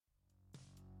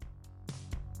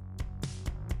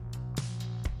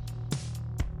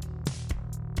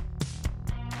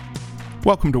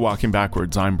Welcome to Walking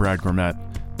Backwards. I'm Brad Grimmett.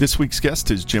 This week's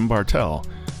guest is Jim Bartell.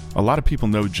 A lot of people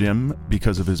know Jim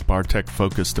because of his Bartech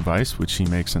Focus device, which he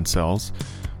makes and sells.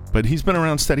 But he's been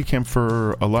around Steadicam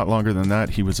for a lot longer than that.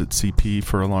 He was at CP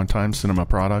for a long time, Cinema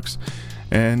Products,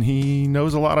 and he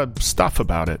knows a lot of stuff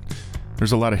about it.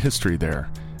 There's a lot of history there.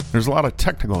 There's a lot of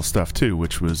technical stuff too,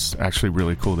 which was actually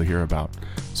really cool to hear about.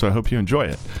 So I hope you enjoy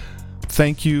it.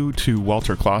 Thank you to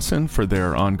Walter Clausen for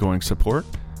their ongoing support.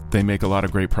 They make a lot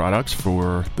of great products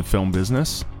for the film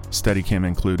business, Steadicam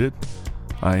included.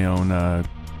 I own a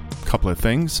couple of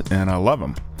things, and I love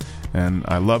them. And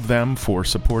I love them for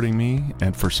supporting me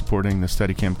and for supporting the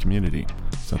Steadicam community.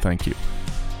 So thank you.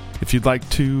 If you'd like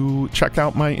to check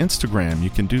out my Instagram, you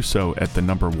can do so at the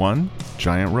number 1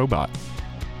 Giant Robot.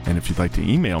 And if you'd like to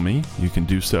email me, you can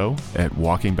do so at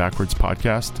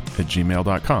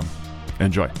walkingbackwardspodcast@gmail.com.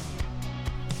 Enjoy.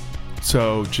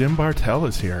 So Jim Bartell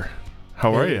is here.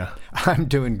 How are you? I'm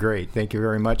doing great. Thank you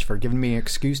very much for giving me an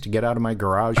excuse to get out of my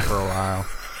garage for a while.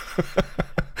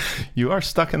 You are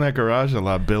stuck in that garage a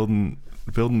lot building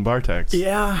Bartechs.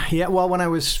 Yeah. Well, when I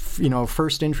was,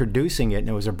 first introducing it and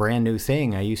it was a brand new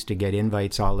thing, I used to get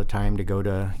invites all the time to go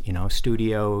to,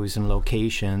 studios and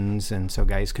locations, and so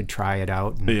guys could try it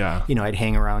out. And, I'd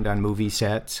hang around on movie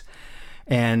sets.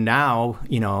 And now,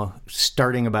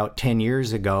 starting about 10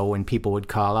 years ago, when people would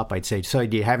call up, I'd say, so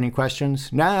do you have any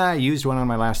questions? Nah, I used one on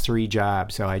my last 3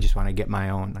 jobs, so I just want to get my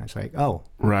own. I was like, oh,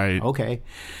 right. Okay.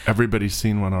 Everybody's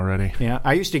seen one already. Yeah,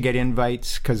 I used to get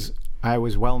invites because I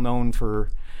was well known for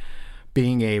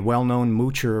being a well-known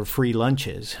moocher of free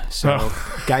lunches. So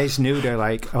guys knew they're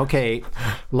like, okay,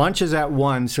 lunch is at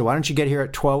 1, so why don't you get here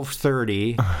at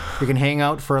 12:30? You can hang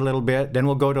out for a little bit, then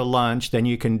we'll go to lunch, then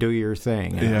you can do your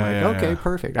thing. And okay,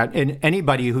 perfect. And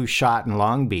anybody who shot in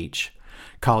Long Beach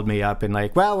called me up and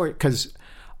like, well, because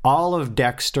all of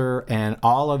Dexter and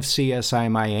all of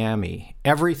CSI Miami,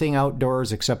 everything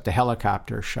outdoors except the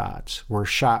helicopter shots, were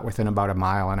shot within about a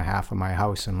mile and a half of my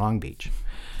house in Long Beach.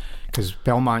 Because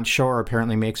Belmont Shore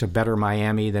apparently makes a better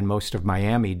Miami than most of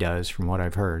Miami does, from what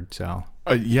I've heard. So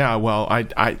well,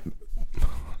 I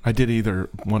did either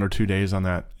 1 or 2 days on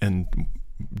that, and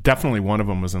definitely one of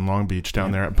them was in Long Beach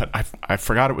down there. But I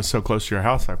forgot it was so close to your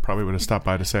house. I probably would have stopped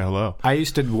by to say hello. I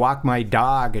used to walk my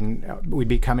dog, and we'd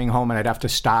be coming home, and I'd have to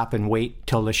stop and wait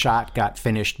till the shot got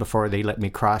finished before they let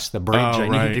me cross the bridge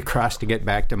needed to cross to get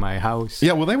back to my house.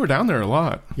 Yeah, well, they were down there a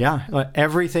lot. Yeah,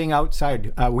 everything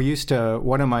outside.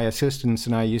 One of my assistants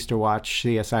and I used to watch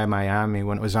CSI Miami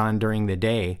when it was on during the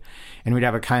day, and we'd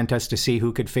have a contest to see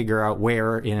who could figure out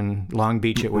where in Long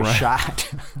Beach it was shot.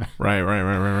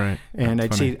 Right. And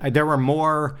I'd see there were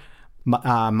more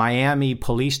Miami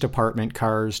Police Department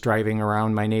cars driving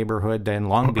around my neighborhood than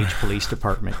Long Beach Police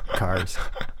Department cars.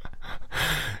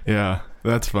 Yeah,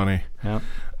 that's funny. Yeah.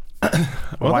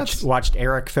 Watched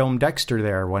Eric film Dexter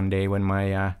there one day when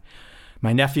my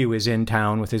nephew was in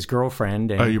town with his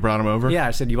girlfriend. And, you brought him over? Yeah,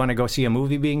 I said, you want to go see a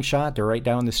movie being shot? They're right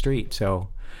down the street. So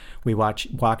we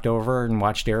walked over and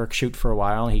watched Eric shoot for a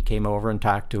while. He came over and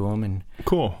talked to him, and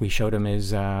cool. We showed him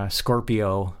his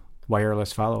Scorpio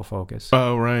wireless follow focus.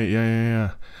 Oh, right.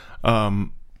 Yeah.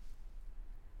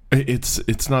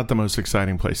 It's not the most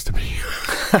exciting place to be.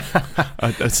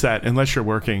 A set, unless you're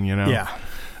working, Yeah.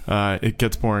 It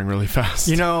gets boring really fast.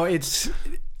 It's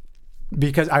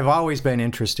because I've always been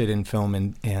interested in film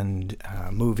and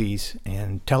movies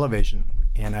and television,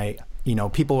 and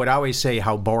people would always say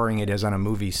how boring it is on a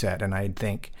movie set, and I'd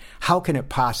think, how can it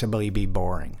possibly be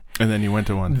boring? And then you went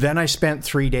to one. Then I spent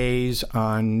 3 days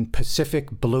on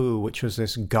Pacific Blue, which was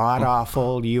this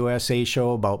god-awful USA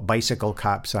show about bicycle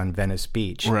cops on Venice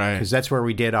Beach. Right. Because that's where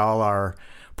we did all our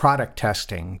product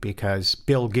testing, because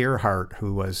Bill Gearhart,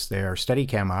 who was their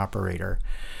Steadicam operator,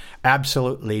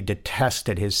 absolutely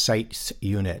detested his sights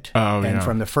unit. And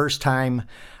from the first time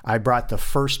I brought the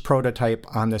first prototype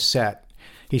on the set,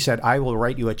 he said, I will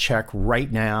write you a check right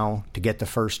now to get the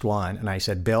first one. And I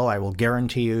said, Bill, I will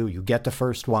guarantee you get the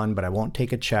first one, but I won't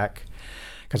take a check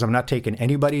because I'm not taking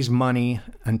anybody's money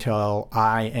until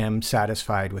I am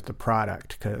satisfied with the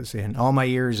product. Because in all my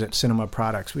years at Cinema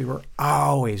Products, we were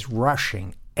always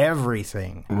rushing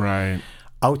everything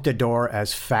out the door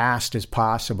as fast as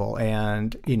possible.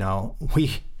 And,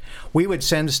 we would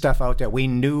send stuff out that we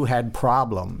knew had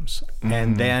problems,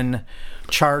 and then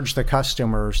charge the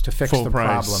customers to fix the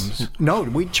problems. No,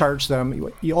 we'd charge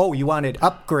them, you wanted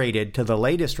upgraded to the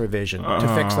latest revision to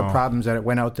fix the problems that it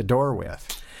went out the door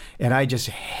with. And I just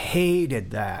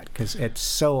hated that because it's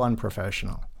so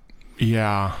unprofessional.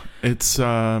 Yeah, it's...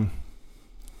 there's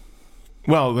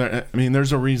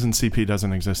a reason CP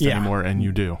doesn't exist anymore, and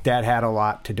you do. That had a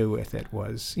lot to do with it,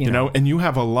 and you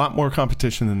have a lot more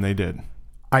competition than they did.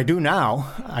 I do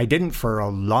now. I didn't for a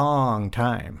long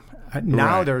time.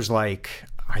 Now there's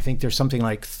I think there's something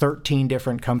like 13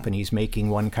 different companies making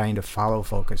one kind of follow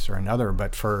focus or another.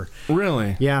 But for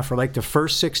really, for like the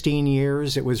first 16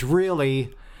 years, it was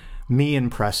really me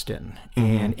and Preston.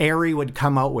 And Arri would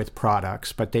come out with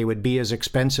products, but they would be as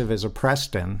expensive as a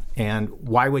Preston. And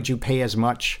why would you pay as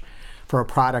much for a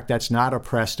product that's not a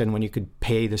Preston when you could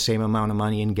pay the same amount of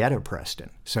money and get a Preston?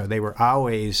 So they were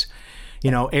always,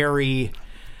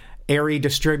 Arri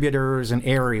distributors and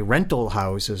Arri rental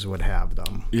houses would have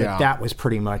them. Yeah. But that was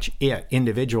pretty much it.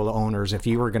 Individual owners, if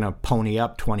you were going to pony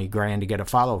up $20,000 to get a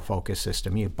follow focus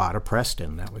system, you bought a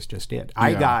Preston. That was just it.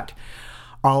 I got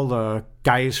all the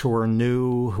guys who were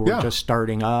new, who were just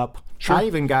starting up. Sure. I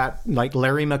even got,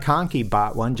 Larry McConkey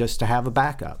bought one just to have a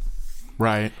backup.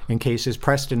 Right. In case his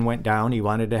Preston went down, he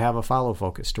wanted to have a follow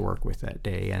focus to work with that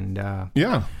day. And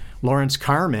Lawrence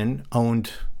Carman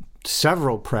owned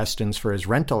several Prestons for his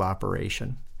rental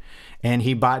operation. And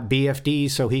he bought BFD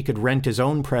so he could rent his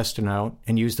own Preston out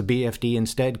and use the BFD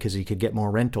instead because he could get more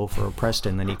rental for a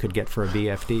Preston than he could get for a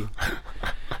BFD.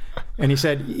 And he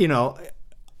said,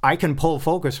 I can pull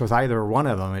focus with either one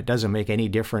of them. It doesn't make any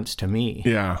difference to me.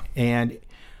 Yeah. And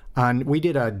we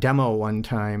did a demo one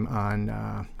time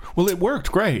on... well, it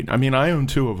worked great. I mean, I own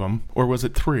 2 of them. Or was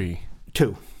it 3?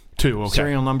 2. 2, okay.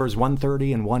 Serial numbers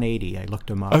 130 and 180. I looked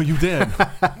them up. Oh, you did?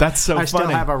 That's so funny. I still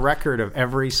have a record of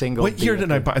every single... What year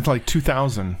did I buy? It's like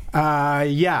 2000.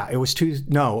 It was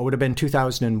it would have been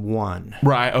 2001.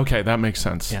 Right, okay, that makes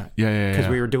sense. Yeah. Because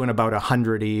we were doing about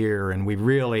 100 a year, and we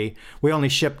only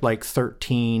shipped like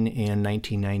 13 in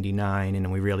 1999, and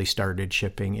then we really started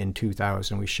shipping in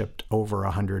 2000. We shipped over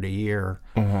 100 a year.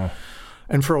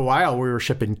 And for a while, we were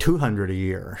shipping 200 a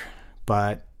year.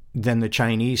 But then the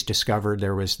Chinese discovered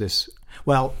there was this...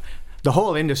 Well, the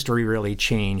whole industry really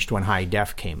changed when high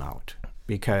def came out,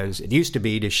 because it used to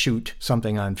be to shoot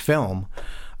something on film,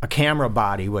 a camera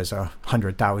body was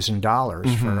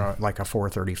 $100,000 for a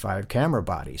 435 camera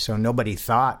body. So nobody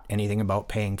thought anything about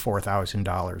paying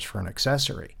 $4,000 for an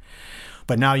accessory.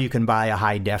 But now you can buy a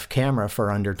high def camera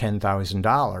for under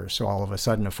 $10,000. So all of a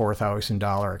sudden a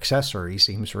 $4,000 accessory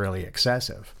seems really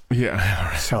excessive.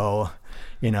 Yeah. So...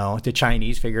 the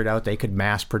Chinese figured out they could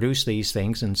mass produce these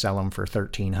things and sell them for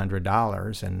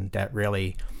 $1,300, and that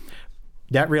really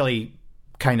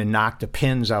kind of knocked the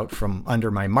pins out from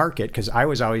under my market, because I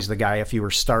was always the guy, if you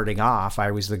were starting off, I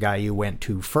was the guy you went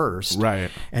to first. Right.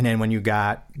 And then when you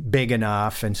got big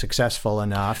enough and successful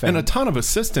enough. And a ton of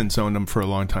assistants owned them for a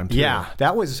long time, too. Yeah,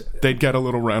 that was... They'd get a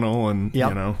little rental and,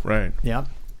 right. Yep.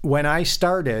 When I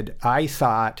started, I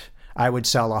thought I would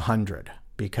sell 100.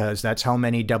 Because that's how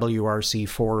many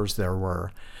WRC4s there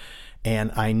were.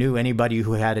 And I knew anybody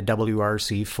who had a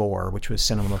WRC4, which was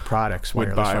Cinema Products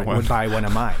Wireless, would buy one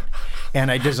of mine.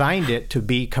 And I designed it to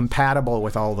be compatible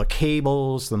with all the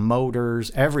cables, the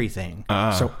motors, everything.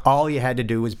 So all you had to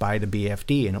do was buy the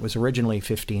BFD, and it was originally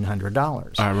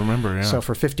 $1,500. I remember, yeah. So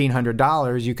for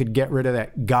 $1,500, you could get rid of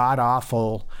that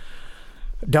god-awful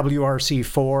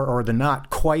WRC4 or the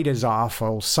not quite as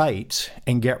awful sights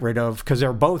and get rid of, because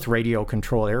they're both radio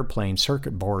control airplane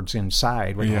circuit boards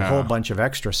inside with a whole bunch of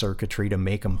extra circuitry to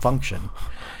make them function,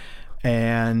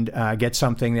 and get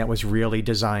something that was really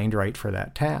designed right for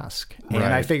that task. And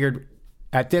I figured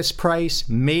at this price,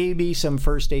 maybe some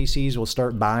first ACs will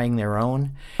start buying their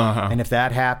own. And if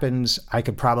that happens, I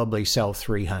could probably sell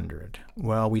 300.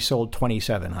 Well, we sold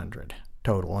 2,700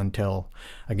 total until,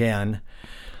 again...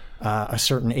 a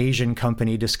certain Asian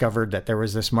company discovered that there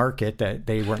was this market that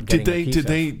they weren't getting a piece of.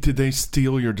 Did they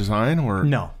steal your design, or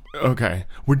no? Okay.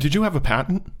 Did you have a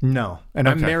patent? No, and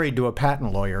I'm married to a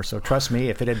patent lawyer, so trust me,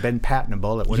 if it had been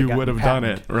patentable, it would have. You would have done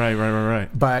it, right.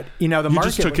 But the market. You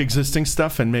just took existing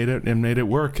stuff and made it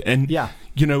work. And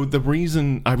the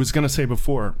reason I was going to say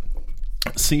before,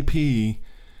 CP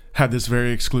had this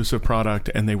very exclusive product,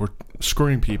 and they were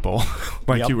screwing people,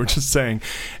 like you were just saying,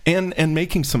 and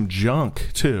making some junk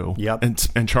too,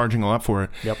 and charging a lot for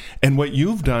it. And what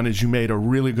you've done is you made a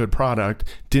really good product,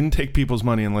 didn't take people's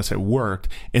money unless it worked,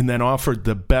 and then offered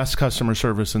the best customer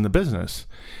service in the business.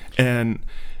 And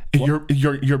the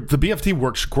BFD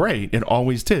works great. It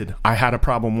always did. I had a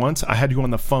problem once. I had you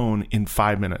on the phone in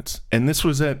 5 minutes, and this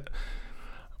was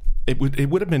it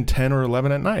would have been 10 or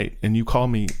 11 at night, and you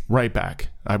called me right back.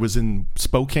 I was in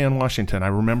Spokane, Washington, I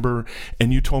remember,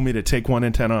 and you told me to take one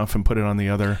antenna off and put it on the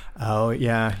other. Oh,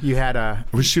 yeah. I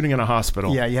was shooting in a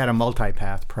hospital. Yeah, you had a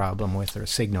multipath problem with their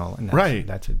signal. And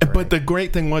that's But the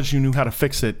great thing was you knew how to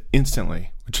fix it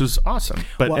instantly, which was awesome.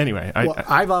 But anyway.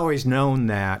 I've always known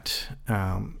that,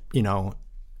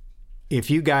 if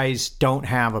you guys don't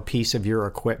have a piece of your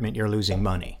equipment, you're losing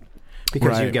money.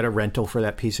 because you get a rental for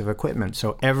that piece of equipment.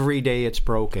 So every day it's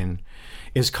broken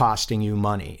is costing you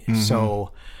money. Mm-hmm.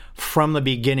 So from the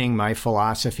beginning, my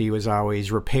philosophy was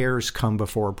always repairs come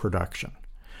before production.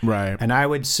 Right. And I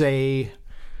would say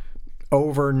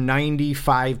over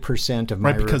 95% of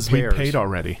my repairs... Right, because we paid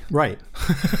already. Right.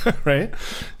 Right?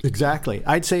 Exactly.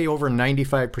 I'd say over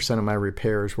 95% of my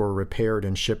repairs were repaired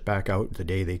and shipped back out the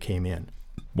day they came in.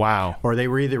 Wow. Or they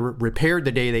were either repaired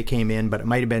the day they came in, but it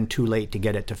might have been too late to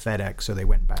get it to FedEx, so they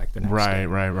went back the next day.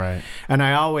 Right. And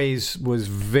I always was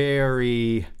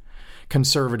very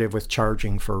conservative with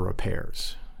charging for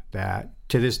repairs. That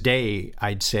to this day,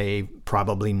 I'd say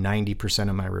probably 90%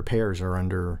 of my repairs are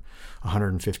under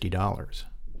 $150.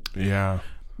 Yeah.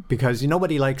 Because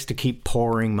nobody likes to keep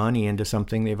pouring money into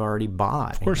something they've already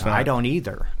bought. Of course not. I don't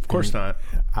either. Of course not.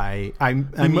 I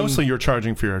mean, mostly you're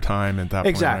charging for your time at that point.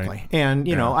 Exactly. Right? And,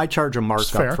 you know, I charge a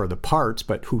markup for the parts,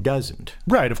 but who doesn't?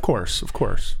 Right, of course.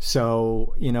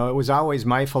 So, you know, it was always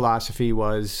my philosophy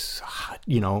was,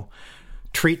 you know,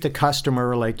 treat the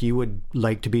customer like you would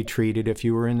like to be treated if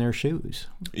you were in their shoes.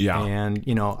 Yeah. And,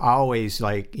 you know, always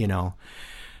like, you know,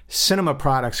 Cinema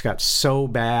Products got so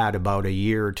bad about a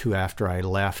year or two after I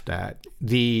left that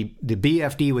the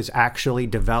BFD was actually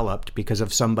developed because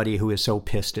of somebody who is so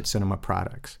pissed at Cinema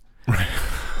Products. Right.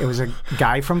 It was a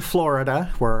guy from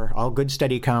Florida, where all good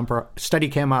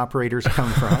Steadicam operators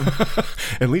come from.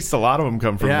 At least a lot of them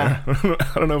come from there.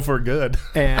 I don't know if we're good.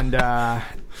 And a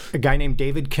guy named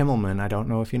David Kimmelman. I don't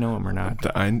know if you know him or not.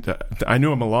 I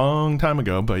knew him a long time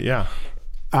ago, but yeah.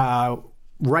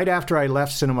 Right after I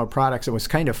left Cinema Products, it was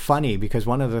kind of funny because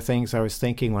one of the things I was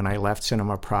thinking when I left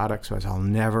Cinema Products was I'll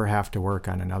never have to work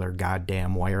on another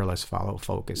goddamn wireless follow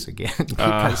focus again.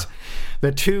 Because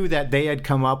the two that they had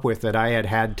come up with that I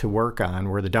had to work on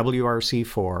were the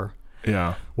WRC4,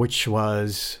 which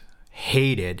was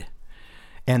hated,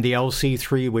 and the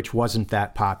LC3, which wasn't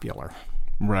that popular.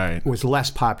 Right. Was less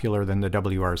popular than the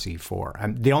WRC4.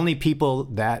 And the only people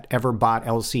that ever bought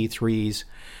LC3s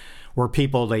were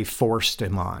people they forced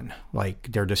him on,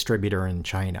 like their distributor in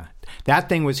China. That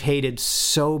thing was hated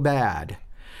so bad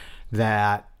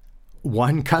that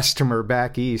one customer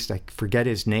back east, I forget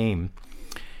his name,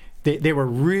 they were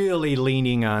really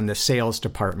leaning on the sales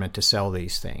department to sell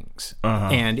these things.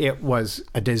 And it was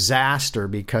a disaster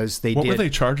because What were they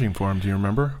charging for them? Do you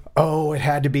remember? Oh, it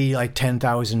had to be like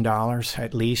 $10,000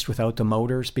 at least without the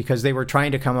motors, because they were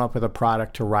trying to come up with a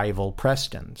product to rival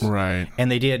Preston's. Right.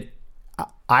 And they did.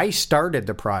 I started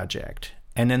the project,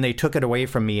 and then they took it away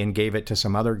from me and gave it to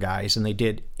some other guys, and they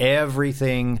did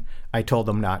everything I told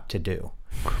them not to do.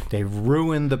 They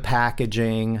ruined the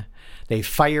packaging. They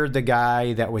fired the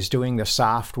guy that was doing the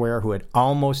software who had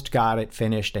almost got it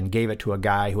finished and gave it to a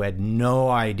guy who had no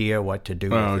idea what to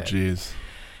do with it. Oh, jeez.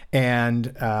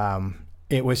 And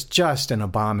it was just an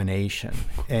abomination.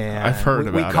 And I've heard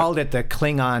about it. We called it the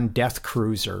Klingon Death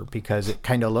Cruiser because it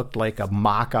kind of looked like a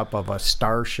mock-up of a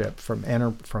starship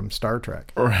from Star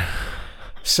Trek.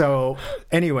 So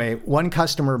anyway, one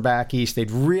customer back east,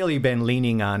 they'd really been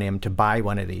leaning on him to buy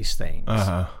one of these things.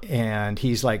 And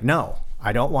he's like, no,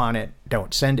 I don't want it.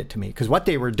 Don't send it to me. Because what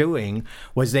they were doing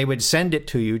was they would send it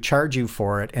to you, charge you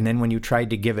for it, and then when you tried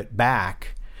to give it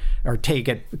back, or take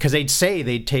it, because they'd say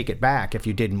they'd take it back if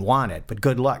you didn't want it, but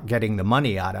good luck getting the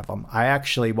money out of them. I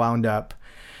actually wound up,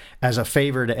 as a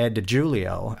favor to Ed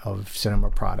DiGiulio of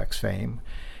Cinema Products fame,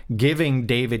 giving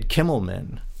David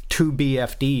Kimmelman 2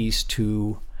 BFDs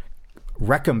to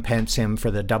recompense him for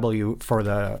the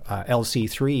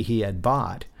LC3 he had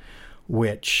bought,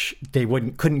 which they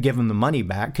couldn't give him the money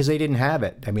back because they didn't have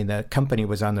it. I mean, the company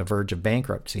was on the verge of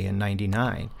bankruptcy in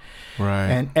 '99. Right.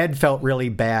 And Ed felt really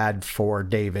bad for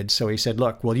David, so he said,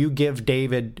 look, will you give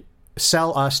David,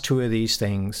 sell us 2 of these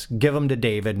things, give them to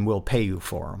David, and we'll pay you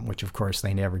for them, which, of course,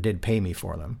 they never did pay me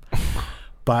for them.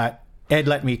 But Ed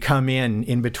let me come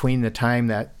in between the time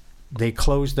that they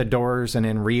closed the doors and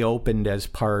then reopened as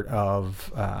part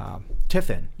of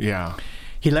Tiffin. Yeah.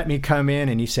 He let me come in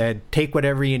and he said, take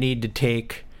whatever you need to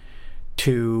take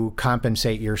to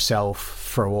compensate yourself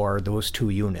for those 2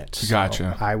 units.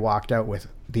 Gotcha. So I walked out with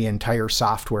the entire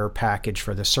software package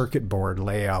for the circuit board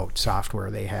layout software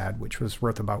they had, which was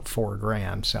worth about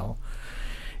 $4,000. So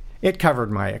it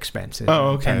covered my expenses. Oh,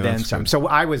 okay. And then some. Good. So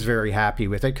I was very happy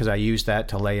with it because I used that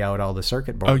to lay out all the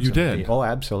circuit boards. Oh, you did? Oh,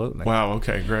 absolutely. Wow,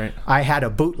 okay, great. I had a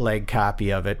bootleg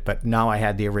copy of it, but now I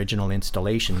had the original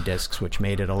installation discs, which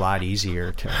made it a lot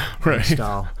easier to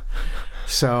install.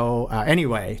 So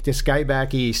anyway, this guy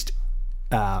back east,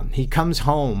 he comes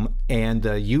home, and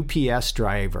the UPS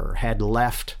driver had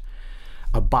left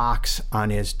a box on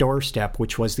his doorstep,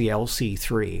 which was the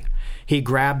LC3. He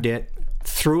grabbed it,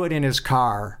 threw it in his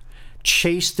car,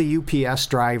 chased the UPS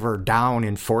driver down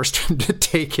and forced him to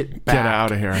take it back. Get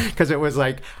out of here. Because it was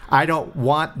like, I don't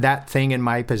want that thing in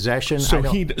my possession. So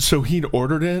he'd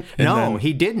ordered it? No,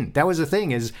 he didn't. That was the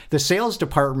thing, is the sales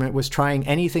department was trying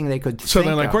anything they could So think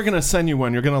they're like, of. we're going to send you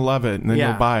one. You're going to love it. And then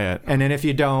you'll buy it. And then if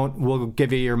you don't, we'll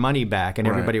give you your money back. And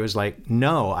everybody was like,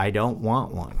 no, I don't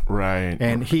want one. Right.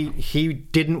 And he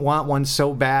didn't want one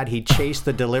so bad, he chased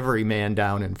the delivery man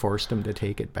down and forced him to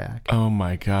take it back. Oh,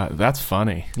 my God. That's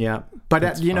funny. Yeah. But,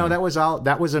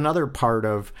 that was another part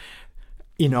of,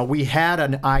 we had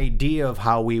an idea of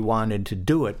how we wanted to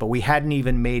do it, but we hadn't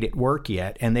even made it work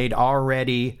yet. And they'd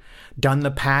already done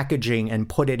the packaging and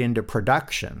put it into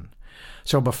production.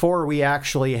 So before we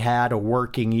actually had a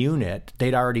working unit,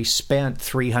 they'd already spent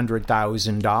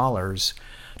 $300,000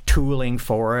 tooling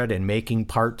for it and making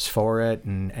parts for it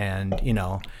and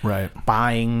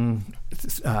buying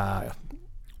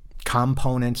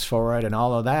components for it and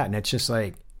all of that. And it's just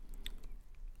like,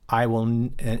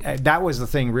 that was the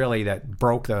thing really that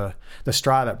broke the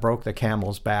straw that broke the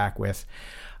camel's back with,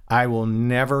 I will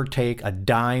never take a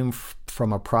dime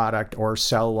from a product or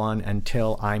sell one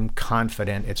until I'm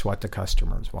confident it's what the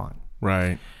customers want.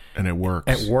 Right. And it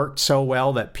works. It worked so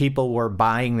well that people were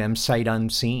buying them sight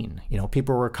unseen.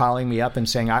 People were calling me up and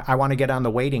saying, I want to get on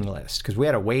the waiting list, because we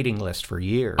had a waiting list for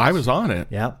years. I was on it.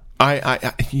 Yep.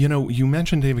 You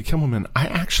mentioned David Kimmelman. I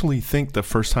actually think the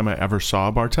first time I ever saw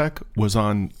Bartek was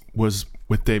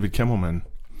with David Kimmelman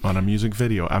on a music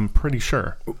video. I'm pretty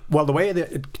sure. Well, the way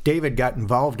that David got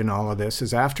involved in all of this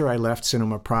is after I left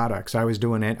Cinema Products, I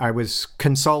was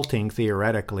consulting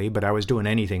theoretically, but I was doing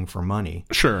anything for money.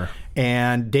 Sure.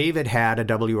 And David had a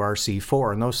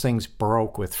WRC4, and those things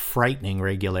broke with frightening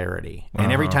regularity.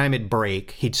 And every time it'd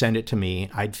break, he'd send it to me.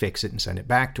 I'd fix it and send it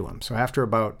back to him. So after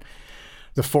about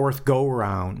the fourth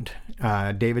go-round,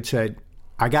 David said,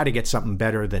 I got to get something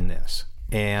better than this.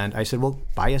 And I said, well,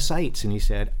 buy a sights. And he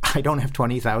said, I don't have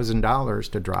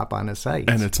 $20,000 to drop on a sights.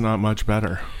 And it's not much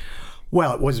better.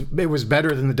 Well, it was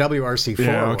better than the WRC4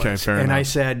 Yeah, okay, fair enough. And I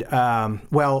said,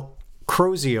 well,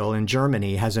 Croziel in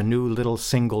Germany has a new little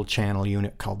single-channel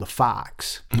unit called the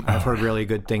Fox. I've heard really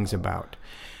good things about.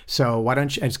 So why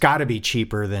don't you? It's got to be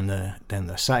cheaper than the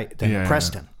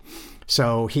Preston. Yeah.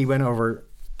 So he went over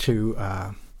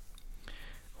to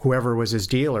whoever was his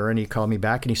dealer, and he called me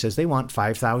back and he says, they want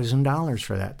 $5,000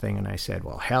 for that thing. And I said,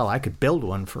 well, hell, I could build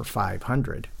one for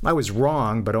 $500. I was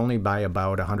wrong, but only by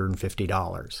about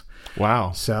 $150.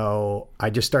 Wow. So I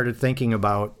just started thinking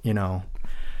about,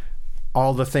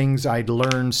 all the things I'd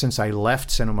learned since I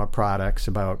left Cinema Products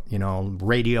about,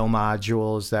 radio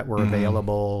modules that were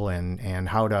available and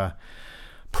how to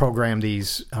program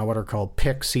these what are called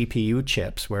PIC CPU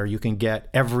chips, where you can get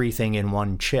everything in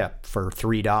one chip for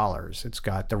 $3. It's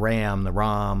got the RAM, the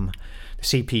ROM, the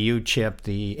CPU chip,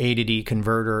 the A to D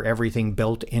converter, everything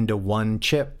built into one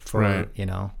chip for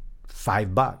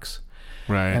 $5.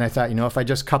 Right. And I thought, if I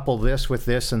just couple this with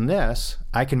this and this,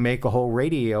 I can make a whole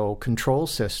radio control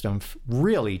system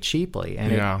really cheaply.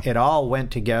 And it all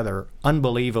went together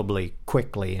unbelievably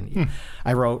quickly. And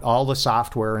I wrote all the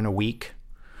software in a week.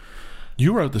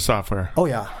 You wrote the software? Oh,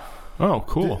 yeah. Oh,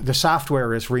 cool. The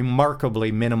software is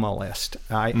remarkably minimalist.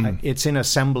 It's in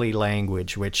assembly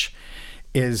language, which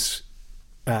is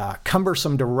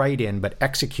cumbersome to write in, but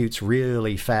executes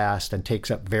really fast and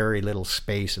takes up very little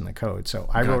space in the code. So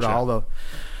I wrote all the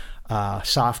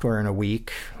software in a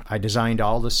week. I designed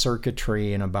all the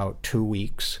circuitry in about 2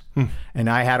 weeks. And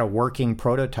I had a working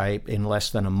prototype in less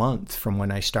than a month from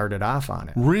when I started off on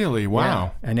it. Really?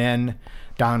 Wow. Yeah. And then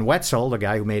Don Wetzel, the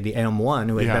guy who made the M1,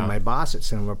 who had been my boss at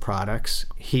Cinema Products,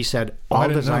 he said,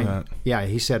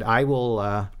 he said, I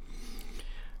will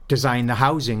design the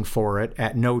housing for it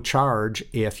at no charge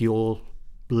if you'll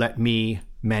let me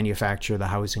manufacture the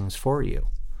housings for you.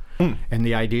 And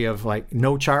the idea of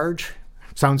no charge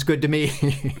sounds good to me.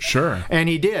 Sure. And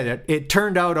he did. It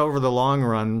turned out over the long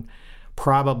run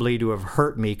probably to have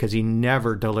hurt me, because he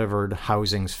never delivered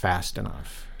housings fast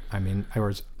enough. I mean, I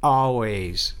was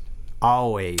always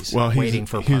waiting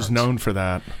for parts. He's known for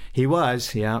that. He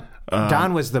was, yeah.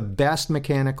 Don was the best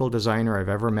mechanical designer I've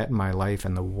ever met in my life,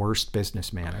 and the worst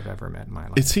businessman I've ever met in my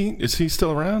life. Is he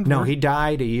still around? No, he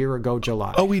died a year ago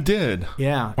July. Oh, he did?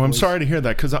 Yeah. Well, I'm sorry to hear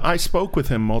that, because I spoke with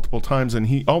him multiple times, and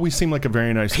he always seemed like a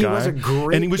very nice guy. He was a great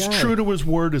guy. And he was true to his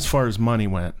word as far as money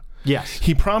went. Yes.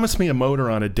 He promised me a motor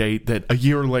on a date that a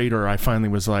year later I finally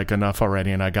was like, enough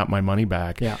already, and I got my money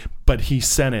back. Yeah. But he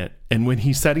sent it, and when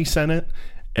he said he sent it,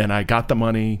 and I got the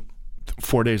money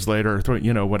 4 days later,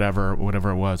 whatever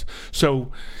it was.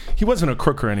 So he wasn't a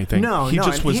crook or anything. No, he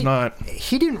just was not.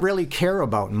 He didn't really care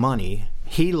about money.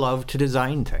 he loved to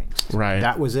design things. Right.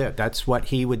 That was it. That's what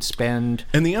he would spend.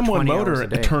 And the M1 motor,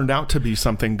 it turned out to be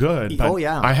something good. But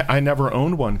I never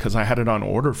owned one because I had it on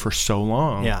order for so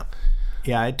long. Yeah.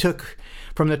 Yeah, it took,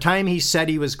 from the time he said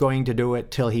he was going to do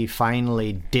it till he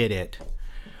finally did it,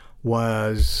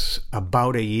 was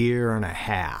about 1.5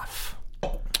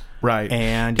 years. Right.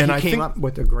 And he came up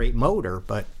with a great motor,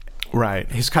 but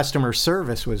right, his customer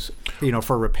service was,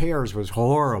 for repairs was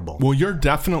horrible. Well, you're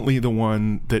definitely the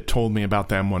one that told me about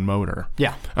the M1 motor.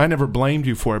 Yeah. I never blamed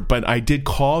you for it, but I did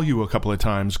call you a couple of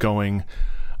times going,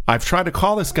 I've tried to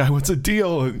call this guy. What's the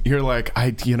deal? You're like,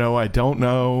 I don't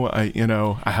know. I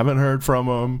haven't heard from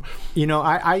him.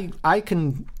 I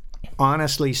can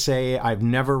honestly say I've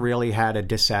never really had a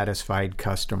dissatisfied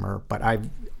customer, but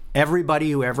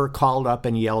everybody who ever called up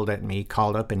and yelled at me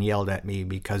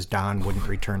because Don wouldn't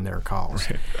return their calls.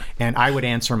 Right. And I would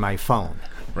answer my phone.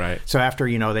 Right. So after,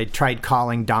 they tried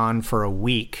calling Don for a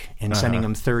week and sending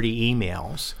him 30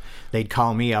 emails, they'd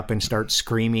call me up and start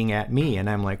screaming at me. And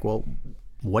I'm like, well,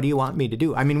 what do you want me to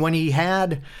do? I mean,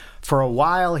 for a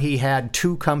while, he had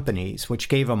 2 companies, which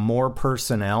gave him more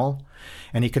personnel,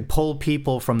 and he could pull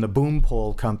people from the boom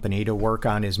pole company to work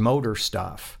on his motor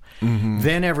stuff. Mm-hmm.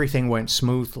 Then everything went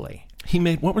smoothly. He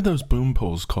made, what were those boom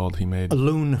poles called he made?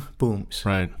 Loon booms.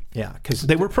 Right. Yeah. Because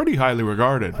they were pretty highly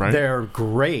regarded, right? They're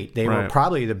great. They were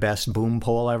probably the best boom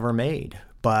pole ever made.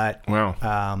 But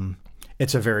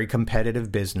it's a very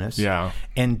competitive business. Yeah.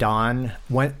 And Don,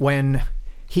 when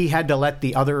he had to let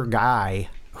the other guy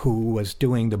who was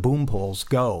doing the boom poles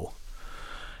go,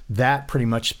 that pretty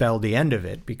much spelled the end of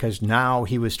it, because now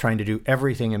he was trying to do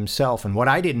everything himself. And what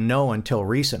I didn't know until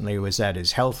recently was that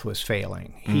his health was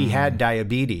failing. He had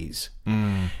diabetes.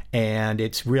 And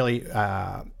it's really,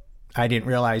 I didn't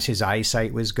realize his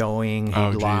eyesight was going.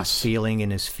 He'd lost feeling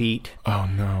in his feet. Oh,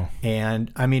 no.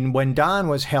 And, I mean, when Don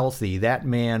was healthy, that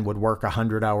man would work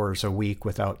 100 hours a week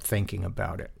without thinking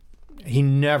about it. He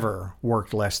never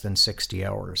worked less than 60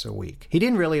 hours a week. He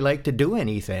didn't really like to do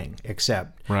anything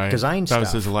except design stuff. That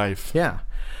was his life. Yeah.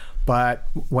 But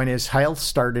when his health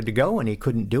started to go and he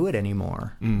couldn't do it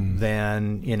anymore,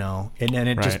 then, and then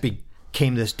it just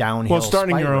became this downhill Well,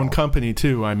 starting spiral. your own company,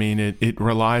 too, I mean, it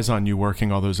relies on you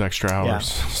working all those extra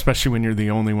hours, especially when you're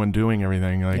the only one doing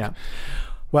everything.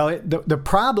 Well, the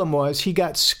problem was he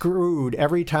got screwed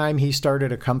every time he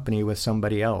started a company with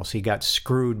somebody else. He got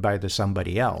screwed by the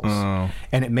somebody else. Oh.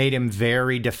 And it made him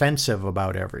very defensive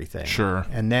about everything. Sure.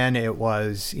 And then it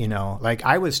was,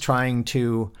 I was trying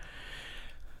to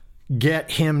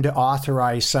get him to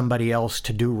authorize somebody else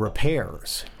to do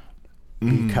repairs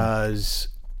because,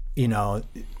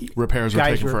 repairs were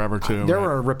taking forever, too. There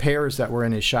were repairs that were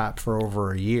in his shop for over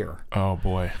 1 year. Oh,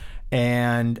 boy.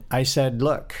 And I said,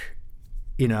 look,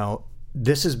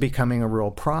 this is becoming a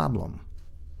real problem.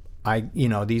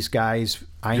 These guys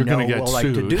I know will like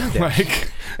to do this.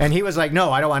 And he was like,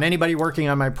 no, I don't want anybody working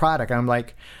on my product. I'm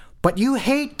like, but you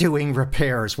hate doing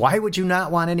repairs. Why would you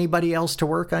not want anybody else to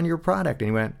work on your product? And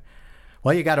he went,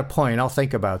 well, you got a point. I'll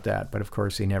think about that. But of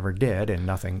course, he never did, and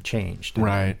nothing changed.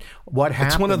 Right. What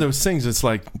happened? It's one of those things. It's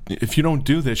like, if you don't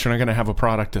do this, you're not going to have a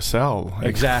product to sell.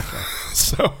 Exactly.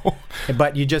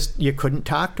 But you couldn't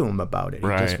talk to him about it. He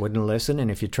just wouldn't listen. And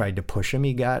if you tried to push him,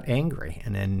 he got angry.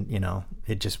 And then,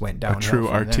 it just went downhill. A true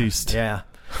artiste. Yeah.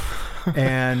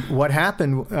 And what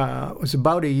happened was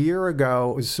about 1 year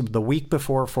ago. It was the week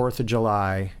before 4th of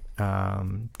July,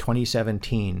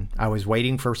 2017. I was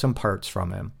waiting for some parts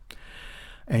from him.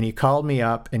 And he called me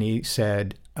up and he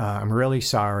said, I'm really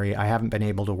sorry. I haven't been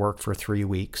able to work for 3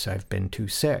 weeks. I've been too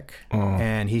sick.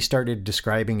 And he started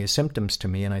describing his symptoms to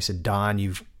me. And I said, Don,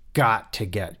 you've got to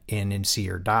get in and see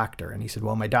your doctor. And he said,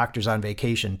 well, my doctor's on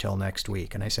vacation till next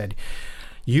week. And I said,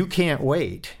 you can't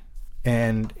wait.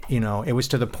 And, it was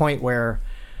to the point where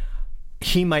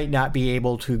he might not be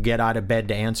able to get out of bed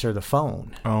to answer the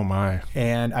phone. Oh, my.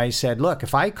 And I said, look,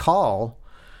 if I call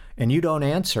and you don't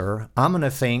answer, I'm going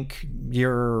to think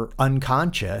you're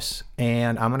unconscious,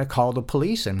 and I'm going to call the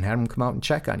police and have them come out and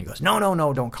check on you. He goes, no,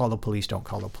 don't call the police, don't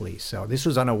call the police. So this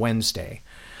was on a Wednesday.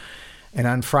 And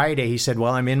on Friday, he said,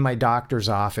 well, I'm in my doctor's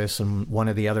office, and one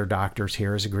of the other doctors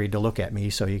here has agreed to look at me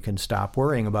so you can stop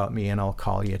worrying about me, and I'll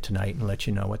call you tonight and let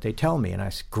you know what they tell me. And I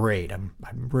said, great, I'm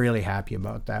really happy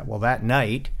about that. Well, that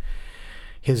night,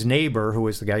 his neighbor, who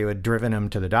was the guy who had driven him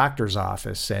to the doctor's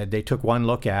office, said they took one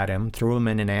look at him, threw him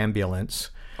in an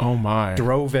ambulance. Oh, my.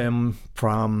 Drove him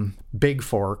from Big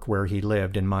Fork, where he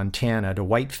lived in Montana, to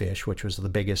Whitefish, which was the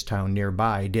biggest town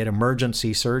nearby. Did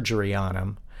emergency surgery on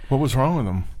him. What was wrong with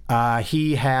him?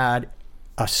 He had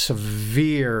a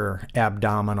severe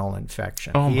abdominal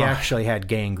infection. Oh, he actually had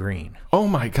gangrene. Oh,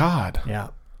 my God. Yeah.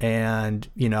 And,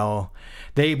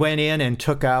 they went in and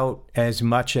took out as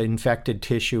much infected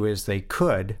tissue as they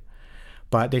could.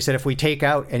 But they said, if we take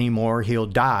out any more, he'll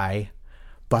die.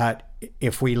 But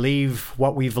if we leave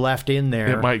what we've left in there,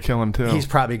 it might kill him too. He's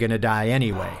probably going to die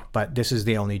anyway. But this is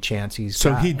the only chance he's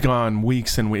So got. He'd gone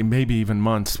weeks and maybe even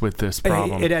months with this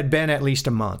problem. It had been at least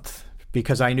a month,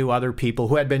 because I knew other people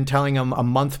who had been telling him a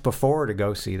month before to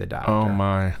go see the doctor. Oh,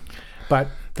 my. But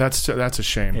that's a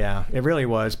shame. Yeah, it really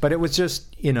was. But it was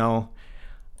just,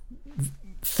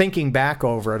 thinking back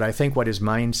over it, I think what his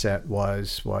mindset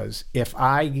was if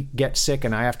I get sick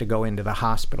and I have to go into the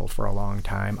hospital for a long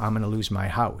time, I'm going to lose my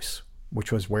house,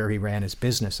 which was where he ran his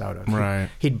business out of. Right.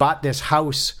 He'd bought this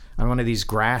house on one of these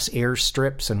grass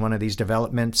airstrips in one of these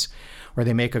developments where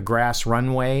they make a grass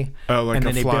runway. Oh, like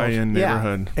a fly-in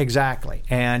neighborhood. Yeah, exactly.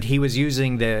 And he was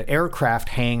using the aircraft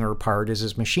hangar part as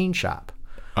his machine shop,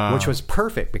 which was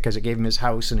perfect because it gave him his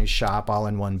house and his shop all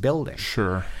in one building.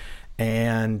 Sure.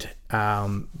 And,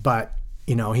 but,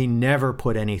 he never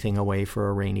put anything away for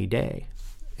a rainy day.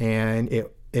 And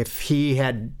if he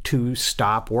had to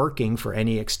stop working for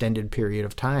any extended period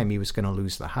of time, he was going to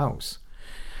lose the house.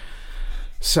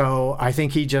 So I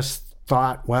think he just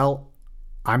thought, well,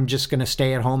 I'm just going to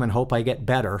stay at home and hope I get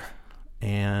better.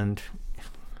 And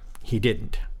he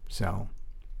didn't. So,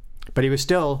 but he was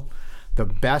still the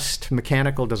best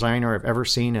mechanical designer I've ever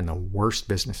seen and the worst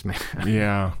businessman.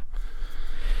 Yeah.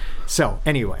 So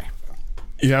anyway.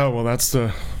 Yeah, well, that's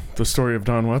the story of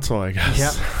Don Wetzel, I guess.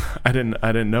 Yep. I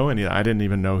didn't know any. I didn't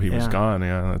even know he was gone.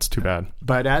 Yeah, that's too bad.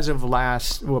 But as of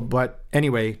but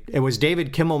anyway, it was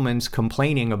David Kimmelman's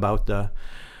complaining about the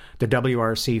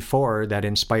WRC-4 that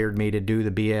inspired me to do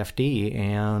the BFD,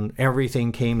 and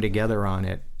everything came together on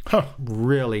it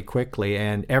really quickly.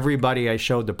 And everybody I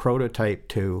showed the prototype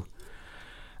to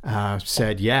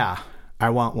said, "Yeah, I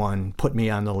want one. Put me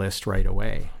on the list right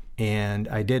away." And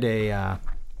I did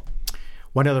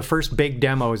one of the first big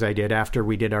demos I did after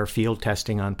we did our field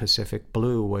testing on Pacific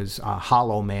Blue was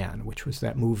Hollow Man, which was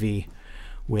that movie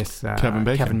with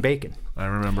Kevin Bacon. I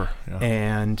remember. Yeah.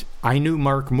 And I knew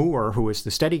Mark Moore, who was the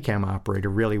Steadicam operator,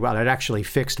 really well. I'd actually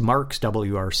fixed Mark's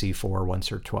WRC-4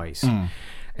 once or twice.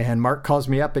 And Mark calls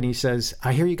me up and he says,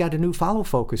 "I hear you got a new follow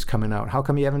focus coming out. How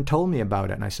come you haven't told me about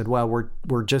it?" And I said, "Well,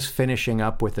 we're just finishing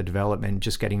up with the development,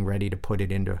 just getting ready to put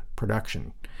it into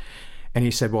production." And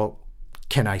he said, "Well,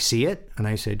 can I see it?" And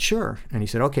I said, "Sure." And he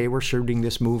said, "Okay, we're shooting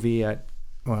this movie it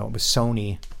was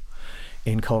Sony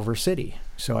in Culver City."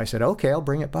 So I said, "Okay, I'll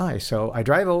bring it by." So I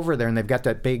drive over there, and they've got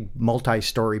that big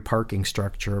multi-story parking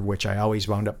structure, which I always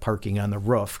wound up parking on the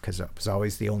roof because it was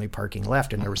always the only parking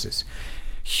left. And there was this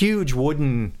huge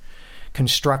wooden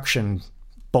construction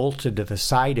bolted to the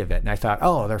side of it. And I thought,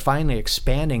 oh, they're finally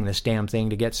expanding this damn thing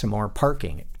to get some more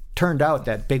parking. It turned out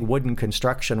that big wooden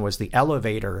construction was the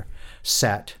elevator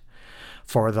set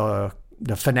for the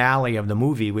finale of the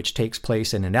movie, which takes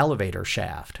place in an elevator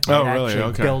shaft. Oh, really?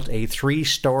 Okay. Built a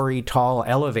 3-story tall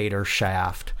elevator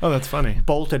shaft. Oh, that's funny.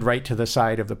 Bolted right to the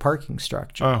side of the parking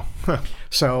structure. Oh.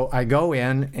 So I go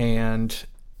in, and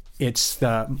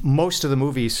most of the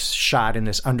movie's shot in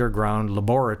this underground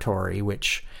laboratory,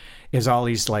 which is all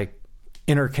these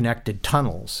interconnected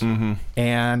tunnels. Mm-hmm.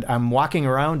 And I'm walking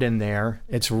around in there.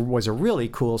 It was a really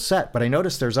cool set, but I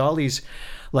noticed there's all these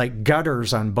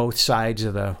gutters on both sides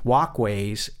of the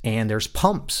walkways, and there's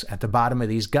pumps at the bottom of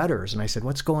these gutters. And I said,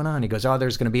 "What's going on?" He goes, "Oh,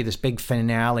 there's going to be this big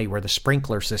finale where the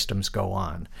sprinkler systems go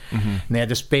on." Mm-hmm. And they had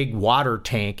this big water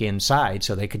tank inside,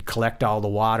 so they could collect all the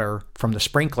water from the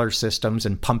sprinkler systems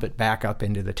and pump it back up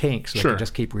into the tank, so they could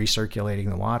just keep recirculating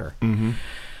the water. Mm-hmm.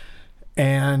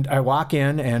 And I walk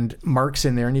in, and Mark's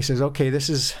in there, and he says, "Okay, this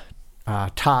is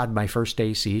Todd, my first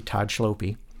AC, Todd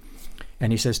Schlopey."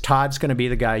 And he says, "Todd's going to be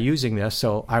the guy using this,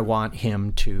 so I want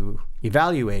him to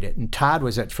evaluate it." And Todd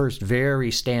was at first very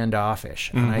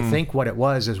standoffish. Mm-hmm. And I think what it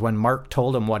was is when Mark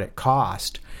told him what it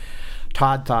cost,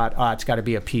 Todd thought, it's got to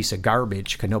be a piece of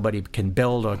garbage because nobody can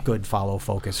build a good follow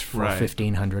focus for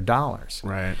 $1,500.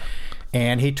 Right.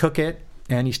 And he took it,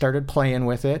 and he started playing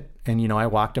with it. And, I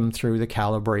walked him through the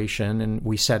calibration, and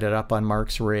we set it up on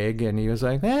Mark's rig, and he was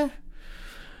like,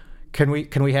 Can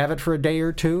we have it for a day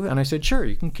or two? And I said, "Sure,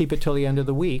 you can keep it till the end of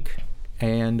the week,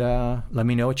 and let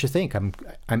me know what you think. I'm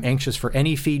anxious for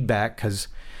any feedback because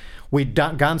we'd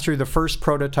gone through the first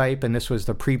prototype, and this was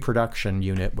the pre-production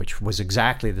unit, which was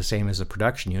exactly the same as the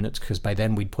production units because by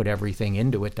then we'd put everything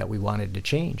into it that we wanted to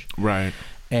change." Right.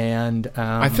 And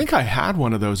I think I had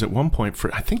one of those at one point.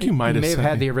 I think you might have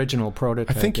had the original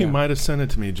prototype. I think you might have sent it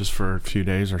to me just for a few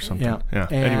days or something. Yeah.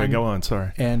 Anyway, go on.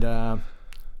 Sorry. And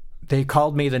they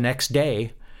called me the next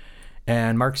day,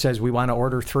 and Mark says, "We want to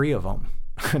order 3 of them."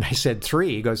 And I said,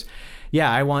 3? He goes, yeah,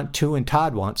 I want 2 and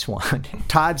Todd wants 1.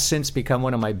 Todd's since become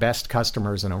one of my best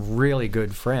customers and a really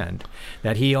good friend,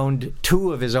 that he owned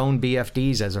 2 of his own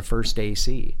BFDs as a first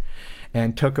AC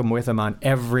and took them with him on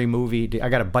every movie. I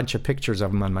got a bunch of pictures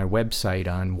of them on my website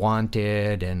on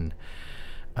Wanted and,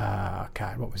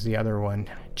 God, what was the other one?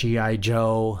 G.I.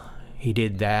 Joe. He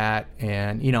did that.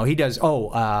 And, you know, he does,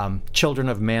 Children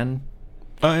of Men.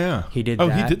 Oh, yeah. He did that. Oh,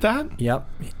 he did that? Yep.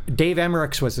 Dave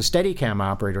Emmerichs was the Steadicam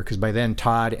operator because by then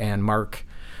Todd and Mark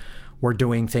were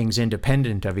doing things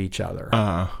independent of each other.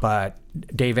 But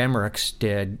Dave Emmerichs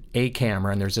did a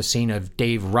camera, and there's a scene of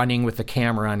Dave running with the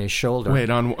camera on his shoulder. Wait,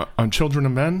 on Children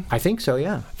of Men? I think so,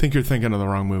 yeah. I think you're thinking of the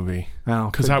wrong movie. Oh,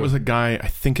 because that was a guy, I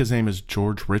think his name is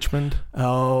George Richmond.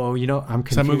 Oh, you know, I'm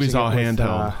confusing that movie's all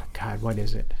handheld. God, what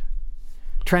is it?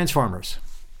 Transformers.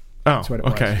 Oh, that's what it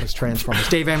okay. was. It was Transformers.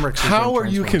 Dave Emmerichs. How are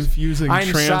you confusing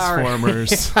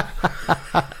Transformers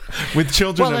with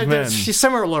Children of Men?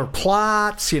 Similar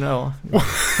plots, you know.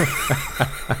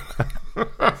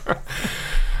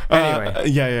 Anyway.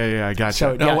 Yeah, I gotcha.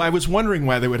 So, I was wondering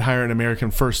why they would hire an American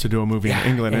first to do a movie in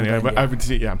England. But I would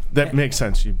see, that makes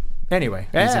sense. Anyway,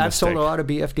 I've sold a lot of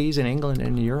BFDs in England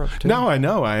and Europe, too. No, I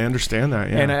know. I understand that,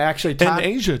 yeah. And actually... in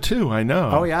Asia, too, I know.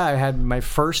 Oh, yeah. I had my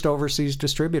first overseas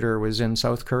distributor was in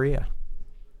South Korea.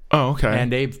 Oh, okay. And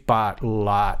they've bought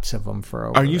lots of them for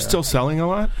over Are you still selling a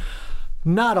lot?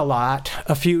 Not a lot.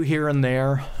 A few here and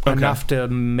there. Okay. Enough to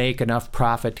make enough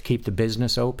profit to keep the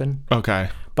business open. Okay.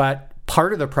 But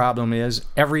part of the problem is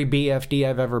every BFD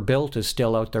I've ever built is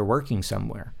still out there working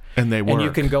somewhere. And they work. And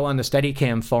you can go on the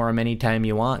Steadicam forum anytime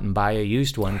you want and buy a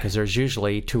used one because there's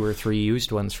usually 2 or 3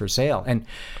 used ones for sale. And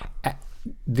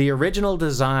the original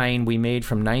design we made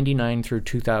from 99 through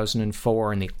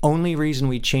 2004, and the only reason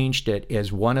we changed it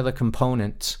is one of the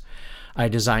components I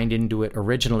designed into it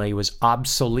originally was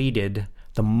obsoleted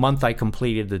the month I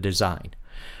completed the design.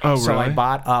 Oh, so really? I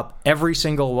bought up every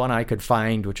single one I could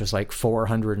find, which was like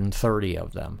 430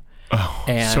 of them. Oh,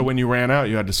 and so when you ran out,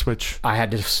 you had to switch? I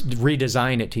had to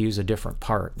redesign it to use a different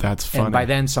part. That's funny. And by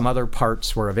then, some other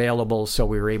parts were available, so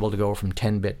we were able to go from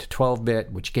 10-bit to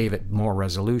 12-bit, which gave it more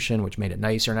resolution, which made it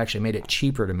nicer, and actually made it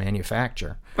cheaper to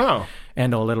manufacture. Oh.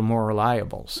 And a little more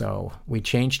reliable, so we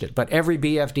changed it. But every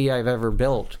BFD I've ever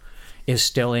built is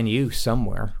still in use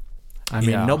somewhere. I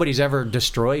mean, nobody's ever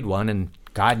destroyed one, and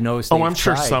God knows they've I'm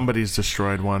sure tried. somebody's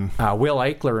destroyed one. Will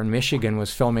Eichler in Michigan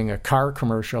was filming a car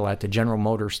commercial at the General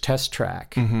Motors test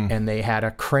track, and they had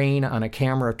a crane on a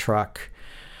camera truck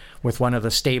with one of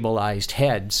the stabilized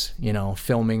heads,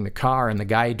 filming the car, and the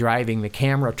guy driving the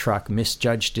camera truck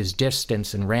misjudged his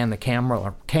distance and ran the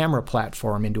camera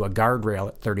platform into a guardrail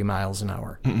at 30 miles an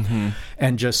hour,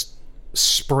 and just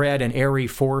spread an Airy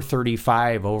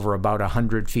 435 over about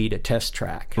 100 feet of test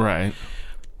track. Right.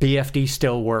 BFD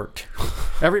still worked.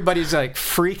 Everybody's like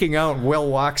freaking out. Will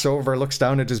walks over, looks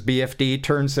down at his BFD,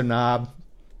 turns the knob,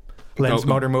 lens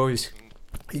motor moves.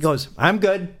 He goes, "I'm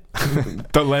good."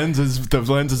 The lens is 50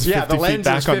 feet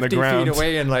back on the ground. 50 feet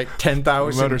away in like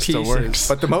 10,000 pieces. Still works.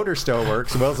 But the motor still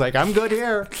works. Will's like, "I'm good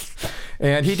here."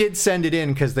 And he did send it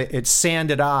in because it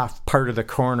sanded off part of the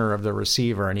corner of the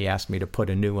receiver, and he asked me to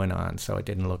put a new one on so it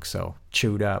didn't look so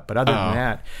chewed up. But other than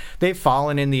that, they've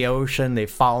fallen in the ocean. They've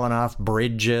fallen off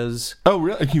bridges. Oh,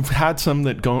 really? You've had some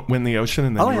that go in the ocean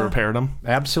and then you repaired them?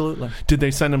 Absolutely. Did they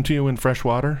send them to you in fresh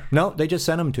water? No, they just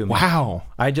sent them to me. Wow.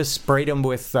 I just sprayed them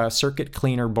with circuit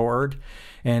cleaner board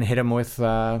and hit them with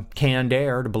canned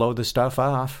air to blow the stuff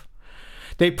off.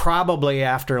 They probably,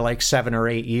 after like 7 or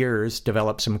 8 years,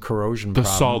 developed some corrosion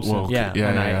problems. The salt will.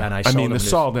 I mean, the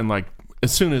salt, and like,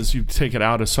 as soon as you take it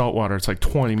out of salt water, it's like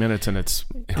 20 minutes and it's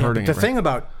hurting. The thing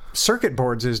about circuit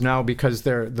boards is now, because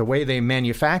they're the way they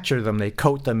manufacture them, they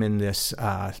coat them in this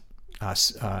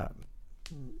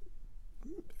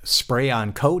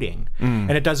spray-on coating.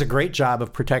 And it does a great job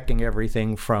of protecting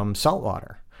everything from salt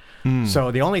water. So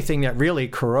the only thing that really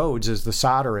corrodes is the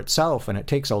solder itself, and it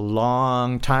takes a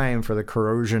long time for the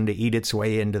corrosion to eat its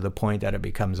way into the point that it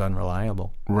becomes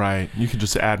unreliable. Right. You could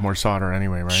just add more solder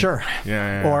anyway, right? Sure.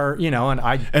 Yeah. Or,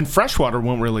 and fresh water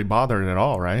won't really bother it at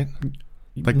all, right?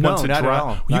 Like no, once it not at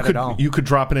all. At all. You could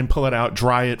drop it in, pull it out,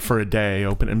 dry it for a day,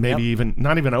 open it, and maybe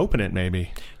not even open it,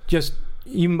 maybe.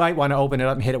 You might want to open it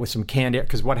up and hit it with some canned air,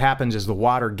 because what happens is the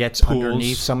water gets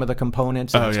underneath some of the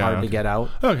components, and it's hard to get out.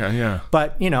 Okay, yeah.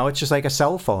 But, it's just like a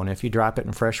cell phone. If you drop it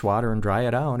in fresh water and dry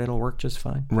it out, it'll work just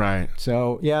fine. Right.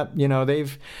 So,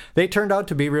 they turned out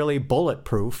to be really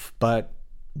bulletproof, but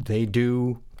they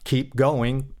do keep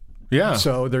going. Yeah.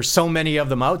 So there's so many of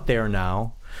them out there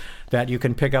now that you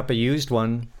can pick up a used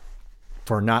one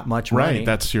for not much money. Right,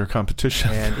 that's your competition.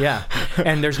 And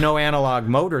And there's no analog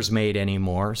motors made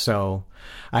anymore, so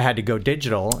I had to go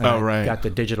digital. And I got the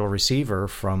digital receiver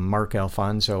from Mark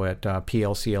Alfonso at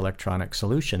PLC Electronic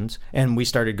Solutions, and we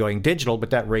started going digital, but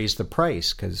that raised the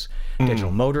price because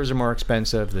digital motors are more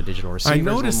expensive, the digital receivers I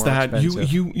noticed are more that expensive.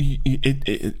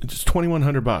 It's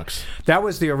 $2,100. That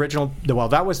was the original, well,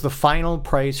 that was the final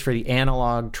price for the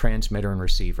analog transmitter and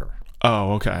receiver.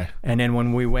 Oh, okay. And then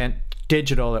when we went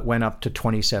digital, it went up to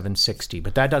 $2,760,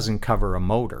 but that doesn't cover a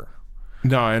motor.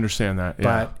 No, I understand that.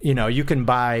 Yeah. But, you can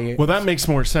buy... Well, that makes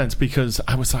more sense because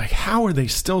I was like, how are they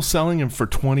still selling them for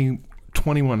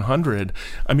 $2,100?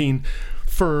 I mean,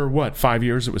 for what, 5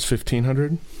 years it was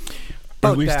 $1,500?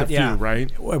 At least a few,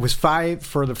 right? It was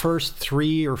for the first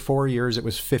 3 or 4 years, it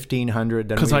was $1,500.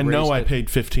 Because I know I paid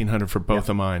 $1,500 for both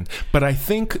of mine. But I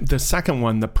think the second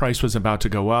one, the price was about to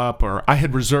go up, or I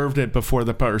had reserved it before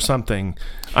or something.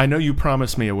 I know you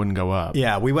promised me it wouldn't go up.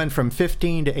 Yeah, we went from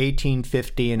 $1,500 to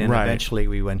 $1,850, and then eventually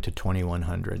we went to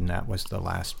 $2,100, and that was the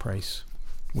last price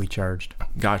we charged.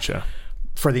 Gotcha.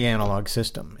 For the analog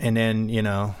system. And then,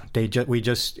 it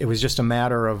was just a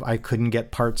matter of I couldn't get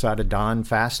parts out of Don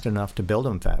fast enough to build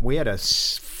them fast. We had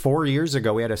 4 years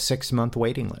ago, we had a 6-month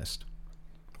waiting list.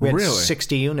 We had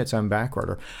 60 units on back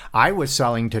order. I was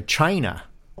selling to China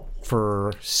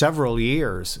for several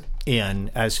years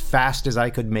as fast as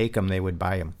I could make them, they would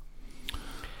buy them.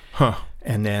 Huh.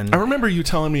 And then... I remember you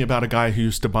telling me about a guy who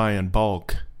used to buy in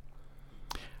bulk.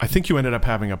 I think you ended up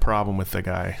having a problem with the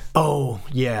guy. Oh,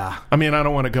 yeah. I mean, I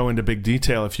don't want to go into big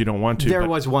detail if you don't want to. There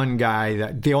was one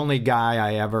guy, the only guy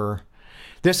I ever...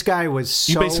 This guy was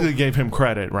so... You basically gave him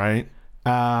credit, right?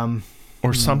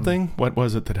 Or something? What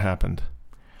was it that happened?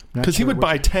 Because he would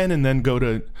buy 10 and then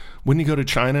wouldn't he go to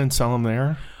China and sell them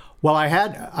there? Well, I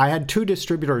had 2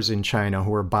 distributors in China who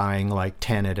were buying like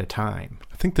 10 at a time.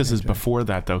 I think this is before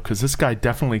that, though, because this guy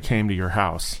definitely came to your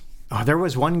house. Oh, there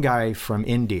was one guy from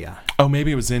India. Oh,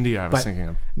 maybe it was India I was thinking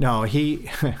of. No, he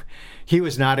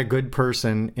was not a good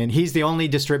person, and he's the only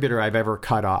distributor I've ever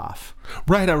cut off.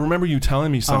 Right, I remember you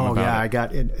telling me something about it. I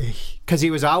got it. Because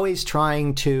he was always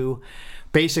trying to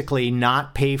basically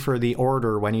not pay for the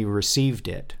order when he received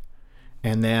it.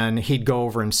 And then he'd go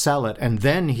over and sell it, and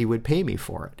then he would pay me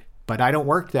for it. But I don't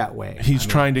work that way. He's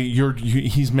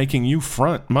he's making you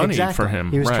front money for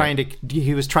him. He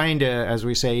was trying to, as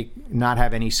we say, not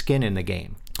have any skin in the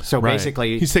game. So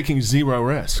basically, he's taking zero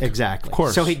risk. Exactly. Of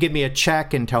course. So he'd give me a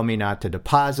check and tell me not to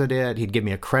deposit it. He'd give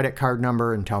me a credit card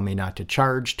number and tell me not to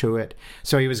charge to it.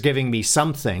 So he was giving me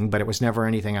something, but it was never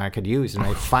anything I could use. And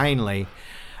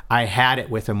I had it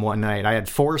with him one night. I had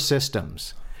 4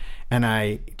 systems. And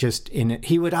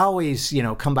he would always,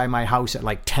 come by my house at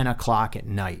like 10 o'clock at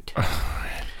night.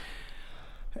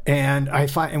 And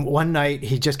one night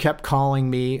he just kept calling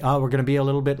me, oh, we're going to be a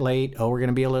little bit late. Oh, we're going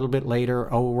to be a little bit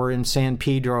later. Oh, we're in San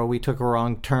Pedro. We took a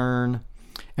wrong turn.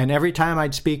 And every time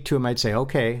I'd speak to him, I'd say,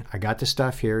 okay, I got the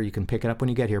stuff here. You can pick it up when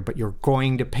you get here, but you're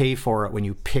going to pay for it when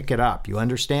you pick it up. You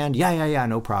understand? Yeah,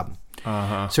 no problem.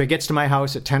 Uh-huh. So he gets to my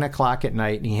house at 10 o'clock at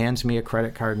night and he hands me a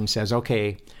credit card and says,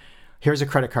 okay, here's a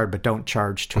credit card, but don't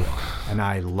charge to it. And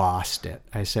I lost it.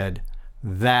 I said,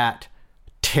 that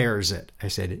tears it. I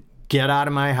said, get out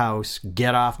of my house,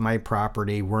 get off my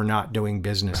property. We're not doing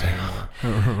business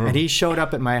anymore. And he showed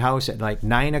up at my house at like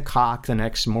 9 o'clock the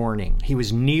next morning. He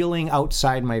was kneeling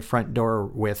outside my front door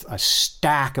with a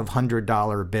stack of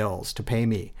 $100 bills to pay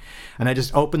me. And I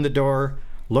just opened the door,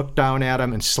 looked down at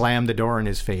him, and slammed the door in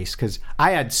his face because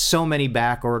I had so many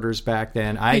back orders back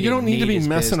then. You don't need to be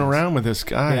messing around with this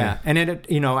guy. Yeah, and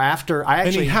after I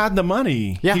actually... And he had the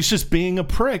money. Yeah. He's just being a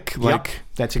prick. Yep,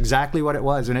 that's exactly what it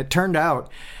was. And it turned out,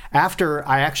 after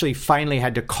I actually finally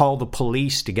had to call the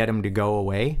police to get him to go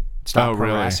away, stop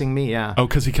harassing me, yeah. Oh,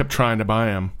 because he kept trying to buy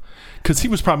him. Because he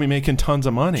was probably making tons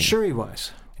of money. Sure he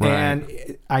was. Right.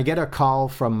 And I get a call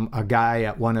from a guy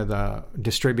at one of the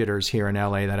distributors here in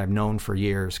LA that I've known for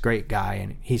years, great guy,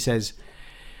 and he says,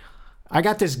 I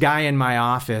got this guy in my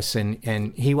office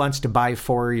and he wants to buy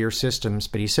 4 of your systems,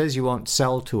 but he says you won't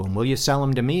sell to him. Will you sell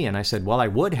them to me? And I said, well, I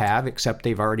would have, except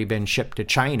they've already been shipped to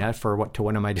China to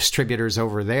one of my distributors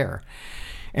over there.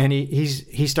 And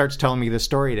he starts telling me the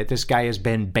story that this guy has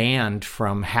been banned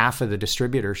from half of the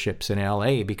distributorships in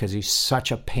LA because he's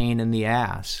such a pain in the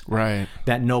ass. Right.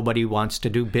 That nobody wants to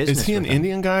do business with him. Is he an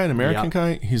Indian guy, an American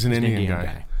guy? He's an Indian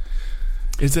guy.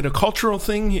 Is it a cultural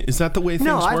thing? Is that the way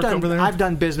things work over there? I've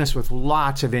done business with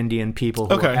lots of Indian people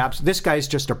who are this guy's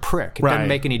just a prick. It doesn't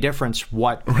make any difference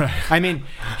what... Right. I mean,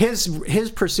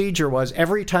 his procedure was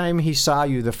every time he saw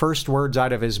you, the first words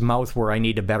out of his mouth were, I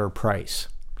need a better price.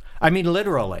 I mean,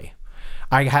 literally.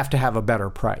 I have to have a better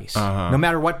price. No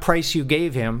matter what price you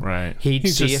gave him, right. he'd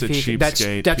He's see just if a he.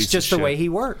 cheapskate That's piece just of the way shit. he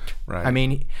worked. Right. I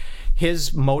mean,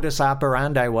 his modus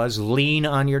operandi was lean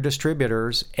on your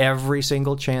distributors every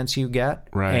single chance you get,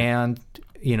 right. and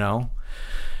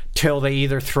till they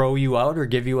either throw you out or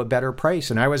give you a better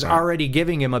price. And I was already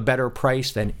giving him a better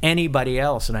price than anybody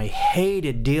else, and I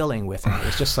hated dealing with him. It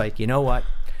was just like, you know what?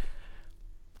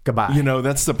 Goodbye.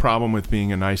 That's the problem with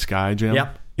being a nice guy, Jim.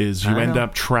 Yep. Is you end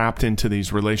up trapped into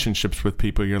these relationships with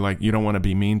people you're like, you don't want to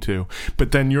be mean to.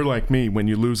 But then you're like me. When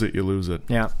you lose it, you lose it.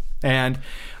 Yeah. And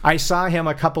I saw him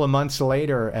a couple of months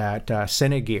later at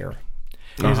Cinegear.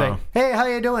 He was like, hey, how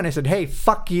you doing? I said, hey,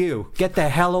 fuck you. Get the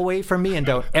hell away from me and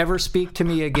don't ever speak to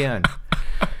me again.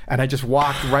 And I just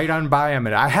walked right on by him.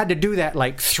 And I had to do that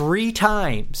like 3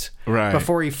 times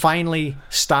before he finally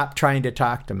stopped trying to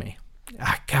talk to me.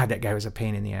 God, that guy was a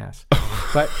pain in the ass.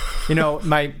 But,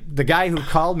 the guy who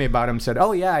called me about him said,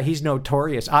 oh, yeah, he's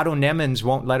notorious. Otto Nemens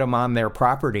won't let him on their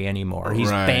property anymore.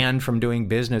 He's banned from doing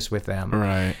business with them.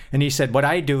 Right. And he said, what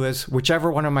I do is,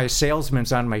 whichever one of my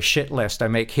salesmen's on my shit list, I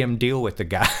make him deal with the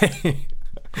guy.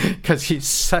 Because he's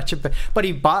such a... But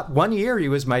he bought 1 year, he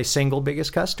was my single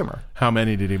biggest customer. How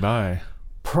many did he buy?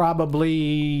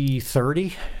 Probably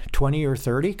 20 or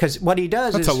 30. Because what he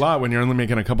does That's a lot when you're only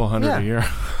making a couple hundred a year.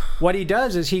 What he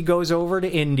does is he goes over to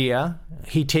India.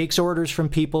 He takes orders from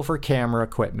people for camera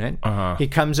equipment. He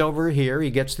comes over here. He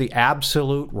gets the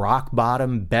absolute rock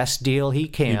bottom best deal he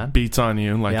can. He beats on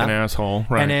you like an asshole.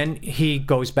 Right. And then he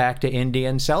goes back to India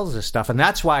and sells this stuff. And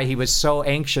that's why he was so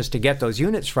anxious to get those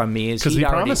units from me. Because he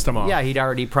promised them all. Yeah, he'd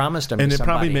already promised them and to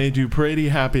somebody. Probably made you pretty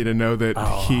happy to know that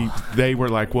they were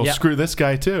like, well, screw this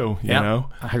guy too, you know?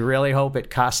 I really hope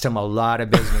it cost him a lot of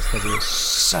business because he was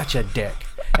such a dick.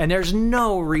 And there's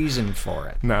no reason for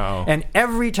it. No. And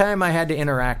every time I had to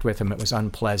interact with him, it was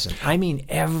unpleasant. I mean,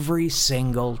 every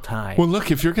single time. Well,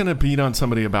 look, if you're going to beat on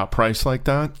somebody about price like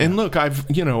that, and look, I've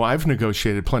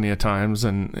negotiated plenty of times,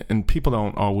 and people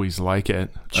don't always like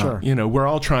it. Sure. We're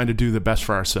all trying to do the best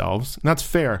for ourselves. And that's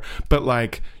fair. But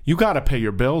like, you got to pay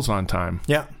your bills on time.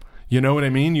 Yeah. You know what I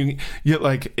mean? You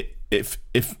like, if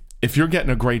you're getting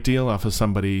a great deal off of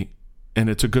somebody and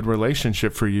it's a good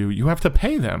relationship for you, you have to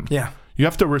pay them. Yeah. You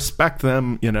have to respect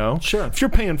them, Sure. If you're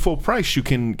paying full price, you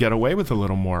can get away with a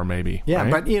little more, maybe. Yeah,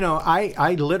 right? but,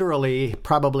 I literally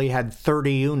probably had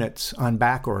 30 units on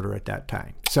back order at that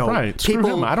time. So Screw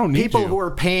him. I don't need people you. who are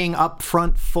paying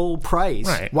upfront full price,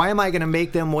 right. Why am I going to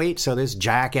make them wait so this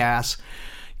jackass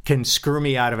can screw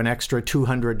me out of an extra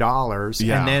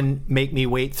 $200 and then make me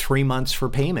wait 3 months for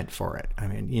payment for it? I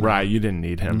mean, right, you didn't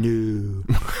need him.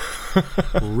 No.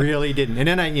 Really didn't. And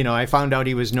then I found out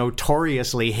he was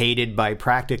notoriously hated by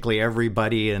practically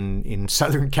everybody in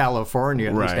Southern California,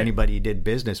 at least anybody he did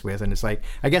business with. And it's like,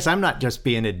 I guess I'm not just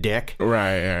being a dick.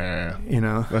 Right,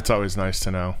 yeah. That's always nice to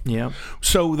know. Yeah.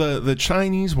 So the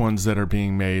Chinese ones that are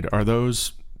being made, are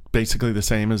those basically the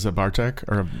same as a Bartek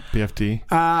or a BFD?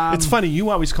 It's funny, you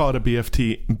always call it a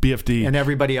BFD, and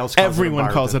everybody else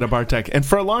calls it a Bartek. And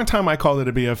for a long time I called it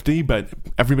a BFD, but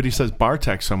everybody says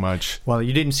Bartek so much. Well,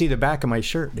 you didn't see the back of my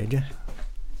shirt, did you?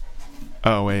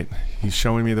 Oh wait, he's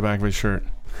showing me the back of his shirt.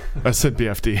 I said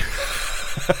BFD.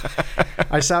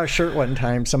 I saw a shirt one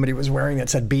time somebody was wearing that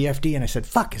said BFD, and I said,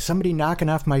 fuck, is somebody knocking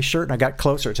off my shirt? And I got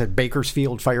closer, it said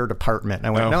Bakersfield Fire Department, and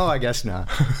I went, no, I guess not.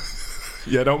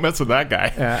 Yeah, don't mess with that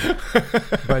guy.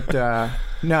 But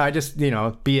no, I just,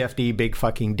 BFD, big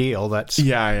fucking deal. That's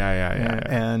yeah.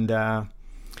 And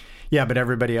but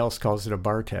everybody else calls it a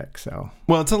Bartek. So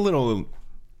well,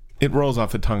 it rolls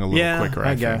off the tongue a little quicker.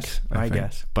 I guess.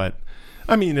 But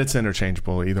I mean, it's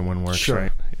interchangeable. Either one works, sure.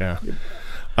 Right? Yeah.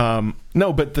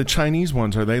 No, but the Chinese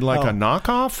ones, are they like a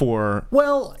knockoff or?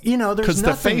 Well, there's nothing. Because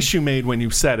the face you made when you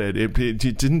said it you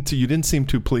didn't seem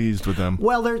too pleased with them.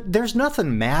 Well, there's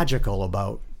nothing magical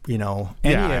about any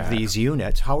of these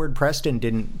units. Howard Preston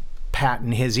didn't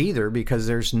patent his either because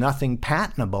there's nothing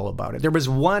patentable about it. There was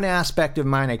one aspect of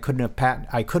mine I could have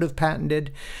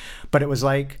patented, but it was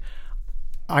like,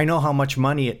 I know how much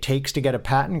money it takes to get a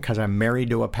patent because I'm married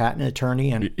to a patent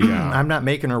attorney, and I'm not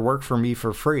making her work for me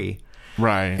for free.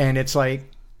 Right. And it's like,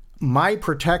 my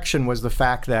protection was the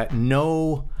fact that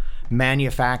no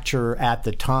manufacturer at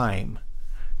the time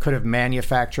could have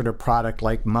manufactured a product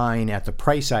like mine at the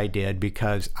price I did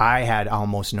because I had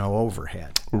almost no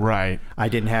overhead. Right. I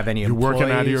didn't have any employees. You're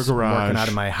working out of your garage. Working out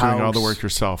of my house. Doing all the work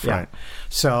yourself, right.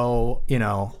 So,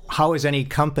 how is any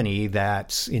company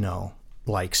that's,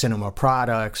 like Cinema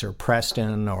Products or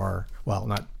Preston or, well,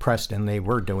 not Preston, they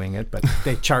were doing it, but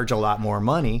they charge a lot more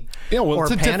money. Yeah, well, or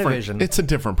it's Panavision. It's a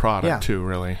different product too,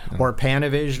 really. Or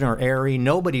Panavision or Arri.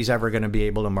 Nobody's ever going to be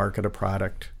able to market a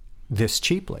product this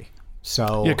cheaply.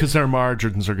 So yeah, because their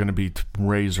margins are going to be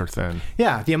razor thin.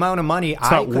 Yeah, the amount of money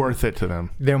it's not worth it to them.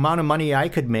 The amount of money I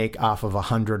could make off of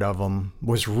 100 of them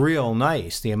was real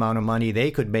nice. The amount of money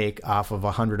they could make off of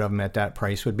 100 of them at that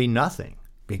price would be nothing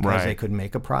because they could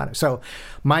make a product. So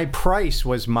my price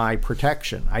was my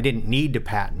protection. I didn't need to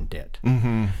patent it,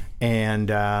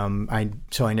 and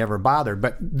I never bothered.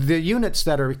 But the units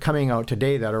that are coming out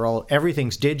today that are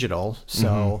everything's digital,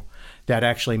 so that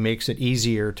actually makes it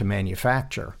easier to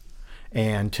manufacture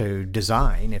and to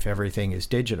design if everything is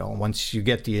digital. Once you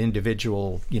get the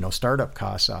individual, startup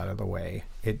costs out of the way,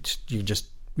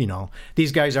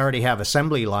 these guys already have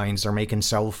assembly lines they're making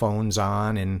cell phones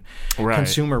on and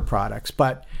consumer products.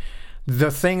 But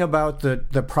the thing about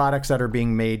the products that are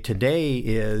being made today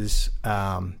is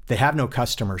they have no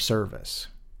customer service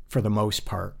for the most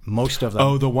part. Most of them.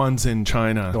 Oh, the ones in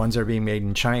China. The ones that are being made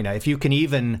in China. If you can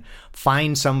even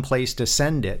find some place to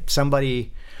send it,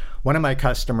 one of my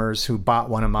customers who bought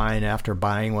one of mine after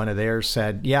buying one of theirs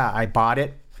said, yeah, I bought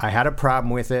it. I had a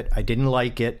problem with it. I didn't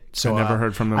like it. So I never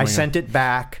heard from them I again. sent it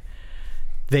back.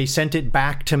 They sent it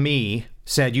back to me,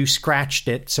 said you scratched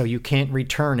it, so you can't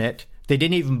return it. They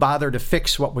didn't even bother to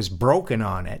fix what was broken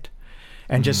on it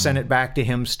and just sent it back to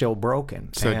him still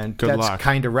broken. So and good that's luck.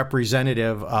 Kind of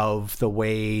representative of the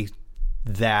way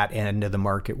that end of the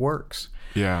market works.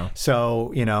 Yeah.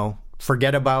 So,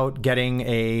 forget about getting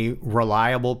a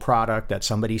reliable product that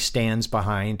somebody stands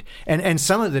behind. And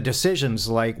some of the decisions,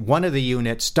 like one of the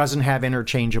units doesn't have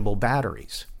interchangeable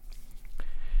batteries.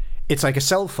 It's like a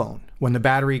cell phone. When the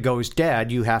battery goes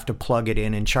dead, you have to plug it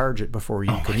in and charge it before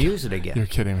you can use it again. You're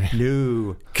kidding me.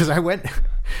 No. Because I went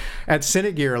at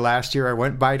Cinegear last year, I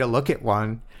went by to look at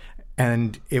one,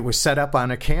 and it was set up on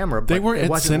a camera, but it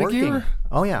wasn't working. Cinegear?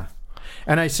 Oh, yeah.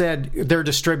 And I said their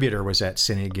distributor was at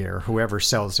Cinegear, whoever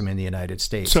sells them in the United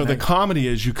States. So the comedy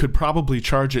is you could probably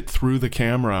charge it through the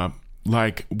camera,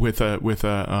 like with a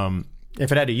if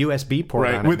it had a USB port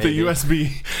on it, with maybe. the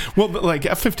USB. Well, like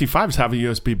F-55s have a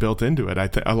USB built into it.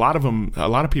 A lot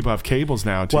of people have cables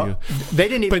now too. Well, they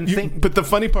didn't even think. But the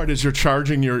funny part is you're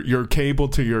charging your cable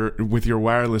with your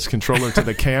wireless controller to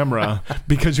the camera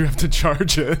because you have to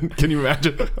charge it. Can you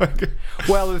imagine?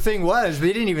 Well, the thing was,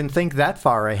 they didn't even think that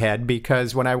far ahead,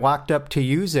 because when I walked up to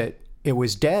use it, it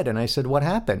was dead. And I said, what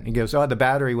happened? He goes, the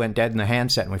battery went dead in the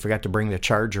handset, and we forgot to bring the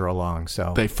charger along.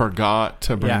 So they forgot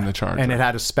to bring the charger. And it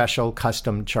had a special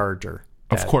custom charger.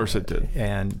 Of course it did.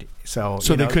 And so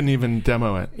they couldn't even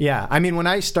demo it. Yeah. I mean, when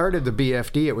I started the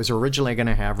BFD, it was originally going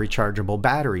to have rechargeable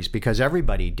batteries because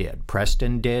everybody did.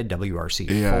 Preston did,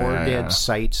 WRC4 did,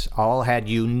 Sites all had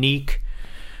unique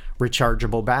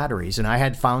rechargeable batteries. And I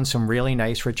had found some really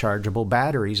nice rechargeable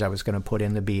batteries I was going to put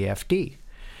in the BFD.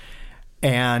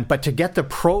 But to get the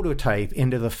prototype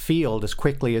into the field as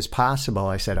quickly as possible,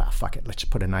 I said, fuck it, let's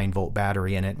put a 9-volt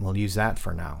battery in it, and we'll use that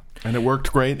for now. And it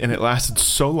worked great, and it lasted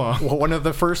so long. Well, one of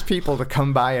the first people to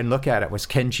come by and look at it was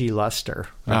Kenji Luster.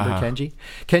 Remember Kenji?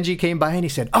 Kenji came by and he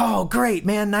said, oh, great,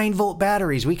 man, 9-volt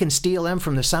batteries. We can steal them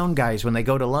from the sound guys when they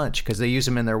go to lunch because they use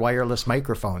them in their wireless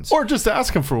microphones. Or just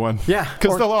ask them for one. Yeah.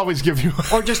 Because they'll always give you one.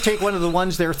 Or just take one of the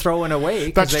ones they're throwing away.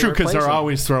 That's true, because they're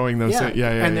always throwing those.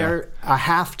 And they're a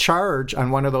half charge on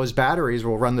one of those batteries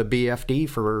will run the BFD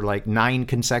for like 9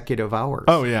 consecutive hours.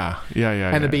 Oh, yeah.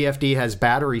 And the BFD has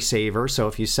battery saver, so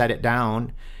if you set it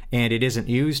down and it isn't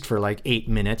used for like 8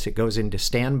 minutes, it goes into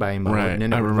standby mode, and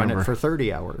then it would run it for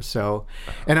 30 hours. So,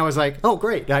 and I was like, oh,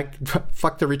 great.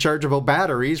 Fuck the rechargeable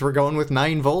batteries. We're going with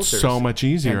 9 volters. So much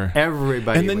easier. And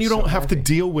everybody And then you don't have to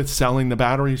deal with selling the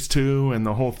batteries too and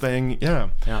the whole thing. Yeah.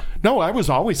 No, I was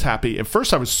always happy. At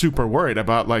first I was super worried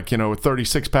about a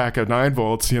 36-pack of 9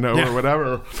 volts, or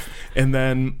whatever. And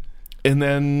then,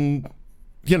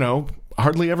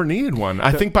 hardly ever needed one.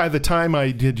 I think by the time I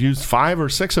had used 5 or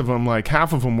 6 of them, like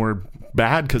half of them were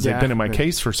bad because they'd been in my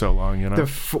case for so long.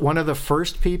 One of the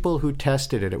first people who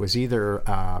tested it was either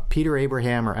Peter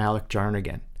Abraham or Alec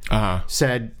Jarnigan.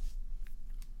 Said,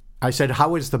 how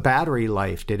was the battery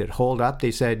life? Did it hold up?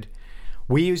 They said,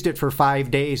 we used it for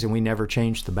 5 days and we never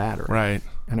changed the battery. Right.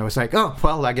 And I was like, oh,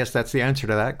 well, I guess that's the answer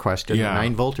to that question. Yeah.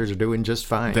 9 volters are doing just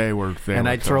fine. And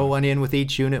I'd throw one in with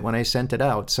each unit when I sent it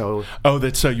out. So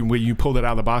when you pulled it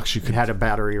out of the box, you could had a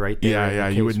battery right there. Yeah,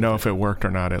 you would know if it worked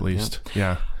or not at least.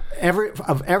 Yeah.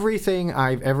 Everything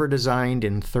I've ever designed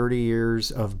in 30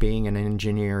 years of being an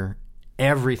engineer,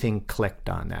 everything clicked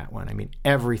on that one. I mean,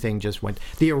 everything just went.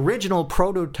 The original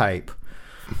prototype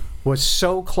was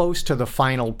so close to the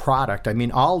final product. I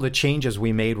mean, all the changes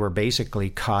we made were basically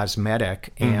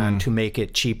cosmetic and to make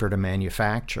it cheaper to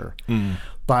manufacture.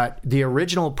 But the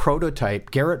original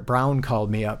prototype, Garrett Brown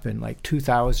called me up in like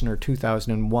 2000 or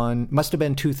 2001. Must have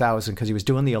been 2000 because he was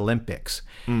doing the Olympics.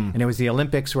 And it was the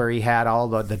Olympics where he had all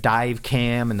the dive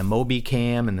cam and the Moby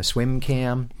cam and the swim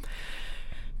cam.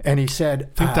 And he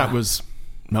said... I think that was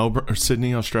Melbourne or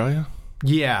Sydney, Australia?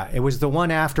 Yeah, it was the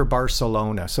one after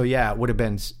Barcelona. So yeah, it would have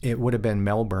been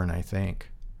Melbourne, I think.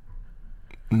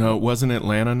 No, it wasn't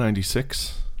Atlanta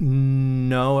 96?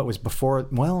 No, it was before.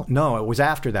 Well, no, it was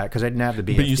after that because I didn't have the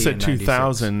BFD. But you said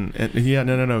 2000. Yeah,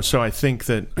 no. So I think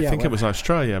it was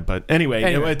Australia. But anyway,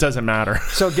 it doesn't matter.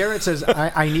 So Garrett says,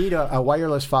 I need a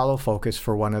wireless follow focus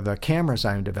for one of the cameras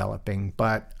I'm developing,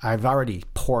 but I've already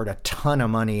poured a ton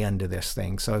of money into this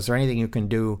thing. So is there anything you can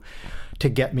do to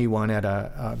get me one at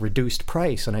a reduced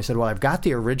price? And I said, well, I've got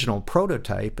the original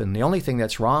prototype, and the only thing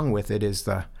that's wrong with it is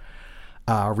the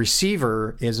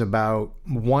receiver is about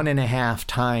 1.5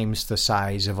 times the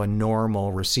size of a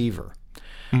normal receiver.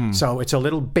 So it's a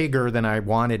little bigger than I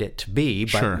wanted it to be,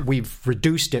 but we've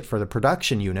reduced it for the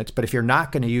production units. But if you're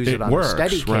not going to use it on a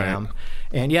Steadicam,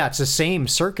 and yeah, it's the same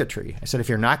circuitry. I said, if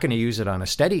you're not going to use it on a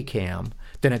Steadicam,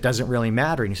 then it doesn't really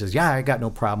matter. And he says, yeah, I got no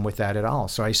problem with that at all.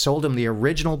 So I sold him the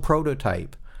original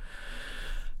prototype,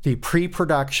 the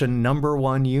pre-production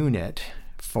 #1 unit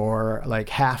for like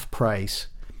half price.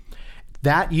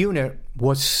 That unit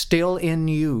was still in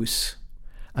use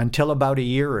until about a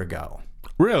year ago.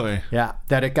 Really? Yeah,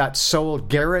 that it got sold.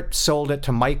 Garrett sold it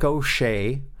to Mike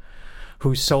O'Shea,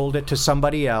 who sold it to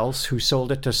somebody else, who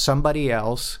sold it to somebody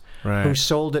else, who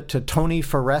sold it to Tony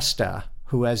Foresta,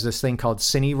 who has this thing called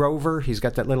Cine Rover. He's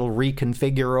got that little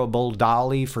reconfigurable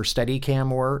dolly for Steadicam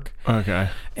work. Okay.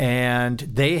 And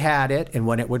they had it, and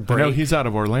when it would break... I know he's out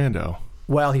of Orlando.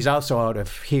 Well, he's also out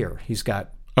of here. He's got...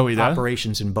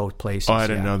 operations in both places. Oh, I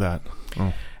didn't know that.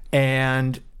 Oh.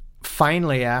 And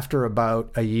finally, after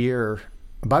about a year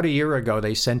ago,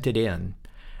 they sent it in,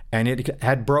 and it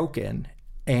had broken,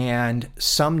 and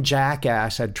some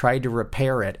jackass had tried to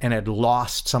repair it and had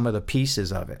lost some of the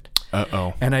pieces of it.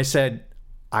 Uh-oh. And I said,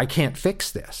 I can't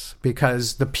fix this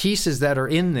because the pieces that are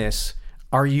in this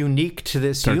are unique to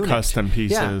this unit. They're custom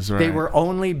pieces, right? They were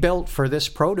only built for this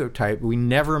prototype. We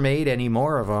never made any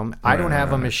more of them. I don't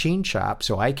have a machine shop,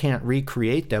 so I can't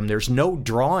recreate them. There's no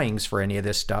drawings for any of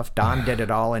this stuff. Don did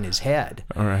it all in his head.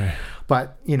 All right.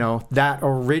 But, that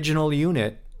original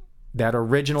unit, that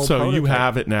original prototype... So you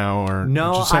have it now, or...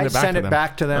 No, I sent it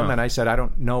back to them, and I said, I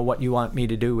don't know what you want me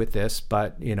to do with this,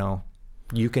 but,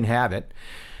 you can have it.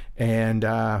 And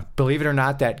believe it or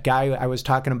not, that guy I was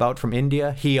talking about from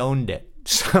India, he owned it.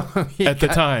 So at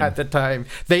the time,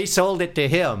 they sold it to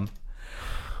him,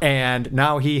 and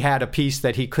now he had a piece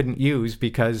that he couldn't use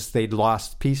because they'd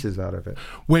lost pieces out of it.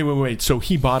 Wait. So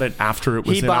he bought it after it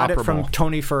was inoperable? He bought it from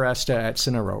Tony Foresta at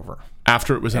Cine Rover.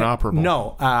 After it was inoperable?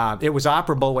 No, it was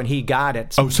operable when he got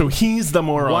it. So he's the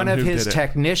moron. One of his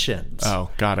technicians.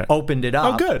 Got it. Opened it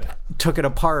up. Oh, good. Took it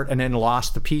apart and then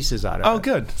lost the pieces out of it. Oh,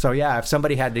 good. So yeah, if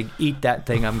somebody had to eat that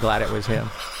thing, I'm glad it was him.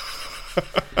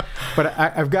 But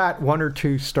I've got one or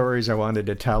two stories I wanted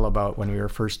to tell about when we were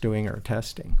first doing our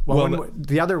testing. Well,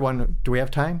 the other one, do we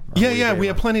have time? Yeah, we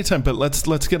have plenty of time, but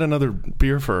let's get another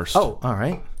beer first. Oh, all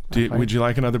right. Would you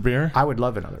like another beer? I would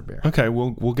love another beer. Okay,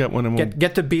 we'll get one and we'll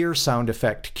get the beer sound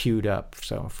effect queued up.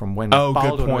 So from when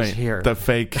Baldwin was here, the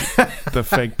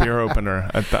fake beer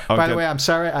opener. By the way, I'm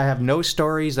sorry, I have no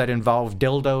stories that involve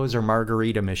dildos or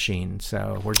margarita machines.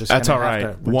 So we're just that's all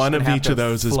right. One of each of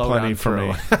those is plenty for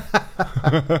me.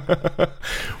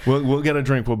 We'll get a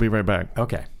drink. We'll be right back.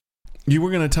 Okay. You were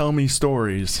going to tell me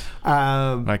stories.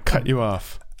 I cut you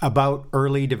off. About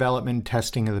early development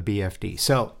testing of the BFD.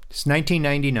 So it's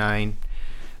 1999.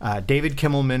 David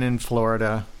Kimmelman in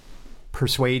Florida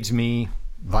persuades me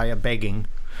via begging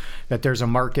that there's a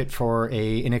market for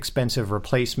a inexpensive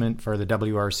replacement for the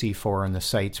WRC4 and the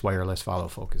Sights wireless follow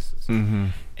focuses. Mm-hmm.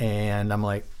 And I'm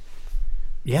like,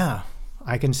 yeah,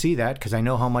 I can see that because I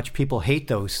know how much people hate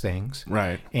those things.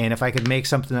 Right. And if I could make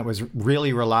something that was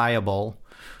really reliable,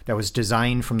 that was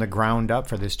designed from the ground up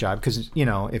for this job, because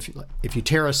if you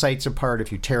tear a Sights apart,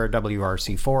 if you tear a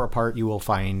WRC4 apart, you will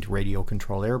find radio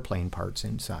control airplane parts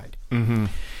inside. Mm-hmm.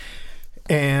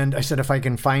 And I said, if I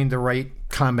can find the right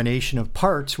combination of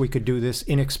parts, we could do this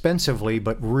inexpensively,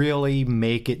 but really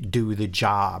make it do the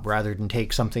job rather than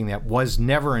take something that was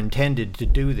never intended to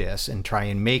do this and try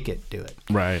and make it do it.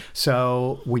 Right.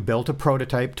 So we built a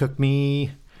prototype. Took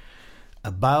me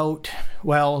the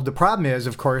problem is,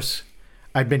 of course,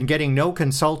 I'd been getting no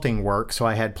consulting work, so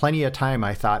I had plenty of time,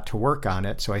 I thought, to work on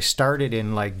it. So I started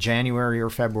in like January or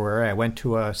February. I went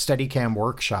to a Steadicam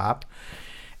workshop,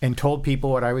 and told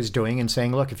people what I was doing and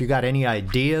saying, look, if you got any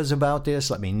ideas about this,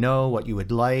 let me know what you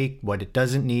would like, what it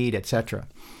doesn't need, etc.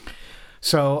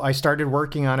 So I started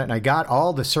working on it, and I got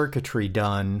all the circuitry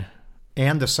done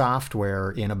and the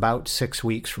software in about 6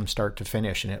 weeks from start to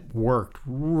finish, and it worked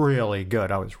really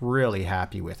good. I was really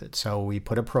happy with it. So we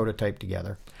put a prototype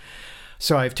together.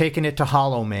 So I've taken it to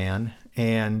Hollow Man,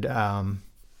 and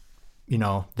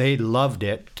they loved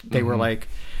it. They were like,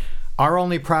 our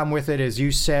only problem with it is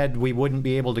you said we wouldn't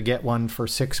be able to get one for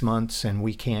 6 months, and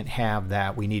we can't have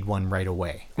that. We need one right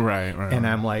away. Right. And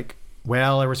I'm like,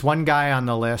 well, there was one guy on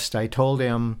the list. I told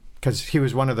him, because he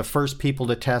was one of the first people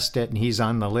to test it, and he's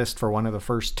on the list for one of the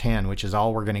first 10, which is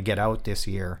all we're going to get out this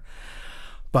year.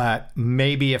 But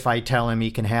maybe if I tell him he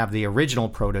can have the original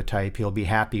prototype, he'll be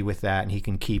happy with that, and he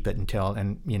can keep it until,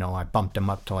 and I bumped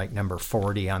him up to like number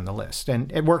 40 on the list.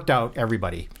 And it worked out,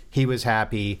 everybody. He was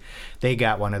happy. They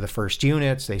got one of the first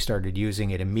units. They started using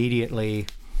it immediately.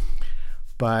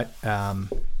 But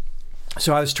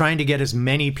so I was trying to get as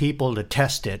many people to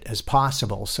test it as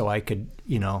possible so I could,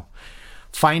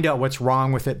 find out what's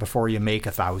wrong with it before you make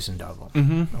 1,000 of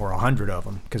them or 100 of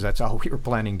them, because that's all we were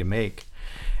planning to make.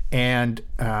 And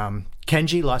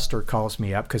Kenji Luster calls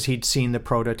me up because he'd seen the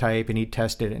prototype and he'd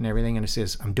tested it and everything. And he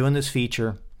says, I'm doing this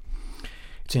feature.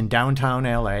 It's in downtown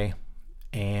LA.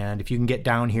 And if you can get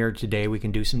down here today, we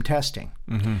can do some testing.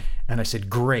 And I said,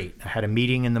 great. I had a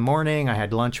meeting in the morning. I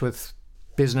had lunch with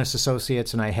business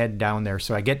associates and I head down there.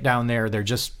 So I get down there.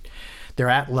 They're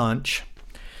at lunch.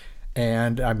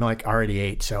 And I'm like, already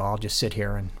ate, so I'll just sit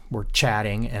here and we're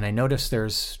chatting. And I notice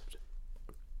there's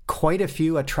quite a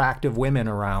few attractive women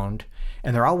around,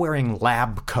 and they're all wearing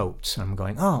lab coats. And I'm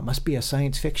going, oh, it must be a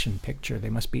science fiction picture. They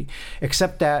must be,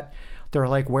 except that they're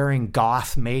like wearing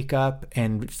goth makeup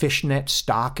and fishnet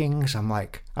stockings. I'm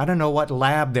like, I don't know what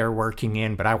lab they're working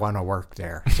in, but I want to work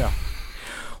there. So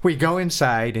we go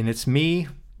inside, and it's me,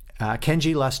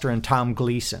 Kenji Luster, and Tom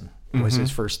Gleason was his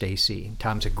first AC.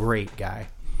 Tom's a great guy.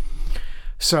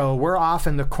 So we're off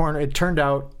in the corner. It turned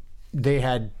out they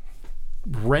had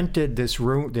rented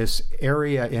this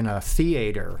area in a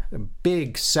theater, a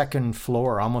big second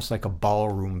floor, almost like a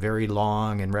ballroom, very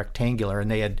long and rectangular,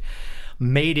 and they had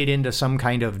made it into some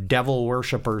kind of devil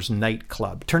worshippers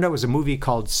nightclub. Turned out it was a movie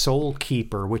called Soul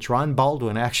Keeper, which Ron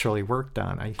Baldwin actually worked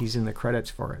on. He's in the credits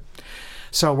for it.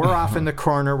 So we're off in the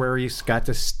corner where he's got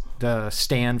the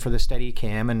stand for the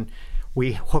Steadicam, and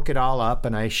we hook it all up,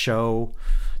 and I show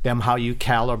them how you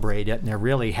calibrate it, and they're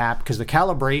really happy because the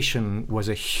calibration was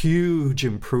a huge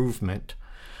improvement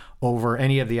over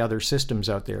any of the other systems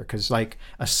out there. Because like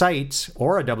a Sites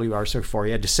or a WR64,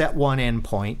 you had to set one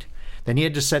endpoint, then you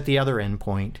had to set the other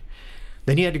endpoint,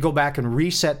 then you had to go back and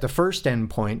reset the first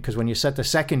endpoint, because when you set the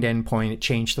second endpoint, it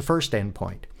changed the first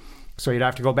endpoint. So you'd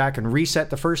have to go back and reset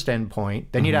the first endpoint.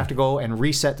 Then you'd have to go and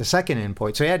reset the second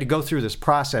endpoint. So you had to go through this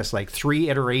process like 3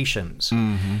 iterations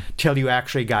till you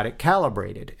actually got it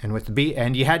calibrated. And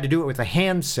and you had to do it with a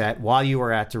handset while you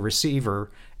were at the receiver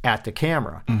at the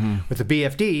camera. With the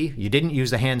BFD, you didn't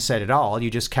use the handset at all. You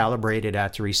just calibrated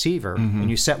at the receiver. And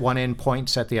you set one endpoint,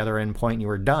 set the other endpoint, and you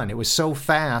were done. It was so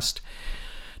fast.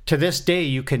 To this day,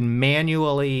 you can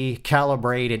manually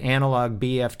calibrate an analog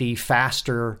BFD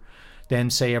faster than,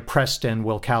 say, a Preston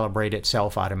will calibrate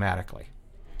itself automatically.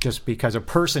 Just because a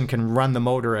person can run the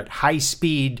motor at high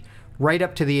speed right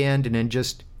up to the end and then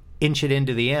just inch it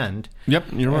into the end. Yep,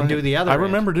 you're right. And do the other end.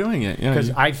 Remember doing it. Because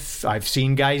I've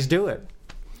seen guys do it.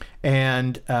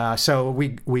 And so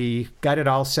we got it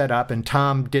all set up, and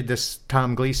Tom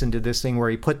Gleason did this thing where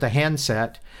he put the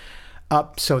handset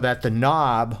up so that the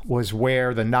knob was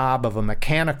where the knob of a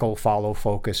mechanical follow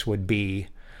focus would be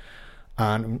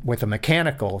with a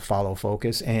mechanical follow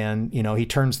focus. And, he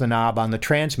turns the knob on the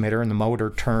transmitter and the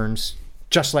motor turns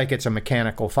just like it's a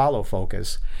mechanical follow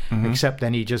focus, except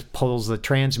then he just pulls the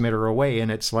transmitter away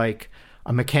and it's like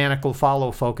a mechanical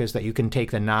follow focus that you can take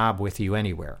the knob with you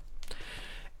anywhere.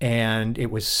 And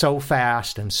it was so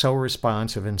fast and so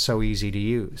responsive and so easy to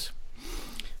use.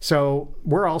 So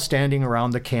we're all standing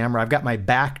around the camera. I've got my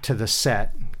back to the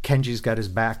set. Kenji's got his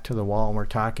back to the wall and we're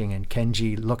talking, and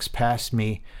Kenji looks past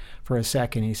me for a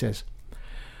second. He says,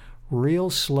 real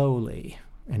slowly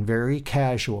and very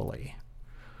casually,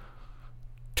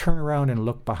 turn around and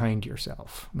look behind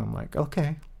yourself. And I'm like,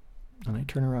 okay. And I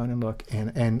turn around and look,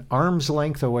 and arm's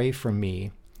length away from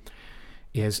me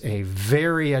is a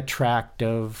very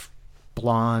attractive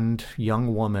blonde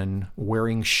young woman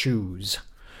wearing shoes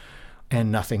and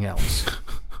nothing else.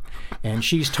 And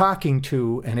she's talking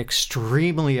to an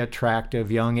extremely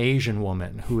attractive young Asian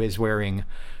woman who is wearing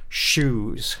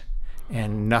shoes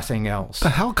and nothing else. The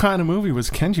hell kind of movie was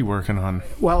Kenji working on?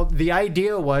 Well, the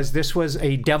idea was this was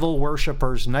a devil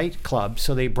worshippers nightclub,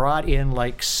 so they brought in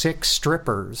like 6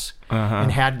 strippers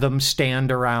and had them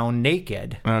stand around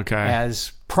naked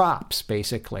as props,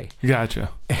 basically. Gotcha.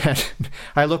 And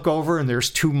I look over, and there's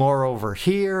 2 more over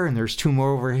here, and there's 2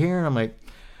 more over here, and I'm like,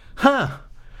 huh,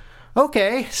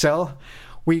 okay. So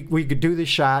we could do the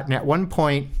shot, and at one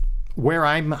point, where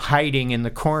I'm hiding in the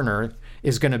corner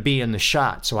is going to be in the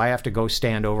shot, so I have to go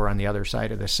stand over on the other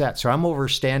side of the set. So I'm over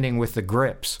standing with the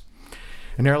grips,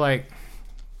 and they're like,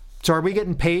 so are we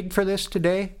getting paid for this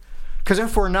today? Because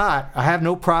if we're not, I have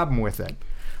no problem with it.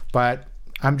 But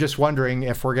I'm just wondering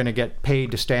if we're going to get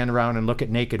paid to stand around and look at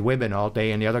naked women all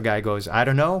day. And the other guy goes, I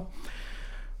don't know.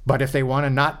 But if they want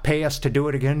to not pay us to do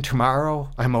it again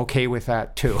tomorrow, I'm okay with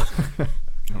that too.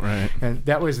 Right. And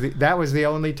that was the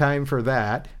only time for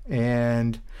that.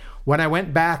 And when I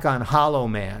went back on Hollow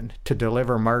Man to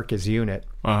deliver Mark's unit,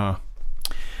 I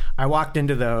walked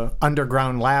into the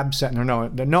underground lab set.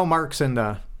 No Mark's in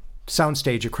the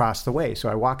soundstage across the way. So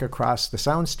I walk across the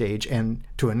soundstage and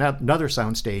to another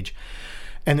soundstage,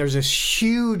 and there's this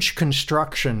huge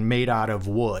construction made out of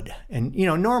wood. And,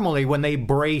 normally when they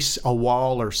brace a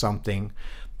wall or something,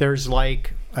 there's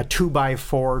like a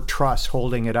 2x4 truss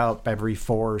holding it up every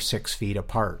 4 or 6 feet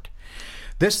apart.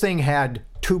 This thing had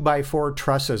 2x4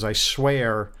 trusses, I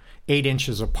swear, 8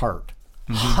 inches apart.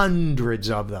 Hundreds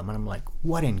of them. And I'm like,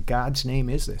 what in God's name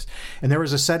is this? And there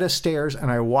was a set of stairs, and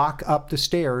I walk up the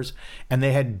stairs, and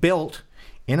they had built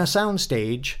in a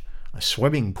soundstage a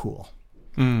swimming pool.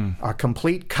 A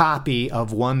complete copy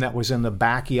of one that was in the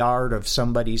backyard of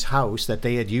somebody's house that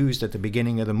they had used at the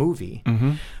beginning of the movie,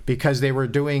 because they were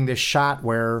doing this shot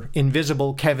where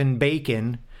invisible Kevin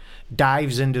Bacon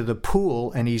dives into the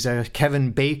pool, and he's a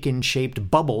Kevin Bacon-shaped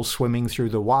bubble swimming through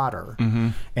the water,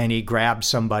 and he grabs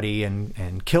somebody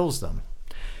and kills them.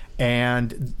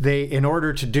 And they, in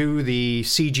order to do the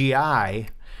CGI,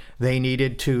 they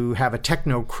needed to have a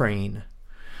techno crane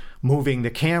moving the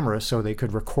camera so they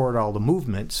could record all the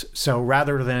movements. So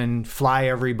rather than fly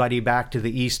everybody back to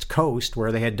the East Coast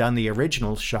where they had done the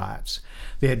original shots,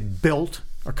 they had built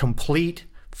a complete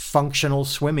functional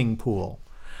swimming pool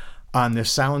on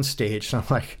this soundstage. So I'm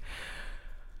like,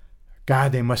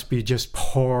 God, they must be just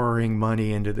pouring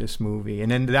money into this movie.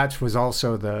 And then that was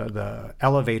also the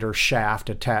elevator shaft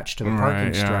attached to the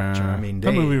parking structure. Yeah. I mean,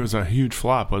 that movie was a huge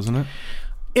flop, wasn't it?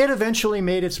 It eventually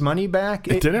made its money back.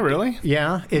 Did it really?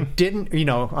 Yeah. It didn't,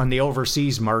 on the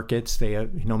overseas markets, they,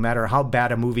 no matter how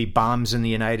bad a movie bombs in the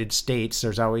United States,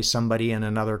 there's always somebody in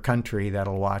another country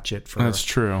that'll watch it for. That's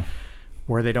true.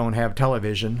 Where they don't have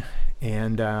television.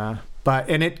 And,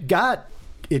 it got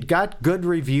good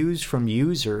reviews from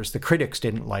users. The critics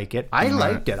didn't like it. I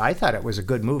liked it. I thought it was a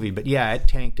good movie, but yeah, it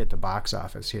tanked at the box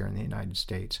office here in the United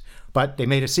States. But they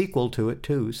made a sequel to it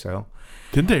too, so.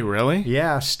 Did they really?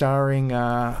 Yeah, starring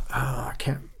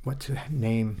what's the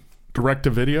name?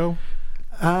 Direct-to-video?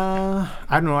 I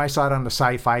don't know. I saw it on the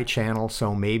Sci-Fi Channel,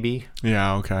 so maybe.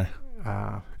 Yeah, okay.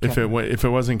 If it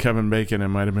wasn't Kevin Bacon, it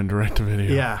might have been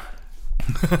direct-to-video. Yeah.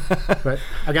 But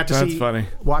I got to That's see, funny.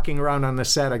 Walking around on the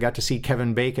set, I got to see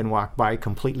Kevin Bacon walk by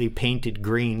completely painted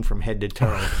green from head to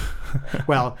toe.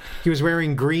 Well, he was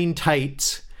wearing green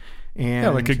tights.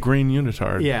 And, like a green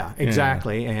unitard. Yeah,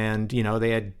 exactly. Yeah. And,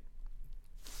 they had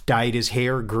dyed his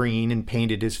hair green and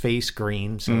painted his face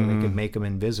green so they could make him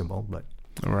invisible. But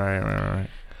Right.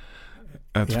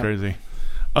 That's crazy.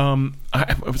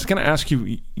 I was going to ask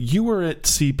you, you were at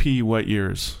CP what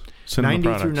years?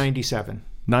 90 through 97.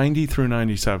 90 through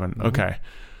 97. Mm-hmm. Okay.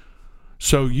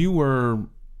 So you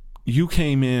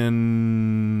came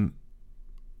in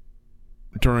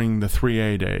during the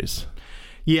 3A days.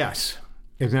 Yes.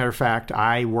 As a matter of fact,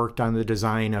 I worked on the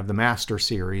design of the Master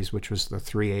Series, which was the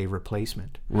 3A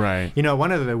replacement. Right.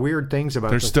 One of the weird things about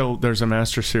there's a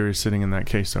Master Series sitting in that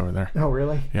case over there. Oh,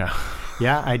 really? Yeah.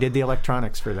 Yeah, I did the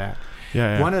electronics for that.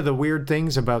 Yeah. One of the weird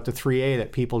things about the 3A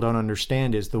that people don't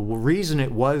understand is the reason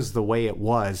it was the way it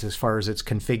was, as far as its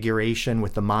configuration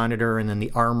with the monitor and then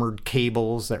the armored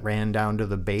cables that ran down to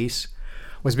the base,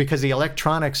 was because the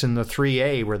electronics in the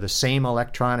 3A were the same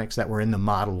electronics that were in the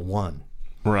Model 1.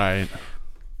 Right.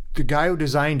 The guy who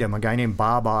designed him, a guy named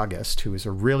Bob August, who was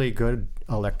a really good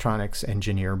electronics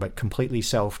engineer but completely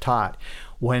self-taught,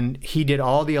 when he did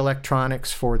all the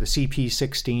electronics for the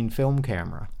CP16 film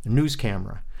camera, the news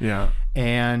camera. Yeah.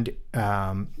 And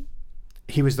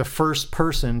he was the first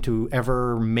person to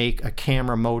ever make a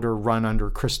camera motor run under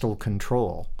crystal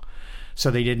control.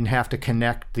 So they didn't have to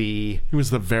connect the... He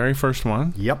was the very first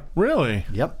one? Yep. Really?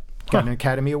 Yep. Got an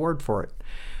Academy Award for it.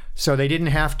 So they didn't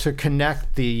have to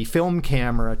connect the film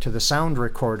camera to the sound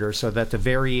recorder so that the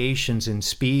variations in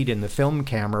speed in the film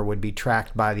camera would be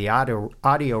tracked by the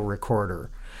audio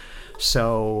recorder.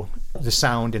 So the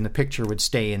sound in the picture would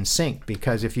stay in sync,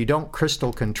 because if you don't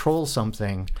crystal control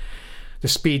something, the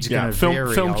speed's going to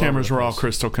vary. Film cameras were all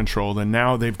crystal controlled, and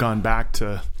now they've gone back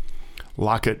to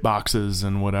locket boxes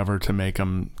and whatever to make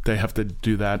them. They have to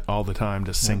do that all the time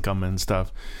to sync them and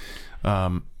stuff.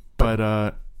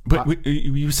 But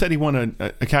you said he won an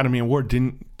Academy Award.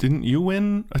 Didn't you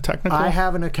win a technical? I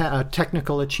have a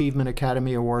Technical Achievement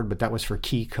Academy Award, but that was for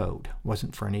key code. It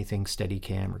wasn't for anything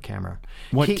Steadicam or camera.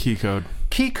 What key code?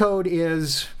 Key code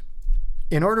is,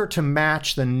 in order to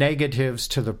match the negatives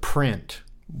to the print,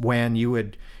 when you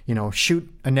would, shoot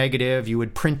a negative, you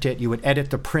would print it, you would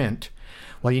edit the print.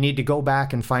 Well, you need to go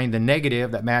back and find the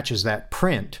negative that matches that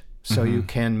print, so you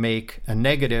can make a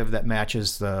negative that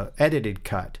matches the edited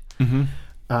cut.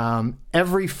 Mm-hmm.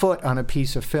 Every foot on a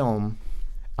piece of film,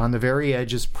 on the very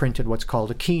edge, is printed what's called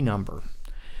a key number.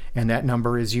 And that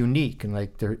number is unique. And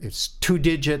it's 2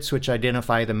 digits, which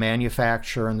identify the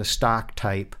manufacturer and the stock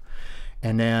type.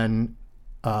 And then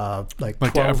 12...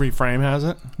 every frame has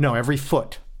it? No, every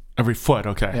foot. Every foot,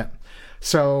 okay. Yeah.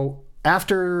 So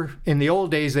in the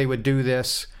old days, they would do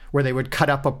this where they would cut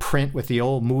up a print with the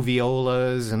old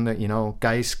moviolas and the,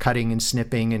 guys cutting and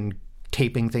snipping and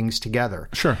taping things together.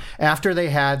 Sure. After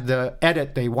they had the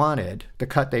edit they wanted, the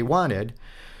cut they wanted,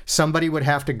 somebody would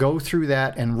have to go through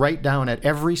that and write down at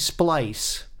every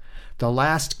splice the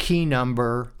last key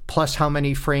number plus how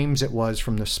many frames it was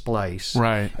from the splice.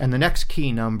 Right. And the next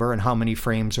key number and how many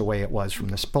frames away it was from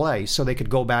the splice, so they could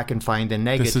go back and find the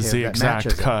negative that matches it. This is the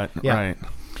exact cut, yeah. Right.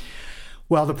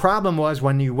 Well, the problem was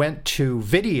when you went to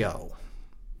video,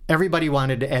 everybody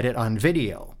wanted to edit on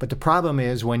video. But the problem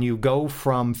is when you go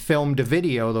from film to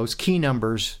video, those key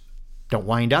numbers don't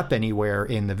wind up anywhere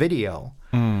in the video.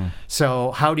 Mm.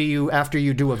 So how do you, after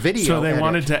you do a video So they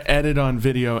wanted to edit on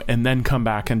video and then come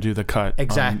back and do the cut.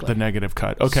 Exactly. The negative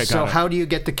cut. Okay, got it. So how do you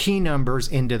get the key numbers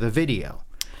into the video?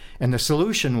 And the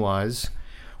solution was,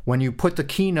 when you put the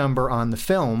key number on the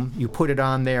film, you put it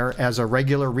on there as a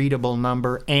regular readable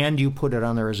number, and you put it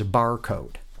on there as a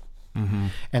barcode. Mm-hmm.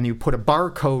 And you put a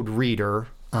barcode reader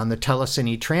on the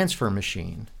telecine transfer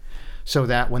machine, so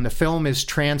that when the film is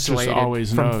translated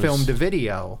from film to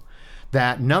video,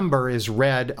 that number is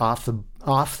read off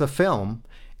the film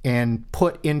and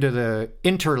put into the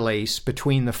interlace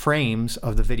between the frames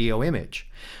of the video image.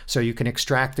 So you can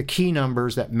extract the key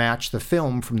numbers that match the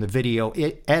film from the video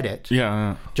edit,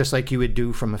 just like you would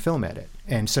do from a film edit.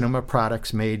 And Cinema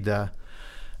Products made the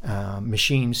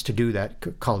machines to do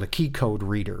that, called a key code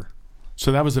reader.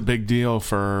 So that was a big deal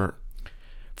for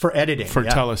editing, for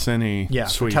telecine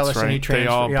suites, telecine right?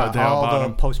 Transfer, all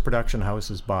the post-production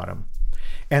houses bought them.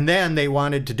 And then they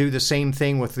wanted to do the same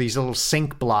thing with these little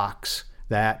sync blocks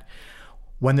that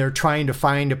when they're trying to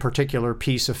find a particular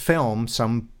piece of film,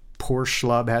 some poor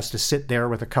schlub has to sit there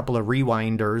with a couple of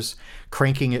rewinders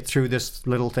cranking it through this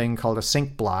little thing called a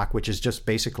sync block, which is just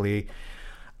basically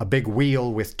a big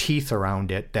wheel with teeth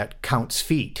around it that counts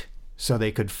feet. So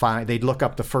they'd look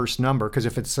up the first number, because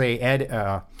if it's, say,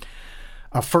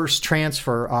 a first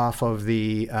transfer off of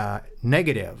the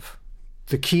negative,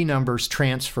 the key numbers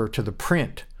transfer to the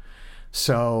print.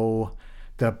 So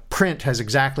the print has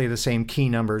exactly the same key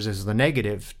numbers as the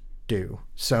negative do.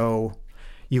 So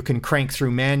you can crank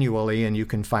through manually and you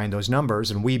can find those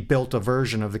numbers. And we built a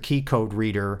version of the key code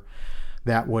reader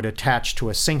that would attach to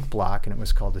a sync block, and it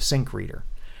was called the sync reader.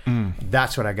 Mm.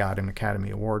 That's what I got an Academy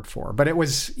Award for. But it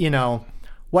was,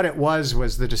 what it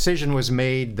was the decision was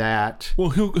made that...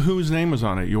 Well, whose name was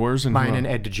on it? Yours and mine and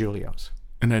Ed DiGiulio's.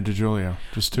 And Ed DiGiulio,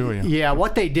 just two of you. Yeah,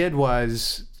 what they did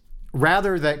was,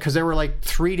 rather that, because there were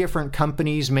 3 different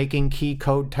companies making key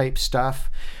code type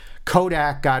stuff,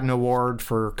 Kodak got an award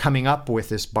for coming up with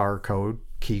this barcode,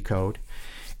 key code,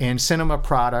 and Cinema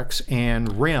Products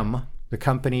and RIM, the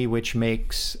company which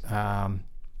makes the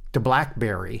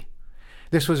BlackBerry.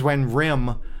 This was when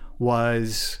RIM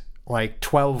was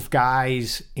 12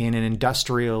 guys in an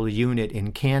industrial unit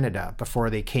in Canada before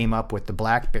they came up with the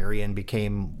BlackBerry and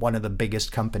became one of the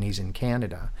biggest companies in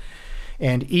Canada.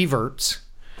 And Evertz,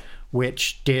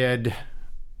 which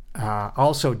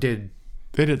also did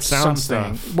They did sound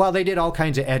something. stuff. Well, they did all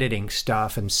kinds of editing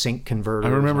stuff and sync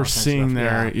converters. I remember seeing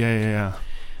there. Yeah.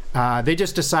 They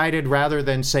just decided, rather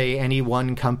than say any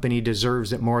one company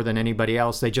deserves it more than anybody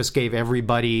else, they just gave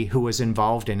everybody who was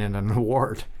involved in it an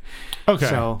award. Okay.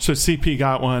 So CP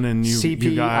got one, and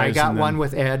you guys. I got one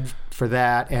with Ed for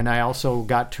that, and I also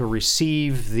got to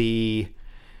receive the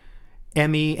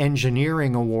Emmy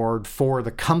Engineering Award for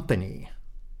the company,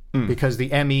 because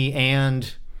the Emmy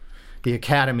and the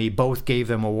Academy both gave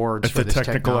them awards for this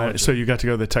technology. So you got to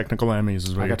go to the technical Emmys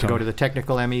is what I got to go to the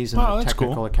technical Emmys and the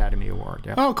Technical cool. Academy Award.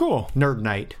 Yeah. Oh, cool. Nerd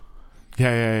night.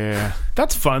 Yeah.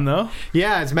 That's fun, though.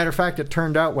 Yeah, as a matter of fact, it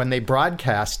turned out when they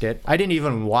broadcast it, I didn't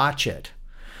even watch it.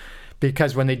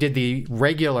 Because when they did the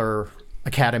regular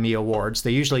Academy Awards, they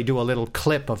usually do a little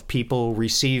clip of people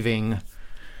receiving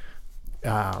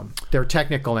their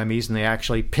technical Emmys, and they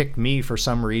actually picked me for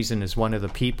some reason as one of the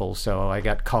people. So I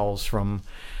got calls from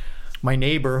my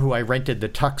neighbor who I rented the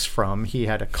tux from. He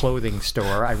had a clothing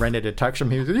store. I rented a tux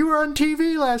from him. He said, "You were on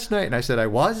TV last night." And I said, "I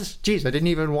was? Geez, I didn't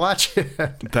even watch it."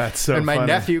 That's so And my funny.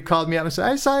 nephew called me up and said,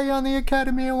 "I saw you on the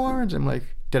Academy Awards." I'm like,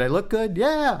 "Did I look good?"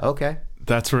 "Yeah, okay."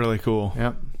 That's really cool.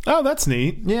 Yep. Oh, that's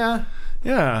neat. Yeah.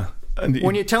 Yeah.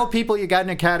 When you tell people you got an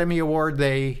Academy Award,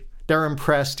 they're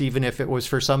impressed, even if it was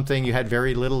for something you had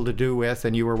very little to do with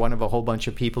and you were one of a whole bunch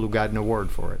of people who got an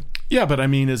award for it. Yeah, but I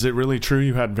mean, is it really true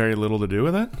you had very little to do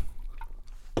with it?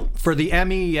 For the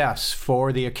Emmy, yes.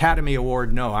 For the Academy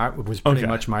Award, no. It was pretty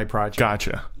much my project.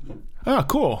 Gotcha. Oh,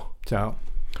 cool. So,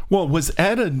 well, was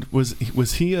Ed was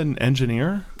he an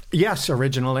engineer? Yes,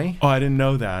 originally. Oh, I didn't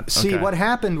know that. See, what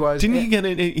happened was... Didn't he get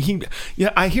it?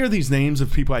 Yeah, I hear these names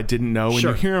of people I didn't know, and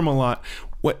Sure. you hear them a lot.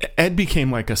 Ed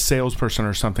became like a salesperson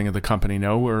or something at the company,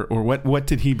 no? Or what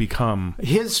did he become?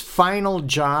 His final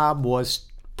job was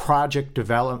project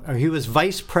development. He was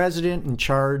vice president in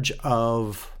charge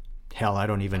of... Hell, I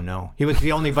don't even know. He was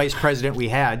the only vice president we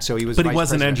had, so he was But vice he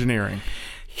wasn't president. engineering.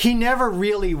 He never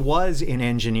really was in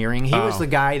engineering. He was the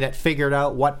guy that figured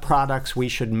out what products we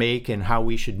should make and how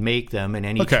we should make them, and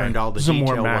then he turned all the This is a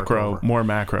detail work over. more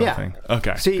macro thing.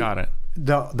 Okay, See, got it.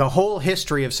 The whole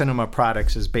history of Cinema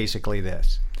Products is basically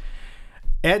this.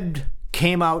 Ed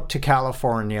came out to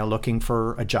California looking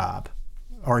for a job,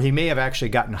 or he may have actually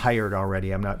gotten hired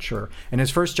already, I'm not sure. And his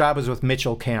first job was with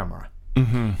Mitchell Camera.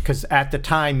 Because at the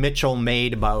time, Mitchell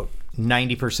made about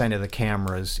 90% of the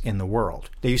cameras in the world.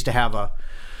 They used to have a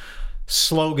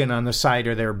slogan on the side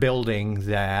of their building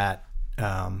that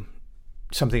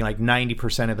something like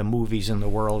 90% of the movies in the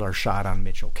world are shot on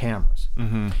Mitchell cameras.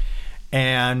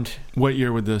 And what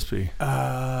year would this be?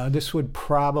 This would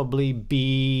probably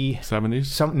be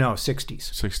 70s? No,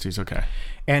 60s. 60s, okay.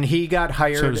 And he got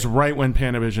hired. So it was right when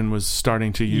Panavision was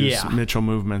starting to use Mitchell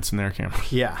movements in their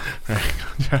cameras. Yeah.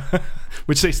 Right.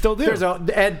 Which they still do.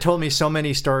 Ed told me so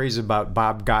many stories about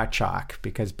Bob Gottschalk,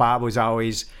 because Bob was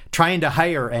always trying to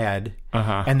hire Ed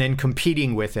and then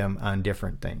competing with him on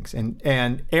different things.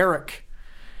 And Eric,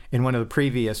 in one of the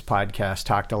previous podcasts,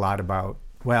 talked a lot about,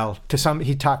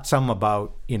 he talked some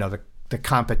about, the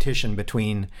competition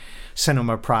between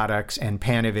Cinema Products and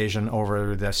Panavision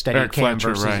over the Steadicam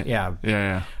versus right.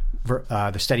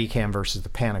 the Steadicam versus the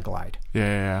Panaglide.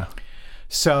 Yeah.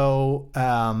 So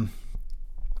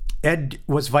Ed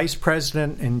was vice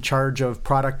president in charge of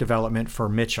product development for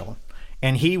Mitchell,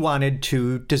 and he wanted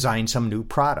to design some new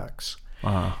products.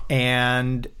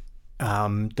 And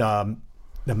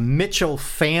the Mitchell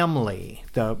family,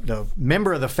 the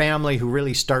member of the family who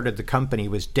really started the company,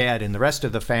 was dead, and the rest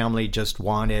of the family just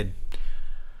wanted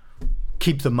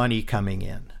keep the money coming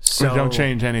in. So don't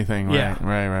change anything, right? Yeah,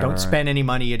 right. Don't spend any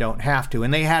money you don't have to.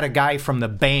 And they had a guy from the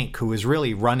bank who was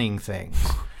really running things.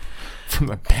 From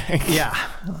the bank? Yeah.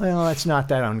 Well, that's not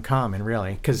that uncommon,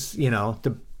 really, because,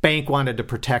 the bank wanted to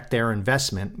protect their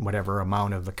investment, whatever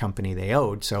amount of the company they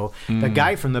owed. So the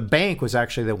guy from the bank was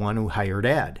actually the one who hired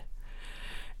Ed.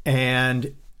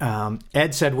 And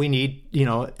Ed said, we need,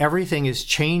 everything is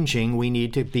changing. We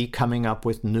need to be coming up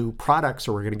with new products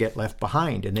or we're going to get left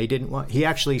behind. And they didn't want, he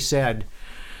actually said,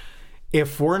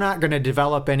 if we're not going to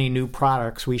develop any new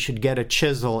products, we should get a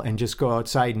chisel and just go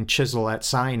outside and chisel that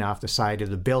sign off the side of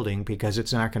the building, because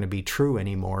it's not going to be true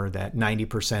anymore that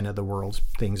 90% of the world's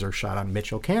things are shot on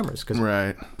Mitchell cameras.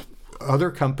 Because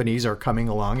other companies are coming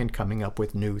along and coming up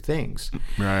with new things.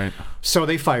 Right. So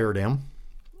they fired him.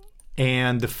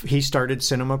 And he started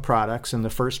Cinema Products, and the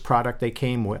first product they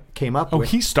came up with... Oh,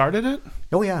 he started it?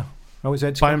 Oh, yeah. That was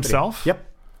Ed's By company. himself? Yep.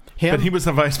 Him. But he was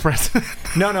the vice president?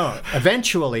 No.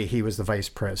 Eventually, he was the vice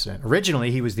president.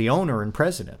 Originally, he was the owner and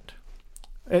president.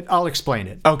 I'll explain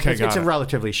it. Okay, It's a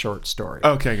relatively short story.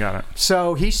 Okay, got it.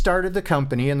 So he started the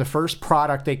company, and the first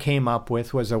product they came up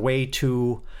with was a way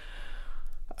to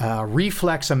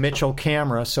reflex a Mitchell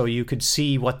camera so you could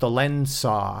see what the lens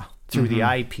saw through the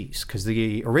eyepiece, because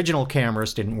the original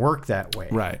cameras didn't work that way.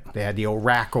 Right. They had the old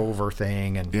rack over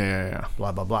thing and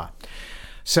blah, blah, blah.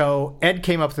 So Ed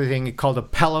came up with a thing called a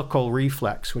pellicle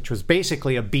reflex, which was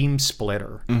basically a beam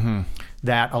splitter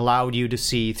that allowed you to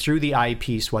see through the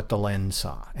eyepiece what the lens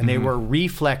saw. And they were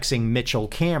reflexing Mitchell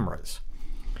cameras.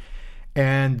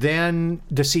 And then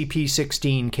the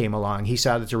CP16 came along. He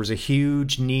saw that there was a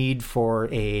huge need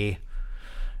for a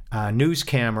news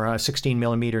camera, a 16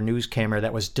 millimeter news camera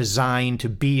that was designed to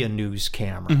be a news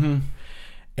camera.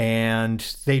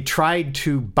 And they tried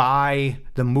to buy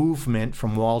the movement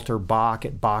from Walter Bach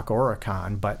at Bach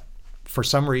Oricon, but for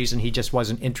some reason he just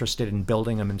wasn't interested in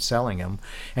building them and selling them.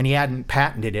 And he hadn't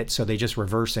patented it, so they just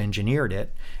reverse engineered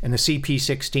it. And the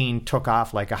CP16 took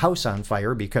off like a house on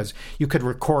fire because you could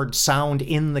record sound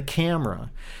in the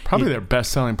camera. Probably their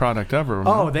best-selling product ever.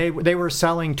 Oh, they were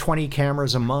selling 20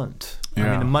 cameras a month. Yeah.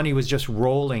 I mean, the money was just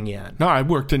rolling in. No, I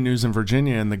worked in news in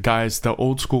Virginia, and the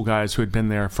old school guys who had been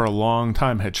there for a long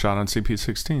time had shot on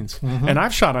CP16s. And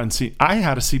I've shot on I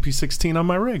had a CP16 on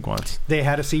my rig once. They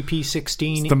had a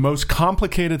CP16. It's the most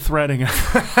complicated threading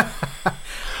ever.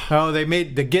 Oh, they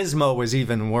made the Gizmo was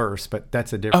even worse, but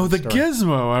that's a different story.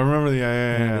 Gizmo. I remember the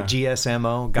the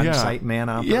GSMO, Gunsight Man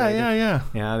Operated.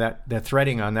 Yeah, the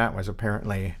threading on that was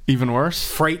apparently even worse.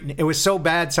 Frightening. It was so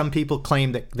bad some people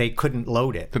claimed that they couldn't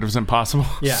load it. That it was impossible.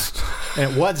 Yeah.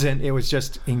 And it wasn't. It was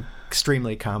just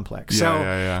extremely complex.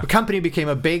 The company became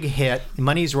a big hit.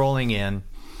 Money's rolling in.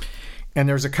 And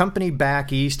there's a company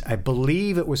back east, I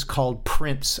believe it was called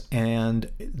Prince, and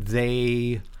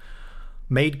they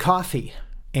made coffee.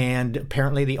 And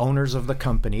apparently the owners of the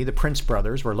company, the Prince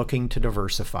brothers, were looking to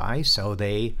diversify, so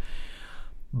they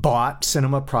bought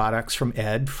Cinema Products from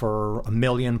Ed for $1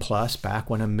 million plus, back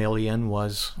when $1 million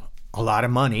was a lot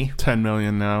of money. 10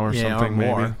 million now or something, or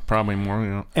more. Maybe. Probably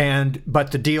more,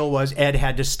 But the deal was Ed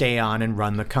had to stay on and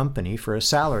run the company for a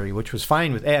salary, which was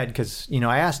fine with Ed because,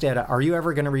 I asked Ed, are you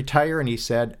ever going to retire? And he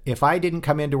said, if I didn't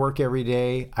come into work every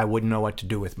day, I wouldn't know what to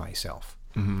do with myself.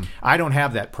 I don't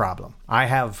have that problem. I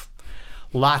have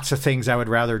lots of things I would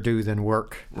rather do than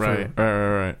work. Right.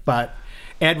 But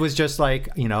Ed was just like,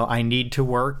 I need to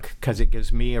work because it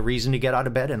gives me a reason to get out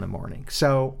of bed in the morning.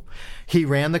 So he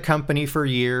ran the company for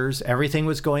years. Everything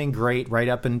was going great right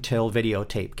up until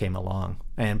videotape came along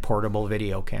and portable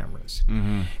video cameras.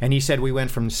 And he said we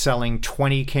went from selling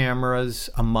 20 cameras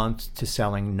a month to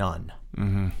selling none.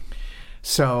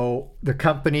 So the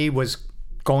company was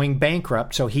going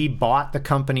bankrupt, so he bought the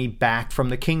company back from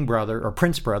the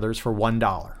Prince brothers for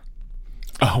 $1.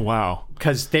 Oh, wow.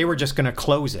 Because they were just going to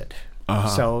close it.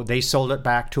 So they sold it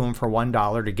back to him for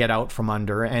 $1 to get out from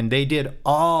under, and they did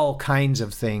all kinds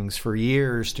of things for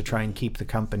years to try and keep the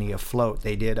company afloat.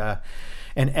 They did an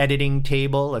editing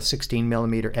table, a 16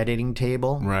 millimeter editing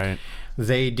table. Right.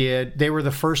 They were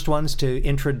the first ones to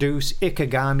introduce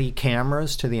Ikegami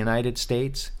cameras to the United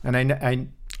States,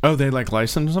 and Oh, they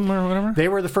licensed them or whatever? They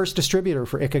were the first distributor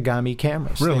for Ikegami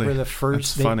cameras. Really? They were the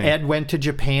first. That's funny. Ed went to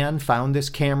Japan, found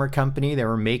this camera company. They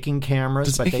were making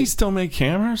cameras. Does Ikki still make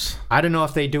cameras? I don't know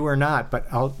if they do or not, but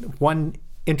one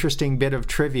interesting bit of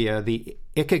trivia, the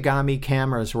Ikegami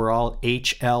cameras were all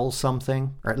HL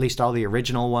something, or at least all the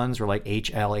original ones were like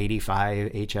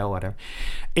HL85, HL whatever.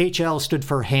 HL stood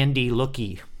for handy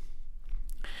looky,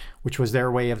 which was their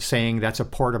way of saying that's a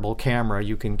portable camera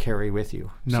you can carry with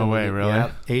you. No way, really?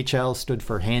 Yeah, HL stood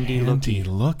for handy looky. Handy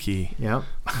looky. Yep.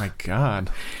 Oh my God.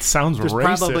 It sounds There's racist.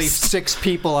 There's probably 6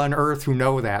 people on Earth who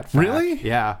know that fact. Really?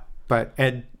 Yeah. But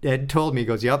Ed told me, he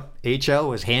goes, yep, HL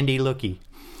was handy looky.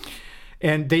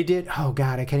 And they did, oh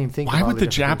God, I can't even think. Why would the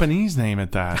Japanese name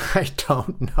it that? I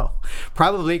don't know.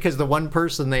 Probably because the one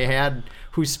person they had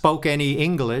who spoke any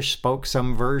English spoke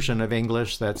some version of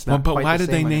English that's not but quite why the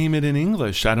did they name it in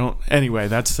English? I don't. Anyway,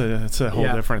 that's a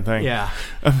whole different thing. Yeah.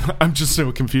 I'm just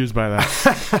so confused by that.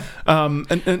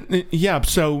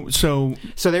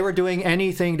 So they were doing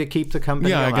anything to keep the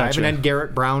company alive. Gotcha. And then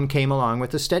Garrett Brown came along with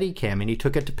the Steadicam, and he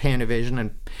took it to Panavision,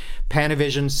 and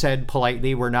Panavision said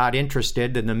politely, we're not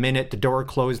interested. And the minute the door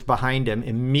closed behind him,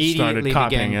 immediately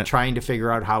began trying to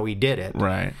figure out how he did it.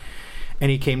 Right. And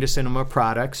he came to Cinema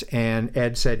Products, and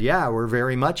Ed said, yeah, we're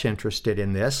very much interested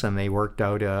in this. And they worked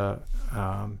out a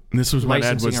this was when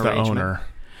Ed was the owner.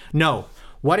 No.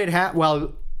 What it had,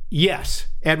 well, yes,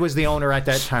 Ed was the owner at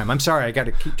that time. I'm sorry, I got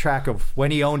to keep track of when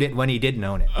he owned it and when he didn't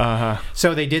own it.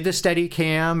 So they did the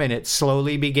Steadicam, and it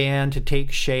slowly began to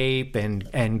take shape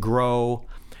and grow.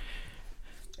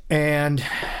 And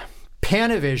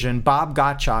Panavision, Bob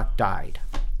Gottschalk died.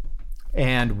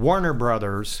 And Warner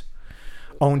Brothers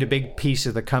owned a big piece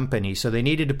of the company. So they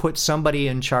needed to put somebody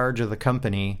in charge of the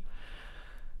company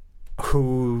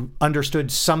who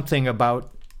understood something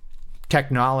about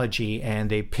technology.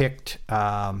 And they picked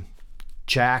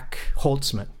Jack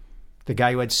Holtzman, the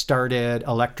guy who had started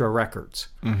Elektra Records.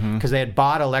 Because they had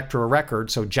bought Elektra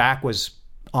Records, so Jack was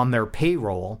on their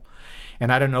payroll.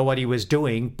 And I don't know what he was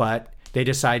doing, but they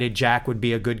decided Jack would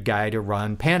be a good guy to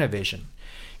run Panavision.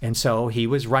 And so he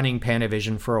was running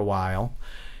Panavision for a while.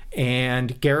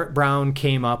 And Garrett Brown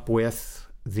came up with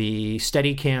the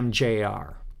Steadicam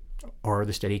JR, or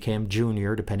the Steadicam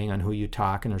Junior, depending on who you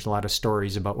talk. And there's a lot of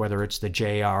stories about whether it's the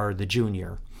JR or the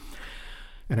Junior.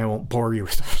 And I won't bore you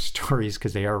with those stories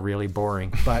because they are really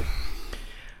boring. But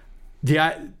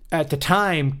at the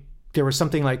time, there was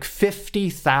something like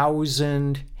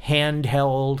 50,000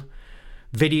 handheld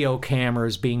video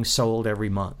cameras being sold every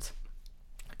month.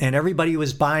 And everybody who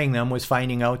was buying them was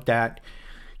finding out that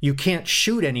you can't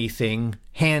shoot anything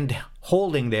hand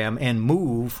holding them and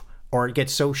move, or it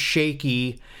gets so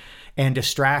shaky and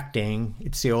distracting.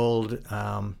 It's the old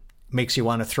makes you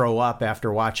want to throw up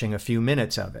after watching a few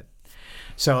minutes of it.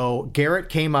 So Garrett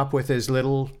came up with his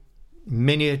little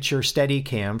miniature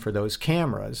Steadicam for those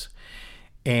cameras,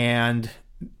 and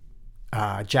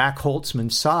Jack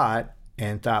Holtzman saw it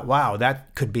and thought, wow,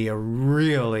 that could be a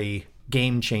really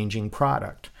game-changing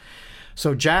product.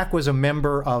 So Jack was a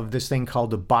member of this thing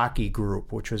called the Bakke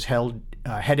Group, which was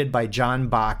headed by John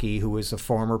Bakke, who was the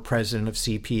former president of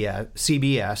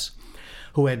CBS,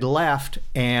 who had left,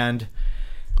 and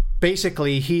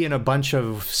basically he and a bunch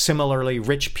of similarly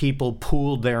rich people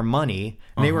pooled their money.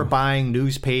 And they were buying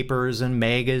newspapers and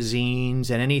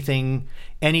magazines and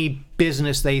any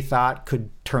business they thought could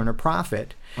turn a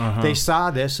profit. They saw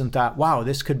this and thought, wow,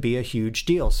 this could be a huge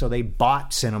deal. So they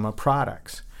bought Cinema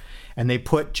Products. And they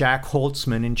put Jack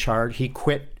Holtzman in charge. He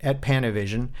quit at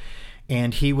Panavision,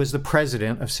 and he was the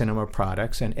president of Cinema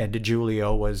Products, and Ed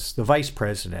DiGiulio was the vice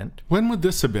president. When would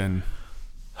this have been?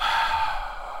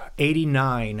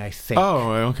 89, I think.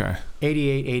 Oh, okay.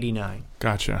 88, 89.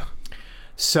 Gotcha.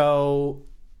 So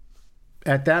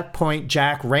at that point,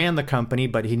 Jack ran the company,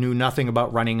 but he knew nothing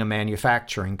about running a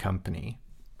manufacturing company.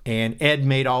 And Ed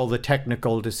made all the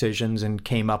technical decisions and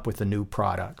came up with the new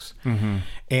products.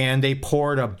 And they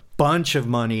poured a bunch of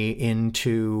money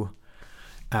into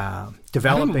developing the JR.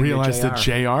 I didn't realize the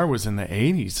JR was in the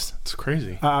 80s. It's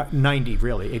crazy. 90,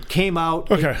 really. It came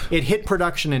out, it hit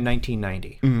production in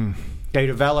 1990. They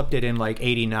developed it in like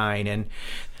 89. And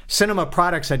Cinema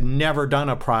Products had never done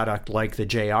a product like the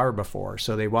JR before,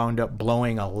 so they wound up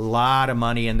blowing a lot of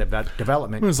money in the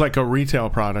development. It was like a retail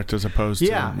product as opposed to...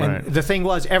 Yeah, and the thing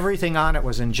was, everything on it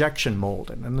was injection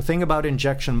molded. And the thing about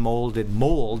injection molded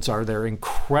molds are they're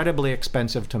incredibly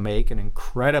expensive to make and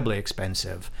incredibly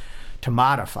expensive to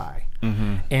modify.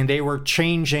 And they were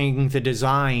changing the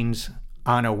designs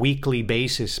on a weekly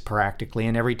basis practically,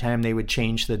 and every time they would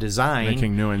change the design,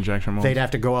 making new injection molds, they'd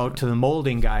have to go out to the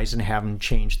molding guys and have them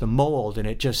change the mold, and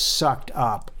it just sucked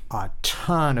up a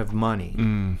ton of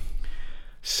money.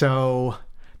 So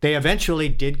they eventually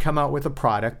did come out with a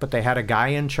product, but they had a guy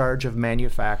in charge of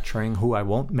manufacturing who I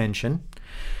won't mention,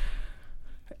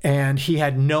 and he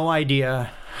had no idea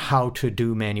how to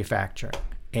do manufacturing.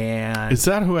 And is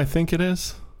that who I think it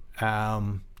is?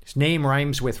 His name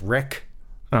rhymes with Rick.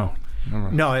 Oh.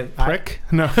 No, Prick?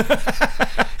 No.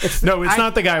 It's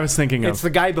not the guy I was thinking of. It's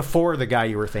the guy before the guy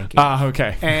you were thinking.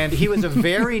 Okay. And he was a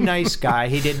very nice guy.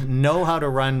 He didn't know how to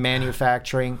run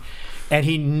manufacturing, and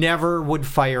he never would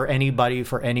fire anybody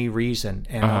for any reason.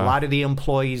 And a lot of the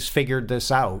employees figured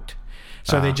this out.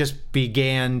 So they just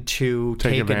began to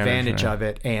take advantage of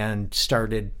it and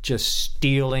started just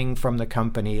stealing from the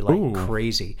company like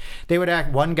crazy.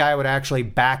 One guy would actually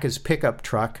back his pickup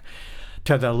truck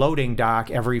to the loading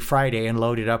dock every Friday and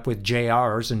load it up with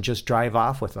JRs and just drive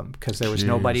off with them because there was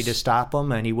nobody to stop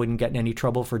him, and he wouldn't get in any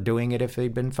trouble for doing it if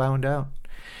they'd been found out.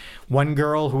 One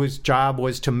girl whose job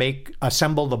was to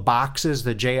assemble the boxes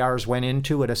the JRs went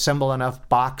into would assemble enough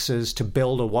boxes to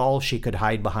build a wall she could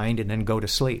hide behind and then go to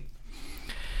sleep.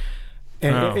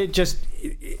 And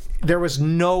there was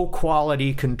no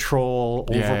quality control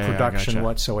over production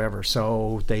whatsoever.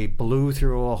 So they blew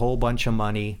through a whole bunch of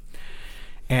money.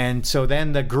 And so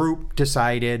then the group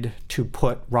decided to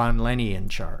put Ron Lenny in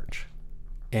charge.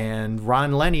 And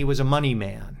Ron Lenny was a money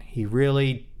man. He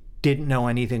really didn't know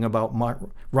anything about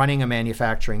running a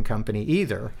manufacturing company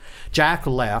either. Jack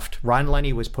left. Ron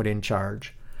Lenny was put in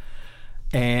charge.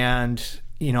 And,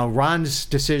 Ron's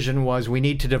decision was we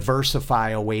need to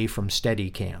diversify away from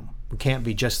Steadicam. We can't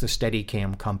be just the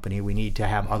Steadicam company. We need to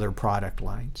have other product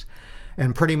lines.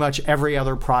 And pretty much every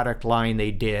other product line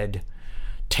they did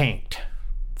tanked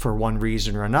for one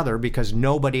reason or another, because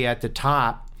nobody at the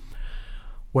top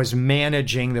was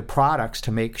managing the products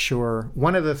to make sure.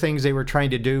 One of the things they were trying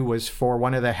to do was for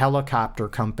one of the helicopter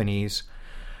companies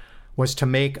was to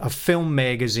make a film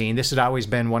magazine. This had always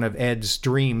been one of Ed's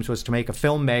dreams, was to make a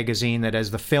film magazine that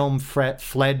as the film fed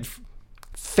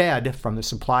from the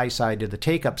supply side to the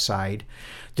take-up side,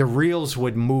 the reels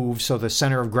would move so the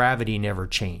center of gravity never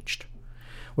changed,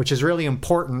 which is really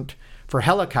important for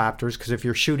helicopters, because if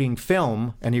you're shooting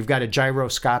film and you've got a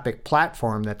gyroscopic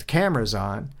platform that the camera's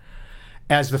on,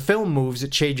 as the film moves,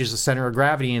 it changes the center of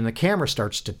gravity and the camera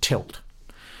starts to tilt.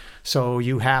 So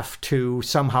you have to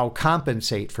somehow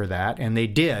compensate for that, and they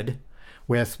did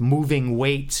with moving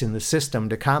weights in the system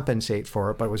to compensate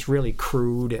for it, but it was really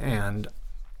crude and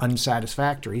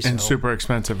unsatisfactory. And super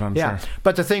expensive, I'm sure.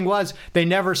 But the thing was, they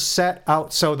never set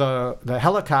out, so the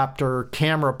helicopter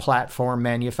camera platform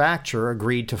manufacturer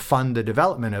agreed to fund the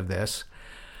development of this,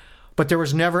 but there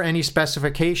was never any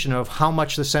specification of how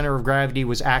much the center of gravity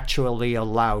was actually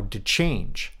allowed to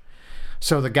change.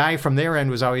 So the guy from their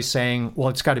end was always saying, well,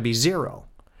 it's got to be 0.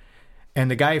 And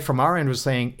the guy from our end was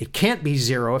saying, it can't be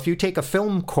 0. If you take a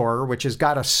film core, which has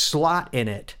got a slot in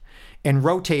it, and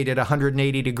rotate it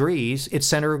 180 degrees, its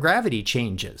center of gravity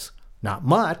changes. Not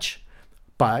much,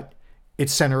 but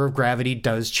its center of gravity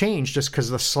does change just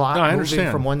because the slot moving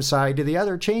from one side to the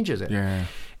other changes it. Yeah.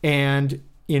 And,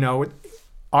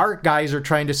 our guys are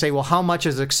trying to say, well, how much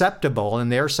is acceptable?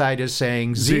 And their side is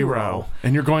saying 0.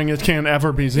 And you're going, it can't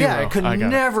ever be 0. Yeah, it could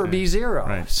never be 0.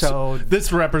 Right. So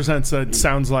this represents, it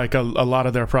sounds like a lot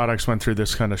of their products went through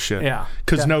this kind of shit. Yeah.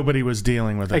 Because nobody was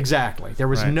dealing with it. Exactly. There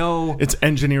was no... It's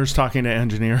engineers talking to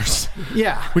engineers.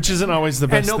 Yeah. Which isn't always the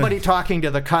best And nobody thing. talking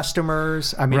to the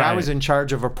customers. I mean, I was in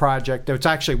charge of a project. That's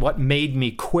actually what made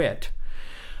me quit.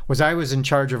 I was in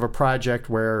charge of a project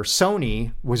where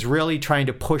Sony was really trying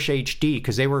to push HD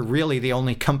because they were really the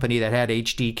only company that had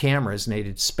HD cameras, and they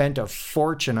had spent a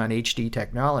fortune on HD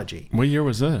technology. What year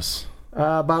was this?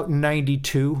 About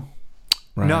 92.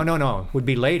 Right. No. It would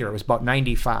be later. It was about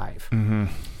 95. Mm-hmm.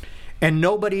 And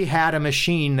nobody had a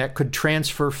machine that could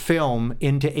transfer film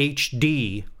into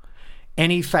HD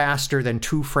any faster than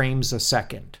 2 frames a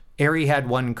second. Arri had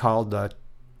one called the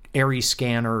Arri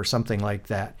Scanner or something like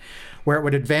that, where it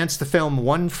would advance the film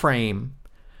 1 frame,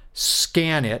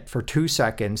 scan it for 2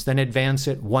 seconds, then advance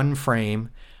it 1 frame,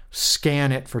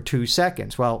 scan it for 2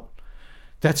 seconds. Well,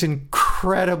 that's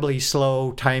incredibly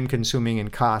slow, time-consuming,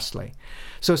 and costly.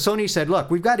 So Sony said,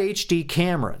 look, we've got HD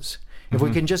cameras. If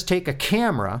we can just take a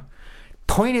camera,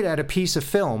 point it at a piece of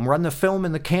film, run the film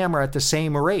and the camera at the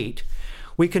same rate,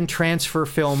 we can transfer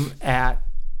film at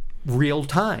real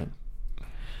time.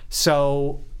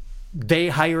 So they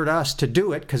hired us to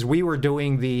do it because we were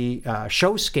doing the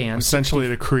show scans. Essentially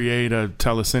to create a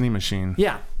telecine machine.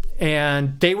 Yeah.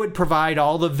 And they would provide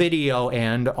all the video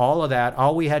and all of that.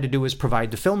 All we had to do was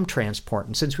provide the film transport.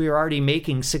 And since we were already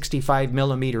making 65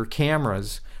 millimeter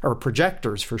cameras or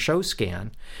projectors for show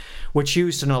scan, which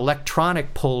used an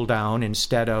electronic pull down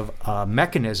instead of a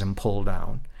mechanism pull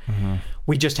down,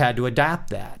 we just had to adapt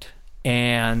that.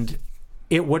 And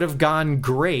it would have gone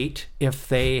great if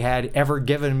they had ever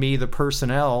given me the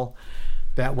personnel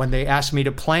that when they asked me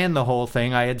to plan the whole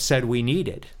thing, I had said we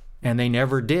needed. And they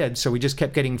never did. So we just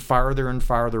kept getting farther and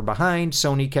farther behind.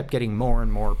 Sony kept getting more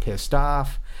and more pissed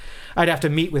off. I'd have to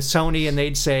meet with Sony and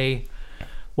they'd say,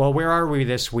 well, where are we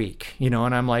this week? And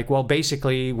I'm like, well,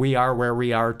 basically we are where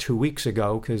we are 2 weeks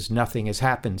ago because nothing has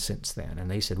happened since then.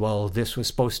 And they said, well, this was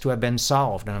supposed to have been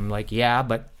solved. And I'm like, yeah,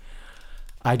 but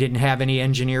I didn't have any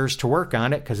engineers to work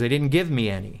on it because they didn't give me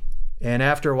any. And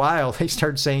after a while, they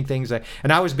started saying things like,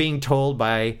 and I was being told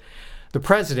by the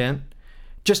president,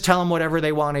 just tell them whatever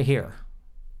they want to hear.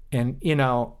 And,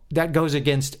 that goes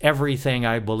against everything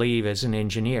I believe as an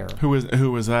engineer. Who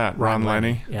was that? Ron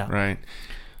Lenny? Yeah. Right.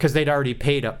 Because they'd already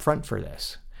paid up front for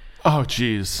this. Oh,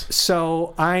 geez.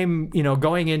 So I'm,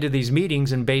 going into these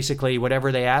meetings and basically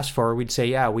whatever they asked for, we'd say,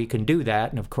 yeah, we can do that.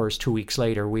 And of course, 2 weeks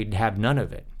later, we'd have none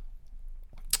of it.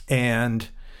 And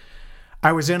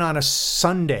I was in on a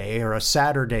Sunday or a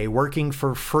Saturday working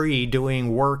for free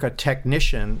doing work a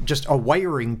technician, just a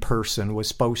wiring person was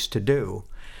supposed to do.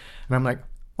 And I'm like,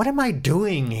 what am I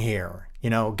doing here?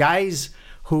 Guys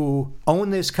who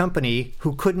own this company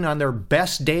who couldn't on their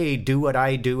best day do what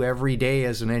I do every day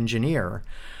as an engineer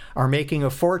are making a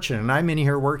fortune. And I'm in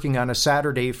here working on a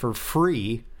Saturday for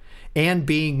free and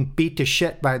being beat to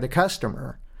shit by the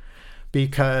customer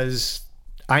because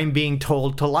I'm being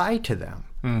told to lie to them.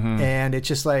 And it's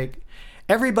just like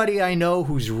everybody I know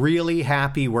who's really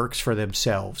happy works for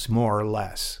themselves, more or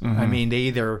less. I mean, they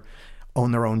either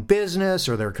own their own business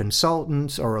or they're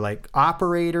consultants or like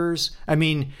operators. I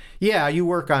mean, yeah, you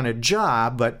work on a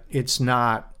job, but it's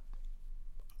not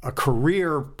a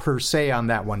career per se on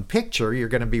that one picture. You're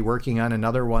going to be working on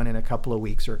another one in a couple of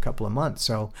weeks or a couple of months.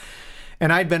 So,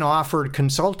 and I'd been offered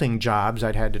consulting jobs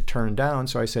I'd had to turn down.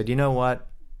 So I said, you know what?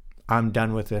 I'm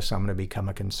done with this. I'm going to become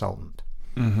a consultant.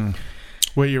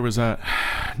 What year was that?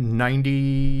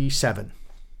 97.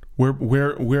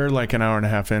 We're like an hour and a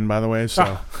half in, by the way.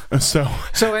 So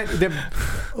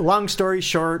long story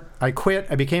short, I quit.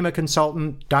 I became a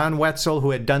consultant. Don Wetzel, who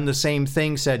had done the same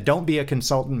thing, said, "Don't be a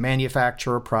consultant,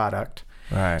 manufacture a product."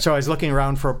 Right. So I was looking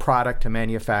around for a product to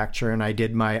manufacture, and I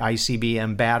did my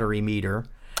ICBM battery meter.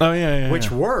 Oh yeah, which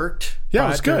worked. Yeah, it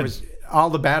was good. All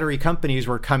the battery companies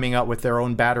were coming out with their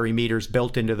own battery meters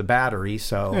built into the battery.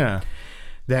 So yeah.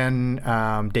 Then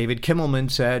David Kimmelman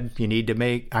said,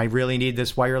 I really need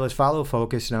this wireless follow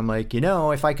focus. And I'm like,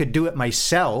 if I could do it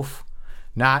myself,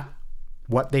 not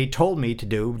what they told me to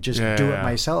do, just do it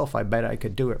myself, I bet I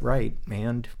could do it right.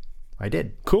 And I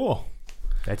did. Cool.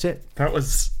 That's it. That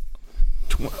was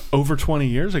over 20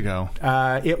 years ago.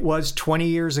 It was 20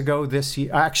 years ago this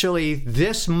year. Actually,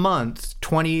 this month,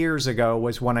 20 years ago,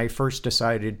 was when I first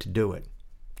decided to do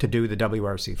the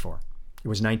WRC4. It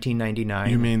was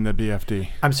 1999. You mean the BFD?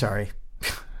 I'm sorry.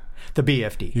 The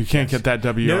BFD. You can't get that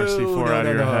WRC4 out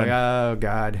of your head. Oh,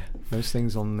 God. Those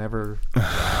things will never...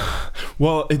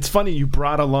 Well, it's funny. You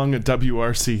brought along a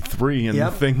WRC3, and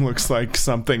the thing looks like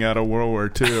something out of World War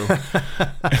II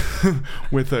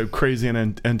with a crazy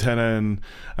antenna. And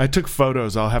I took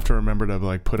photos. I'll have to remember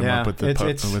to put them up with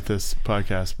with this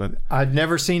podcast. But I'd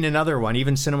never seen another one.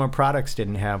 Even Cinema Products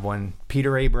didn't have one.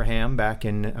 Peter Abraham back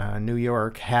in New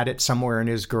York had it somewhere in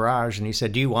his garage, and he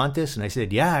said, "Do you want this?" And I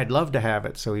said, "Yeah, I'd love to have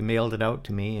it." So he mailed it out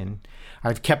to me, and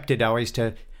I've kept it always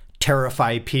to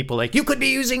terrify people. Like, you could be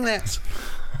using this.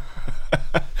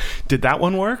 Did that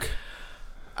one work?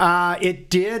 It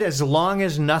did, as long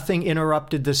as nothing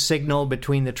interrupted the signal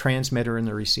between the transmitter and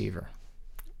the receiver.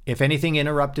 If anything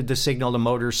interrupted the signal, the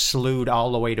motor slewed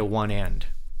all the way to one end.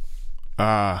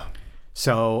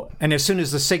 So, and as soon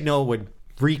as the signal would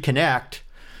reconnect,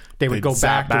 they would go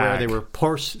back to where they were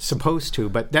supposed to.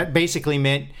 But that basically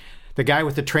meant the guy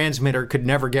with the transmitter could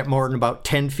never get more than about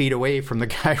 10 feet away from the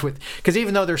guy with... Because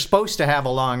even though they're supposed to have a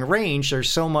long range, there's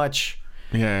so much...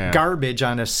 garbage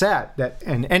on a set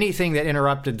and anything that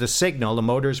interrupted the signal, the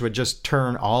motors would just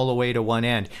turn all the way to one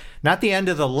end. Not the end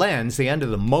of the lens, the end of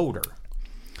the motor.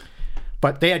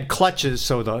 But they had clutches,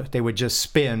 so they would just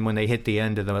spin when they hit the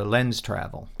end of the lens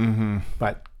travel. Mm-hmm.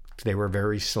 But they were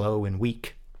very slow and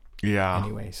weak. Yeah.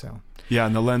 Anyway, so. Yeah,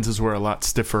 and the lenses were a lot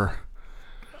stiffer.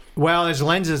 Well, as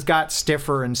lenses got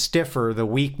stiffer and stiffer, the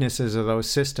weaknesses of those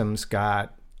systems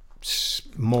got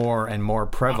more and more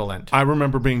prevalent. I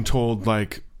remember being told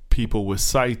people with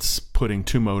sights putting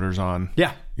two motors on.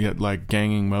 Yeah,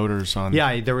 ganging motors on.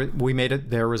 Yeah,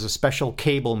 there was a special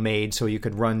cable made so you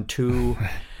could run two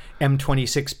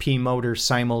M26P motors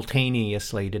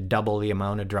simultaneously to double the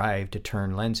amount of drive to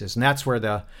turn lenses. And that's where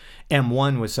the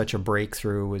M1 was such a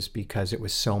breakthrough, was because it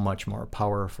was so much more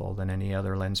powerful than any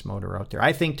other lens motor out there.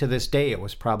 I think to this day it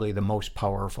was probably the most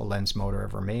powerful lens motor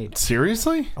ever made.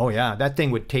 Seriously? Oh yeah, that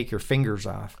thing would take your fingers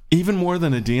off. Even more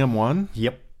than a DM1?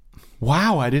 Yep.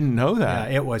 Wow, I didn't know that.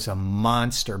 Yeah, it was a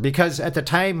monster. Because at the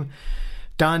time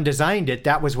Don designed it,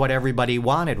 that was what everybody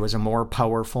wanted, was a more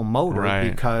powerful motor. Right.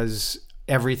 Because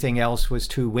everything else was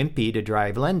too wimpy to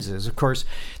drive lenses. Of course,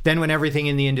 then when everything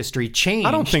in the industry changed...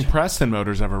 I don't think Preston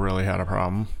Motors ever really had a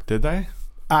problem, did they?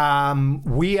 It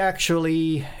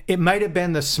might have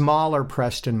been the smaller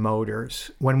Preston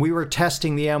Motors. When we were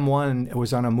testing the M1, it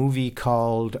was on a movie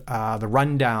called The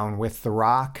Rundown with The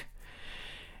Rock.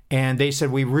 And they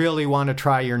said, we really want to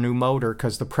try your new motor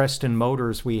because the Preston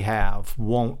Motors we have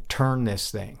won't turn this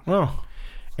thing. Oh.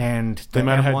 And they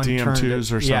might have had DM2s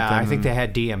or something. Yeah, I think they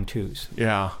had DM2s.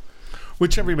 Yeah.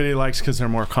 Which everybody likes because they're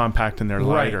more compact and they're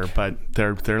lighter, but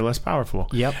they're less powerful.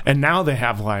 Yep. And now they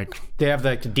have the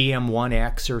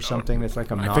DM1X or something that's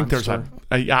like a monster. I think there's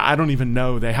I don't even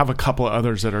know. They have a couple of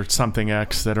others that are something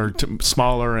X that are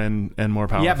smaller and more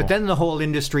powerful. Yeah, but then the whole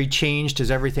industry changed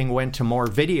as everything went to more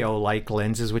video-like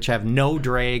lenses, which have no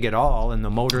drag at all, and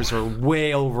the motors are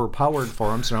way overpowered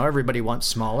for them. So now everybody wants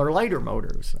smaller, lighter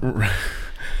motors. So.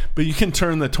 But you can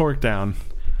turn the torque down.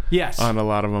 Yes. On a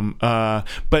lot of them.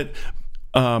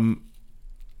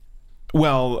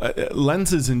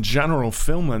 Lenses in general,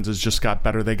 film lenses just got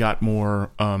better. They got more,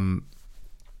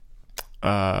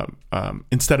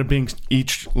 instead of being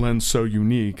each lens so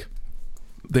unique,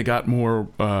 they got more,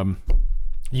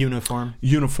 uniform.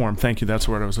 Thank you. That's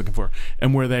the word I was looking for.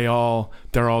 And where they're all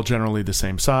generally the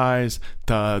same size.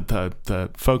 The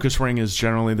focus ring is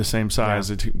generally the same size.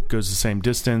 Yeah. It goes the same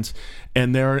distance,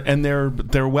 and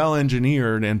they're well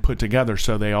engineered and put together,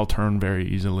 so they all turn very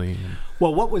easily.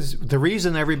 Well, what was the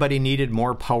reason everybody needed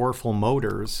more powerful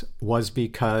motors was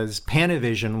because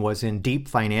Panavision was in deep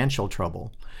financial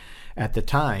trouble at the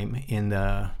time in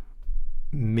the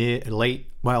early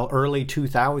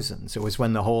 2000s. It was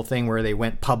when the whole thing where they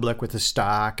went public with the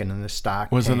stock, and then the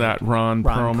stock wasn't that Ron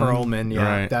Perlman,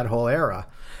 yeah, right. That whole era.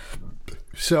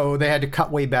 So they had to cut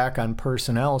way back on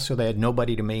personnel, so they had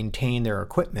nobody to maintain their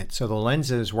equipment. So the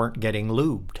lenses weren't getting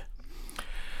lubed.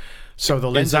 So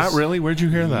the lenses. Is that really? Where'd you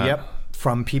hear that? Yep.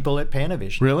 From people at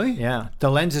Panavision. Really? Yeah. The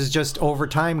lenses just over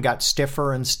time got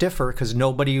stiffer and stiffer because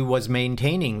nobody was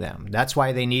maintaining them. That's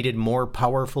why they needed more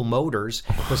powerful motors,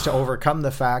 was to overcome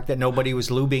the fact that nobody was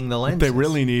lubing the lenses. What they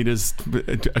really need is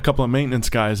a couple of maintenance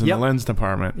guys in the lens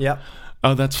department. Yep.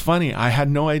 Oh, that's funny. I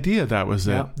had no idea that was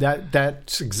it.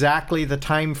 That's exactly the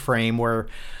time frame where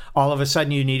all of a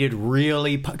sudden you needed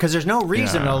really, because there's no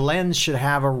reason a lens should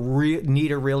have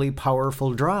need a really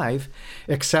powerful drive,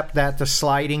 except that the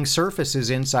sliding surfaces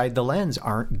inside the lens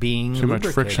aren't being too lubricated.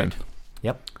 much friction.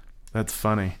 Yep. That's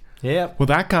funny. Yep. Well,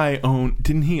 that guy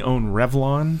didn't he own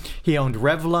Revlon? He owned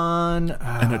Revlon.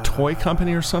 And a toy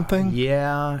company or something?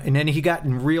 Yeah. And then he got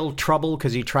in real trouble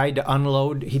because he tried to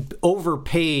unload. He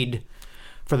overpaid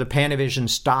for the Panavision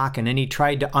stock, and then he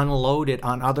tried to unload it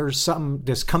on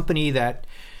this company that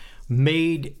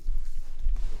made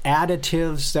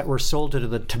additives that were sold to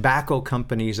the tobacco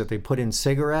companies that they put in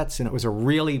cigarettes, and it was a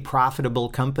really profitable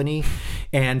company.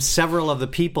 And several of the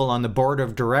people on the board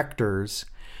of directors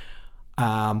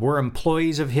were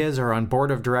employees of his or on board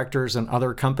of directors in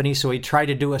other companies. So he tried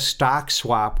to do a stock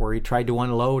swap where he tried to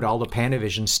unload all the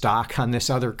Panavision stock on this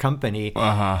other company.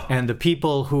 And the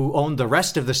people who owned the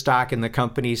rest of the stock in the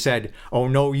company said, "Oh,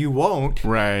 no, you won't."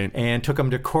 Right. And took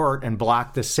him to court and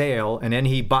blocked the sale. And then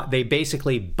they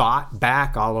basically bought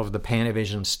back all of the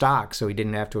Panavision stock, so he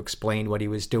didn't have to explain what he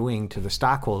was doing to the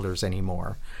stockholders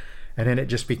anymore. And then it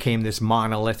just became this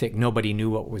monolithic, nobody knew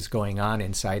what was going on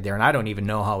inside there. And I don't even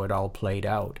know how it all played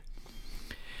out.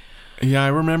 Yeah, I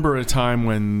remember a time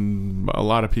when a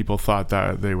lot of people thought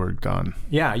that they were done.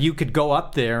 Yeah, you could go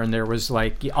up there and there was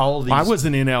like all these... I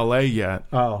wasn't in L.A. yet.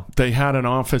 Oh. They had an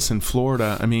office in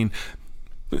Florida. I mean,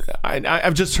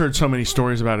 I've just heard so many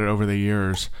stories about it over the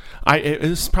years.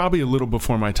 It's probably a little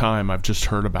before my time. I've just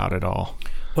heard about it all.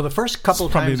 Well, the first couple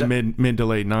probably times... the mid to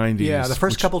late 90s. Yeah, the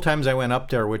first couple times I went up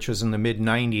there, which was in the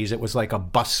mid-90s, it was like a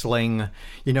bustling...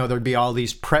 there'd be all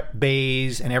these prep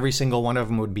bays, and every single one of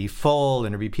them would be full,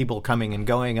 and there'd be people coming and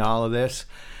going, all of this.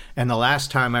 And the last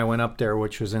time I went up there,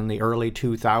 which was in the early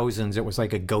 2000s, it was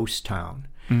like a ghost town.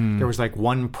 There was like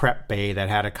one prep bay that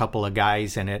had a couple of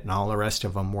guys in it, and all the rest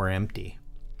of them were empty.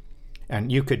 And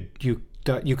you could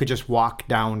just walk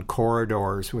down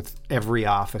corridors with every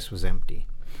office was empty.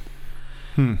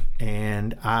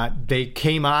 And they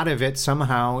came out of it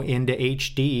somehow into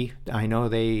HD. I know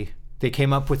they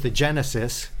came up with the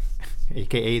Genesis,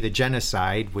 aka the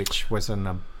Genocide, which was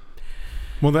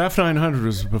well, the F900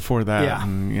 was before that. Yeah.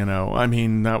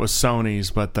 And, that was Sony's,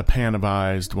 but the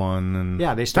Panavized one, and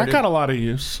that got a lot of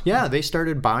use. Yeah, they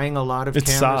started buying a lot of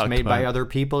cameras made by other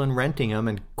people and renting them,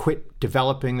 and quit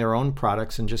developing their own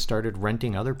products and just started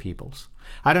renting other people's.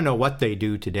 I don't know what they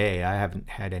do today. I haven't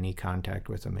had any contact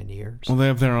with them in years. Well, they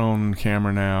have their own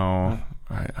camera now.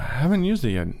 I haven't used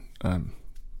it yet.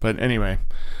 But anyway,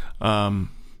 and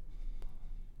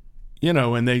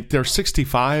their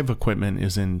 65 equipment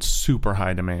is in super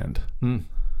high demand.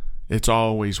 It's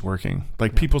always working.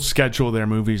 Like, people schedule their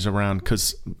movies around,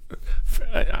 because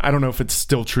I don't know if it's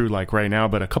still true like right now,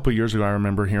 but a couple of years ago I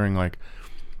remember hearing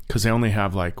because they only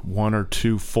have like one or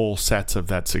two full sets of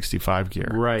that 65 gear.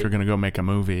 Right. If you're going to go make a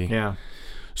movie. Yeah.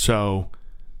 So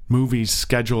movies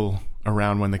schedule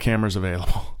around when the camera's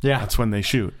available. Yeah. That's when they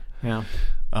shoot. Yeah.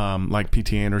 Like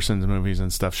P.T. Anderson's movies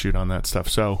and stuff shoot on that stuff.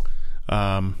 So,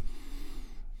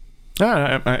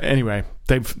 anyway,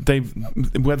 they've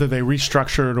whether they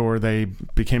restructured or they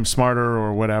became smarter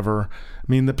or whatever. I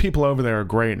mean, the people over there are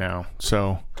great now.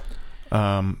 So,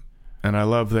 and I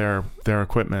love their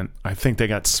equipment. I think they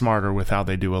got smarter with how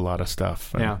they do a lot of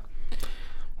stuff. Yeah.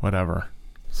 Whatever.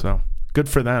 So good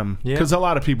for them. Because a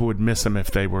lot of people would miss them if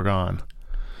they were gone.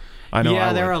 I know.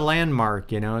 Yeah, they're a landmark.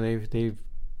 They've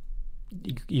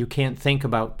you can't think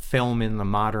about film in the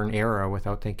modern era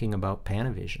without thinking about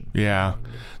Panavision. Yeah.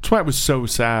 That's why it was so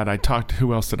sad.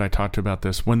 Who else did I talk to about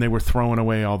this? When they were throwing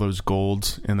away all those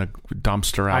golds in the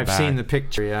dumpster out back. I've seen the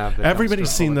picture, yeah.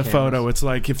 Everybody's seen the photo. It's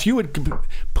like, if you would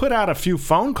put out a few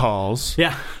phone calls,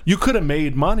 you could have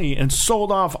made money and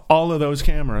sold off all of those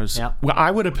cameras. Yeah. Well,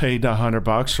 I would have paid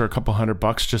 $100 or a couple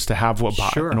 $100 just to have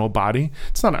an old body.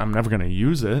 It's not, I'm never going to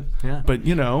use it. Yeah. But,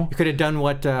 You could have done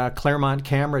what Claremont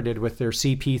Camera did with their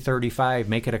CP35,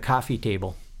 make it a coffee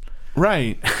table.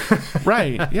 Right.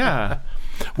 Right. Yeah.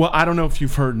 Well, I don't know if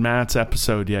you've heard Matt's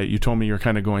episode yet. You told me you're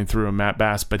kind of going through a Matt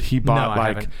Bass, but he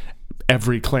bought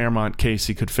every Claremont case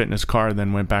he could fit in his car,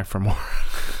 then went back for more.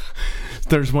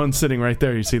 There's one sitting right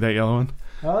there. You see that yellow one?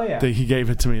 Oh, yeah. He gave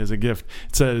it to me as a gift.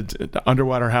 It's a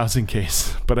underwater housing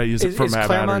case, but I use it for mad batteries. Is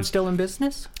Claremont still in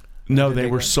business? No, they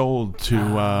were sold to,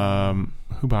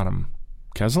 who bought them?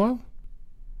 Keslow?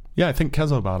 Yeah, I think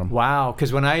Keslow bought them. Wow,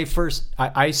 because when I first,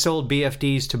 I sold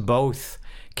BFDs to both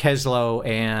Keslow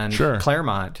and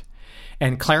Claremont.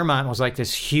 And Claremont was like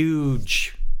this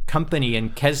huge company,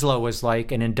 and Keslow was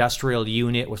like an industrial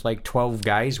unit with like 12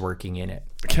 guys working in it.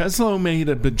 Keslow made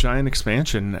a giant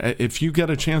expansion. If you get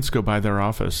a chance, go by their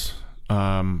office.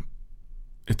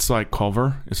 It's like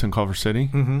Culver. It's in Culver City.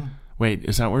 Mm-hmm. Wait,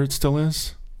 is that where it still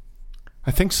is? I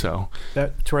think so.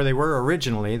 That's where they were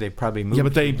originally. They probably moved. Yeah,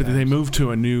 but they moved to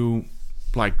a new,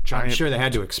 like, giant. I'm sure they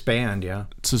had to expand. Yeah,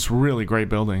 it's this really great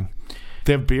building.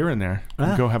 They have beer in there.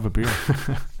 Go have a beer.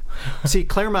 See,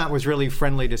 Claremont was really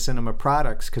friendly to Cinema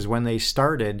Products because when they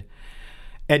started,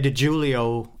 Ed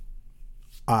DiGiulio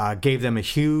gave them a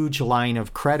huge line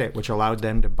of credit, which allowed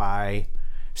them to buy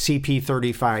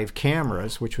CP35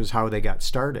 cameras, which was how they got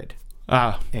started.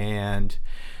 And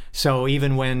so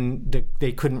even when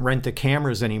they couldn't rent the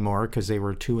cameras anymore because they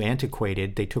were too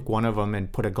antiquated, they took one of them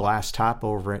and put a glass top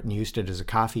over it and used it as a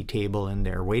coffee table in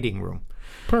their waiting room.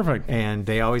 Perfect. And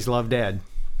they always loved Ed.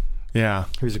 Yeah.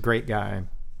 He was a great guy.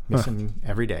 Miss him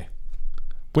every day.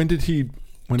 When did he...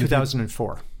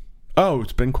 2004. Oh,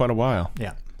 it's been quite a while.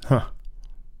 Yeah. Huh.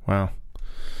 Wow.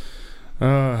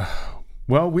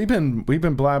 Well, we've been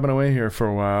blabbing away here for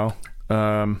a while.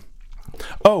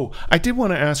 I did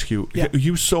want to ask you. Yeah.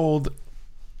 You sold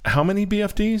how many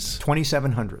BFDs?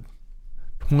 2,700.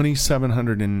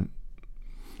 2,700 in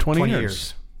 20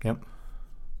 years. Yep.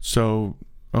 So,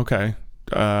 okay.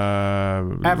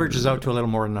 Averages out to a little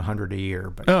more than 100 a year.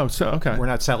 But okay. We're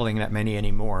not selling that many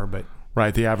anymore, but...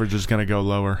 Right, the average is going to go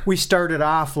lower. We started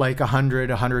off like 100,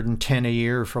 110 a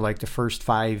year for like the first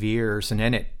 5 years, and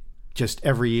then it just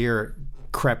every year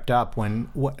crept up. When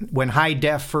high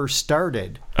def first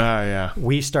started,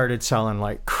 we started selling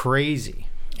like crazy.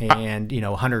 And,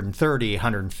 130,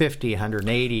 150,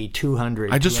 180,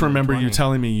 200. I just remember you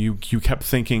telling me you kept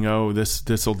thinking,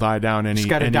 this will die down any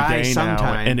day sometime.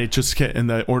 Now. And it just and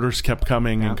the orders kept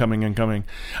coming and coming and coming.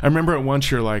 I remember at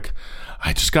once you're like,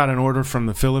 I just got an order from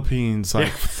the Philippines,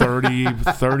 like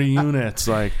 30 units,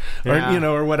 like,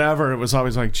 or whatever. It was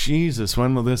always like, Jesus,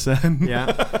 when will this end?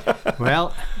 Yeah.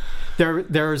 Well,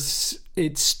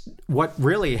 it's what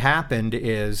really happened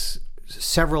is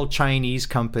several Chinese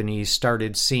companies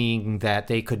started seeing that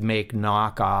they could make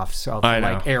knockoffs of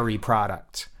like Arri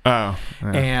products. Oh,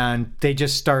 yeah. And they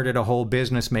just started a whole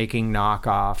business making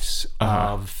knockoffs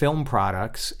of film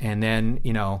products. And then,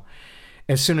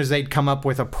 as soon as they'd come up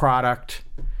with a product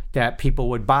that people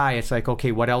would buy, it's like,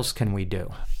 okay, what else can we do?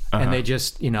 And they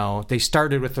just, they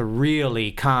started with the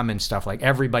really common stuff, like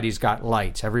everybody's got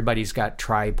lights, everybody's got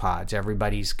tripods,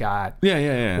 everybody's got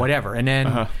whatever. And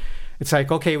then it's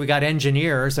like, okay, we got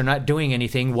engineers, they're not doing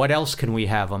anything. What else can we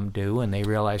have them do? And they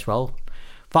realized, well,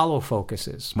 follow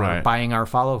focuses. We're buying our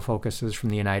follow focuses from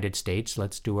the United States.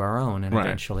 Let's do our own. And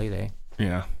eventually they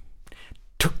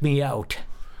took me out.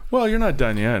 Well, you're not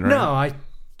done yet, right? No, I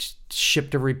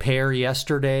shipped a repair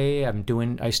yesterday.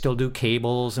 I still do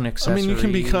cables and accessories. I mean, you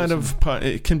can be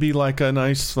it can be like a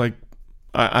nice, like,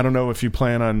 I don't know if you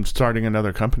plan on starting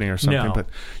another company or something, but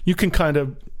you can kind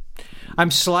of... I'm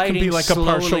sliding can be like slowly,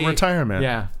 a partial retirement.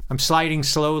 Yeah, I'm sliding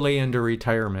slowly into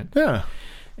retirement. Yeah.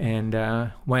 And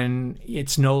when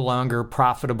it's no longer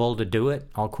profitable to do it,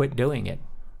 I'll quit doing it.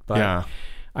 But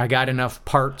I got enough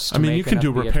parts to make you can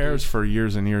do BFDs. repairs for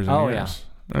years and years and years.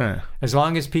 Yeah. As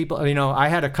long as people, I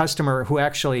had a customer who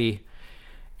actually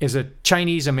is a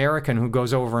Chinese American who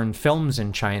goes over and films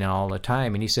in China all the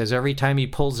time. And he says every time he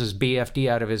pulls his BFD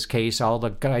out of his case, all the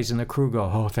guys in the crew go,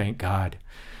 "Oh, thank God,"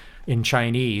 in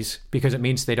Chinese, because it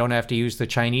means they don't have to use the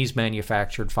Chinese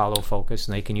manufactured follow focus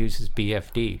and they can use his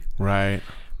BFD. Right.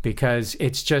 Because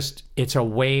it's a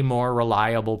way more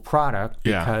reliable product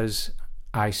because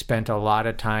I spent a lot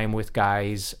of time with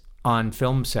guys on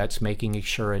film sets making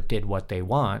sure it did what they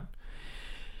want.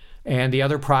 And the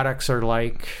other products are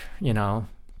like, it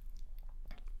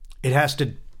has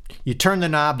to, you turn the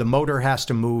knob, the motor has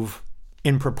to move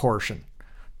in proportion.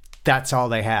 That's all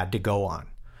they had to go on.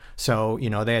 So,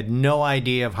 they had no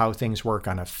idea of how things work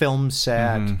on a film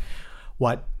set,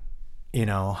 what,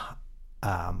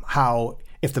 how,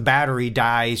 if the battery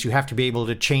dies, you have to be able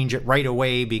to change it right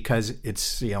away because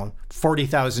it's,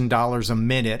 $40,000 a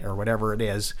minute or whatever it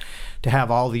is to have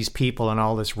all these people and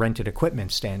all this rented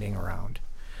equipment standing around.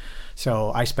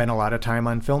 So I spent a lot of time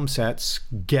on film sets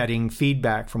getting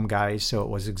feedback from guys so it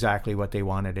was exactly what they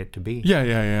wanted it to be.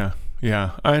 Yeah.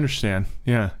 Yeah, I understand.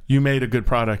 Yeah, you made a good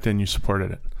product and you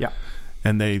supported it. Yeah.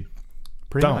 And they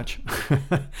pretty don't. much.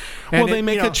 Well, they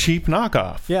make a cheap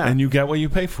knockoff. Yeah. And you get what you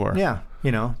pay for. Yeah.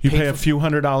 You know, you pay a few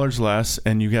 $100s less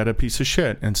and you get a piece of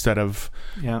shit instead of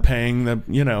paying the,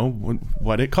 you know,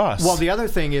 what it costs. Well, the other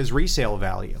thing is resale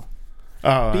value.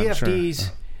 Oh, BFDs, I'm sure.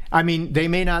 I mean, they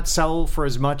may not sell for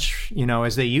as much, you know,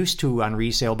 as they used to on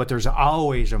resale, but there's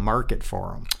always a market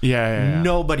for them. Yeah.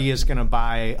 Nobody is going to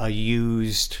buy a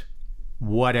used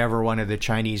whatever one of the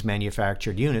Chinese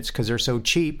manufactured units because they're so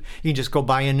cheap. You can just go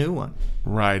buy a new one.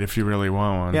 Right, if you really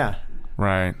want one. Yeah.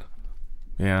 Right.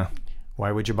 Yeah.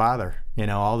 Why would you bother? You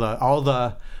know, all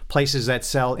the places that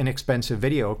sell inexpensive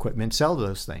video equipment sell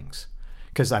those things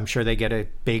because I'm sure they get a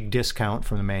big discount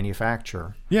from the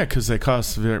manufacturer. Yeah, because they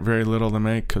cost very, very little to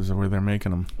make because of where they're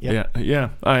making them. Yep.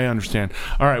 Yeah, I understand.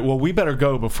 All right, well, we better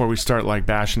go before we start like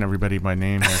bashing everybody by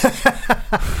name here.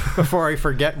 Before I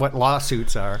forget what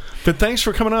lawsuits are. But thanks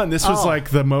for coming on. This was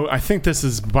like I think this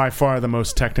is by far the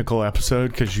most technical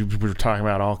episode because you were talking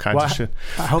about all kinds of shit.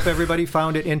 I hope everybody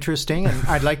found it interesting, and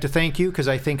I'd like to thank you because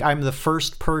I think I'm the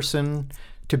first person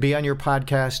to be on your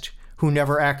podcast who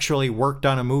never actually worked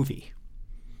on a movie.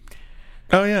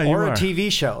 Oh, yeah, or a TV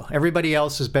show. Everybody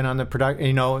else has been on the production.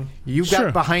 You know, you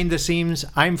got behind the scenes.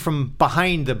 I'm from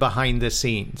behind the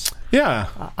scenes. Yeah.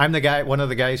 I'm the guy, one of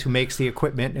the guys who makes the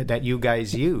equipment that you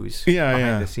guys use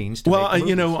behind the scenes. Well,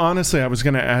 you know, honestly, I was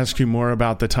going to ask you more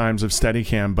about the times of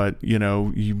Steadicam, but, you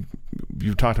know,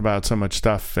 you've talked about so much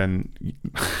stuff and,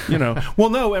 you know. Well,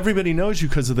 no, everybody knows you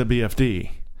because of the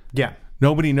BFD. Yeah.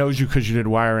 Nobody knows you because you did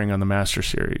wiring on the Master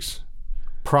Series.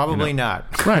 Probably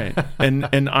not. Right.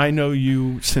 And I know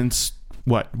you since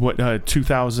what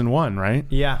 2001, right?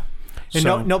 Yeah. And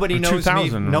so, nobody knows me.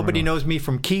 Nobody knows me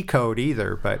from Key Code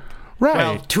either, but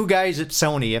well, two guys at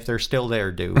Sony, if they're still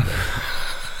there, do.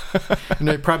 And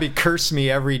they probably curse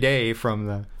me every day from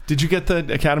the. Did you get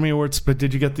the Academy Awards? But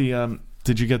did you get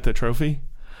the trophy?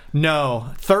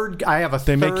 No. I have a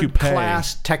third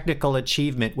class technical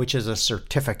achievement, which is a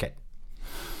certificate.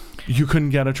 You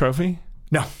couldn't get a trophy?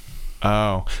 No.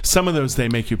 Oh, some of those they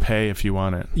make you pay if you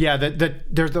want it. Yeah,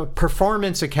 there's the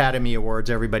Performance Academy Awards.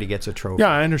 Everybody gets a trophy. Yeah,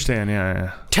 I understand.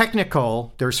 Yeah.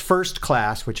 Technical, there's first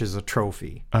class, which is a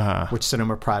trophy, which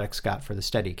Cinema Products got for the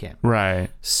Steadicam. Right.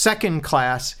 Second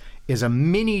class is a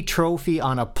mini trophy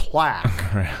on a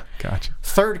plaque. Right. Gotcha.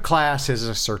 Third class is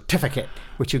a certificate,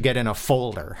 which you get in a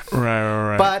folder.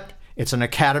 Right. But it's an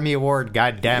Academy Award.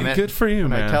 God damn it! Good for you,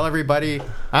 man. I tell everybody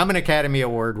I'm an Academy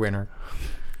Award winner.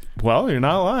 Well, you're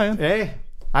not lying. Hey,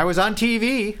 I was on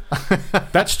TV.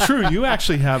 That's true. You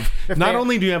actually have. Not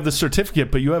only do you have the certificate,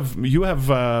 but you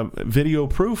have video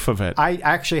proof of it. I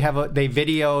actually have they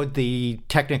videoed the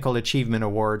Technical Achievement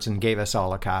Awards and gave us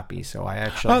all a copy. So I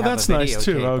actually have that's a nice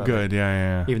too. Oh, good.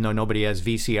 Yeah. Even though nobody has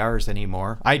VCRs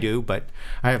anymore, I do. But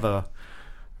I have a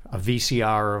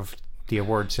VCR of the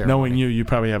award ceremony. Knowing you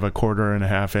probably have a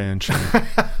 1.5 inch,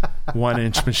 1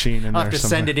 inch machine in there. I'll have to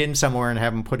send it in somewhere and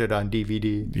have them put it on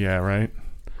DVD. Yeah, right.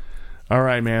 All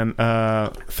right, man.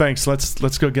 Thanks.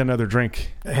 Let's go get another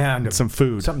drink and some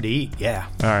food. Something to eat. Yeah.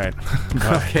 All right.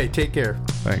 Okay. Take care.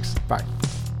 Thanks. Bye.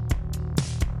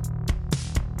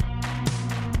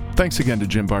 Thanks again to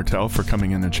Jim Bartell for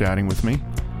coming in and chatting with me,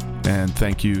 and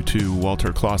thank you to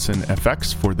Walter Clausen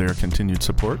FX for their continued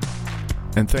support,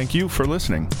 and thank you for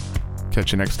listening.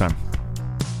 Catch you next time.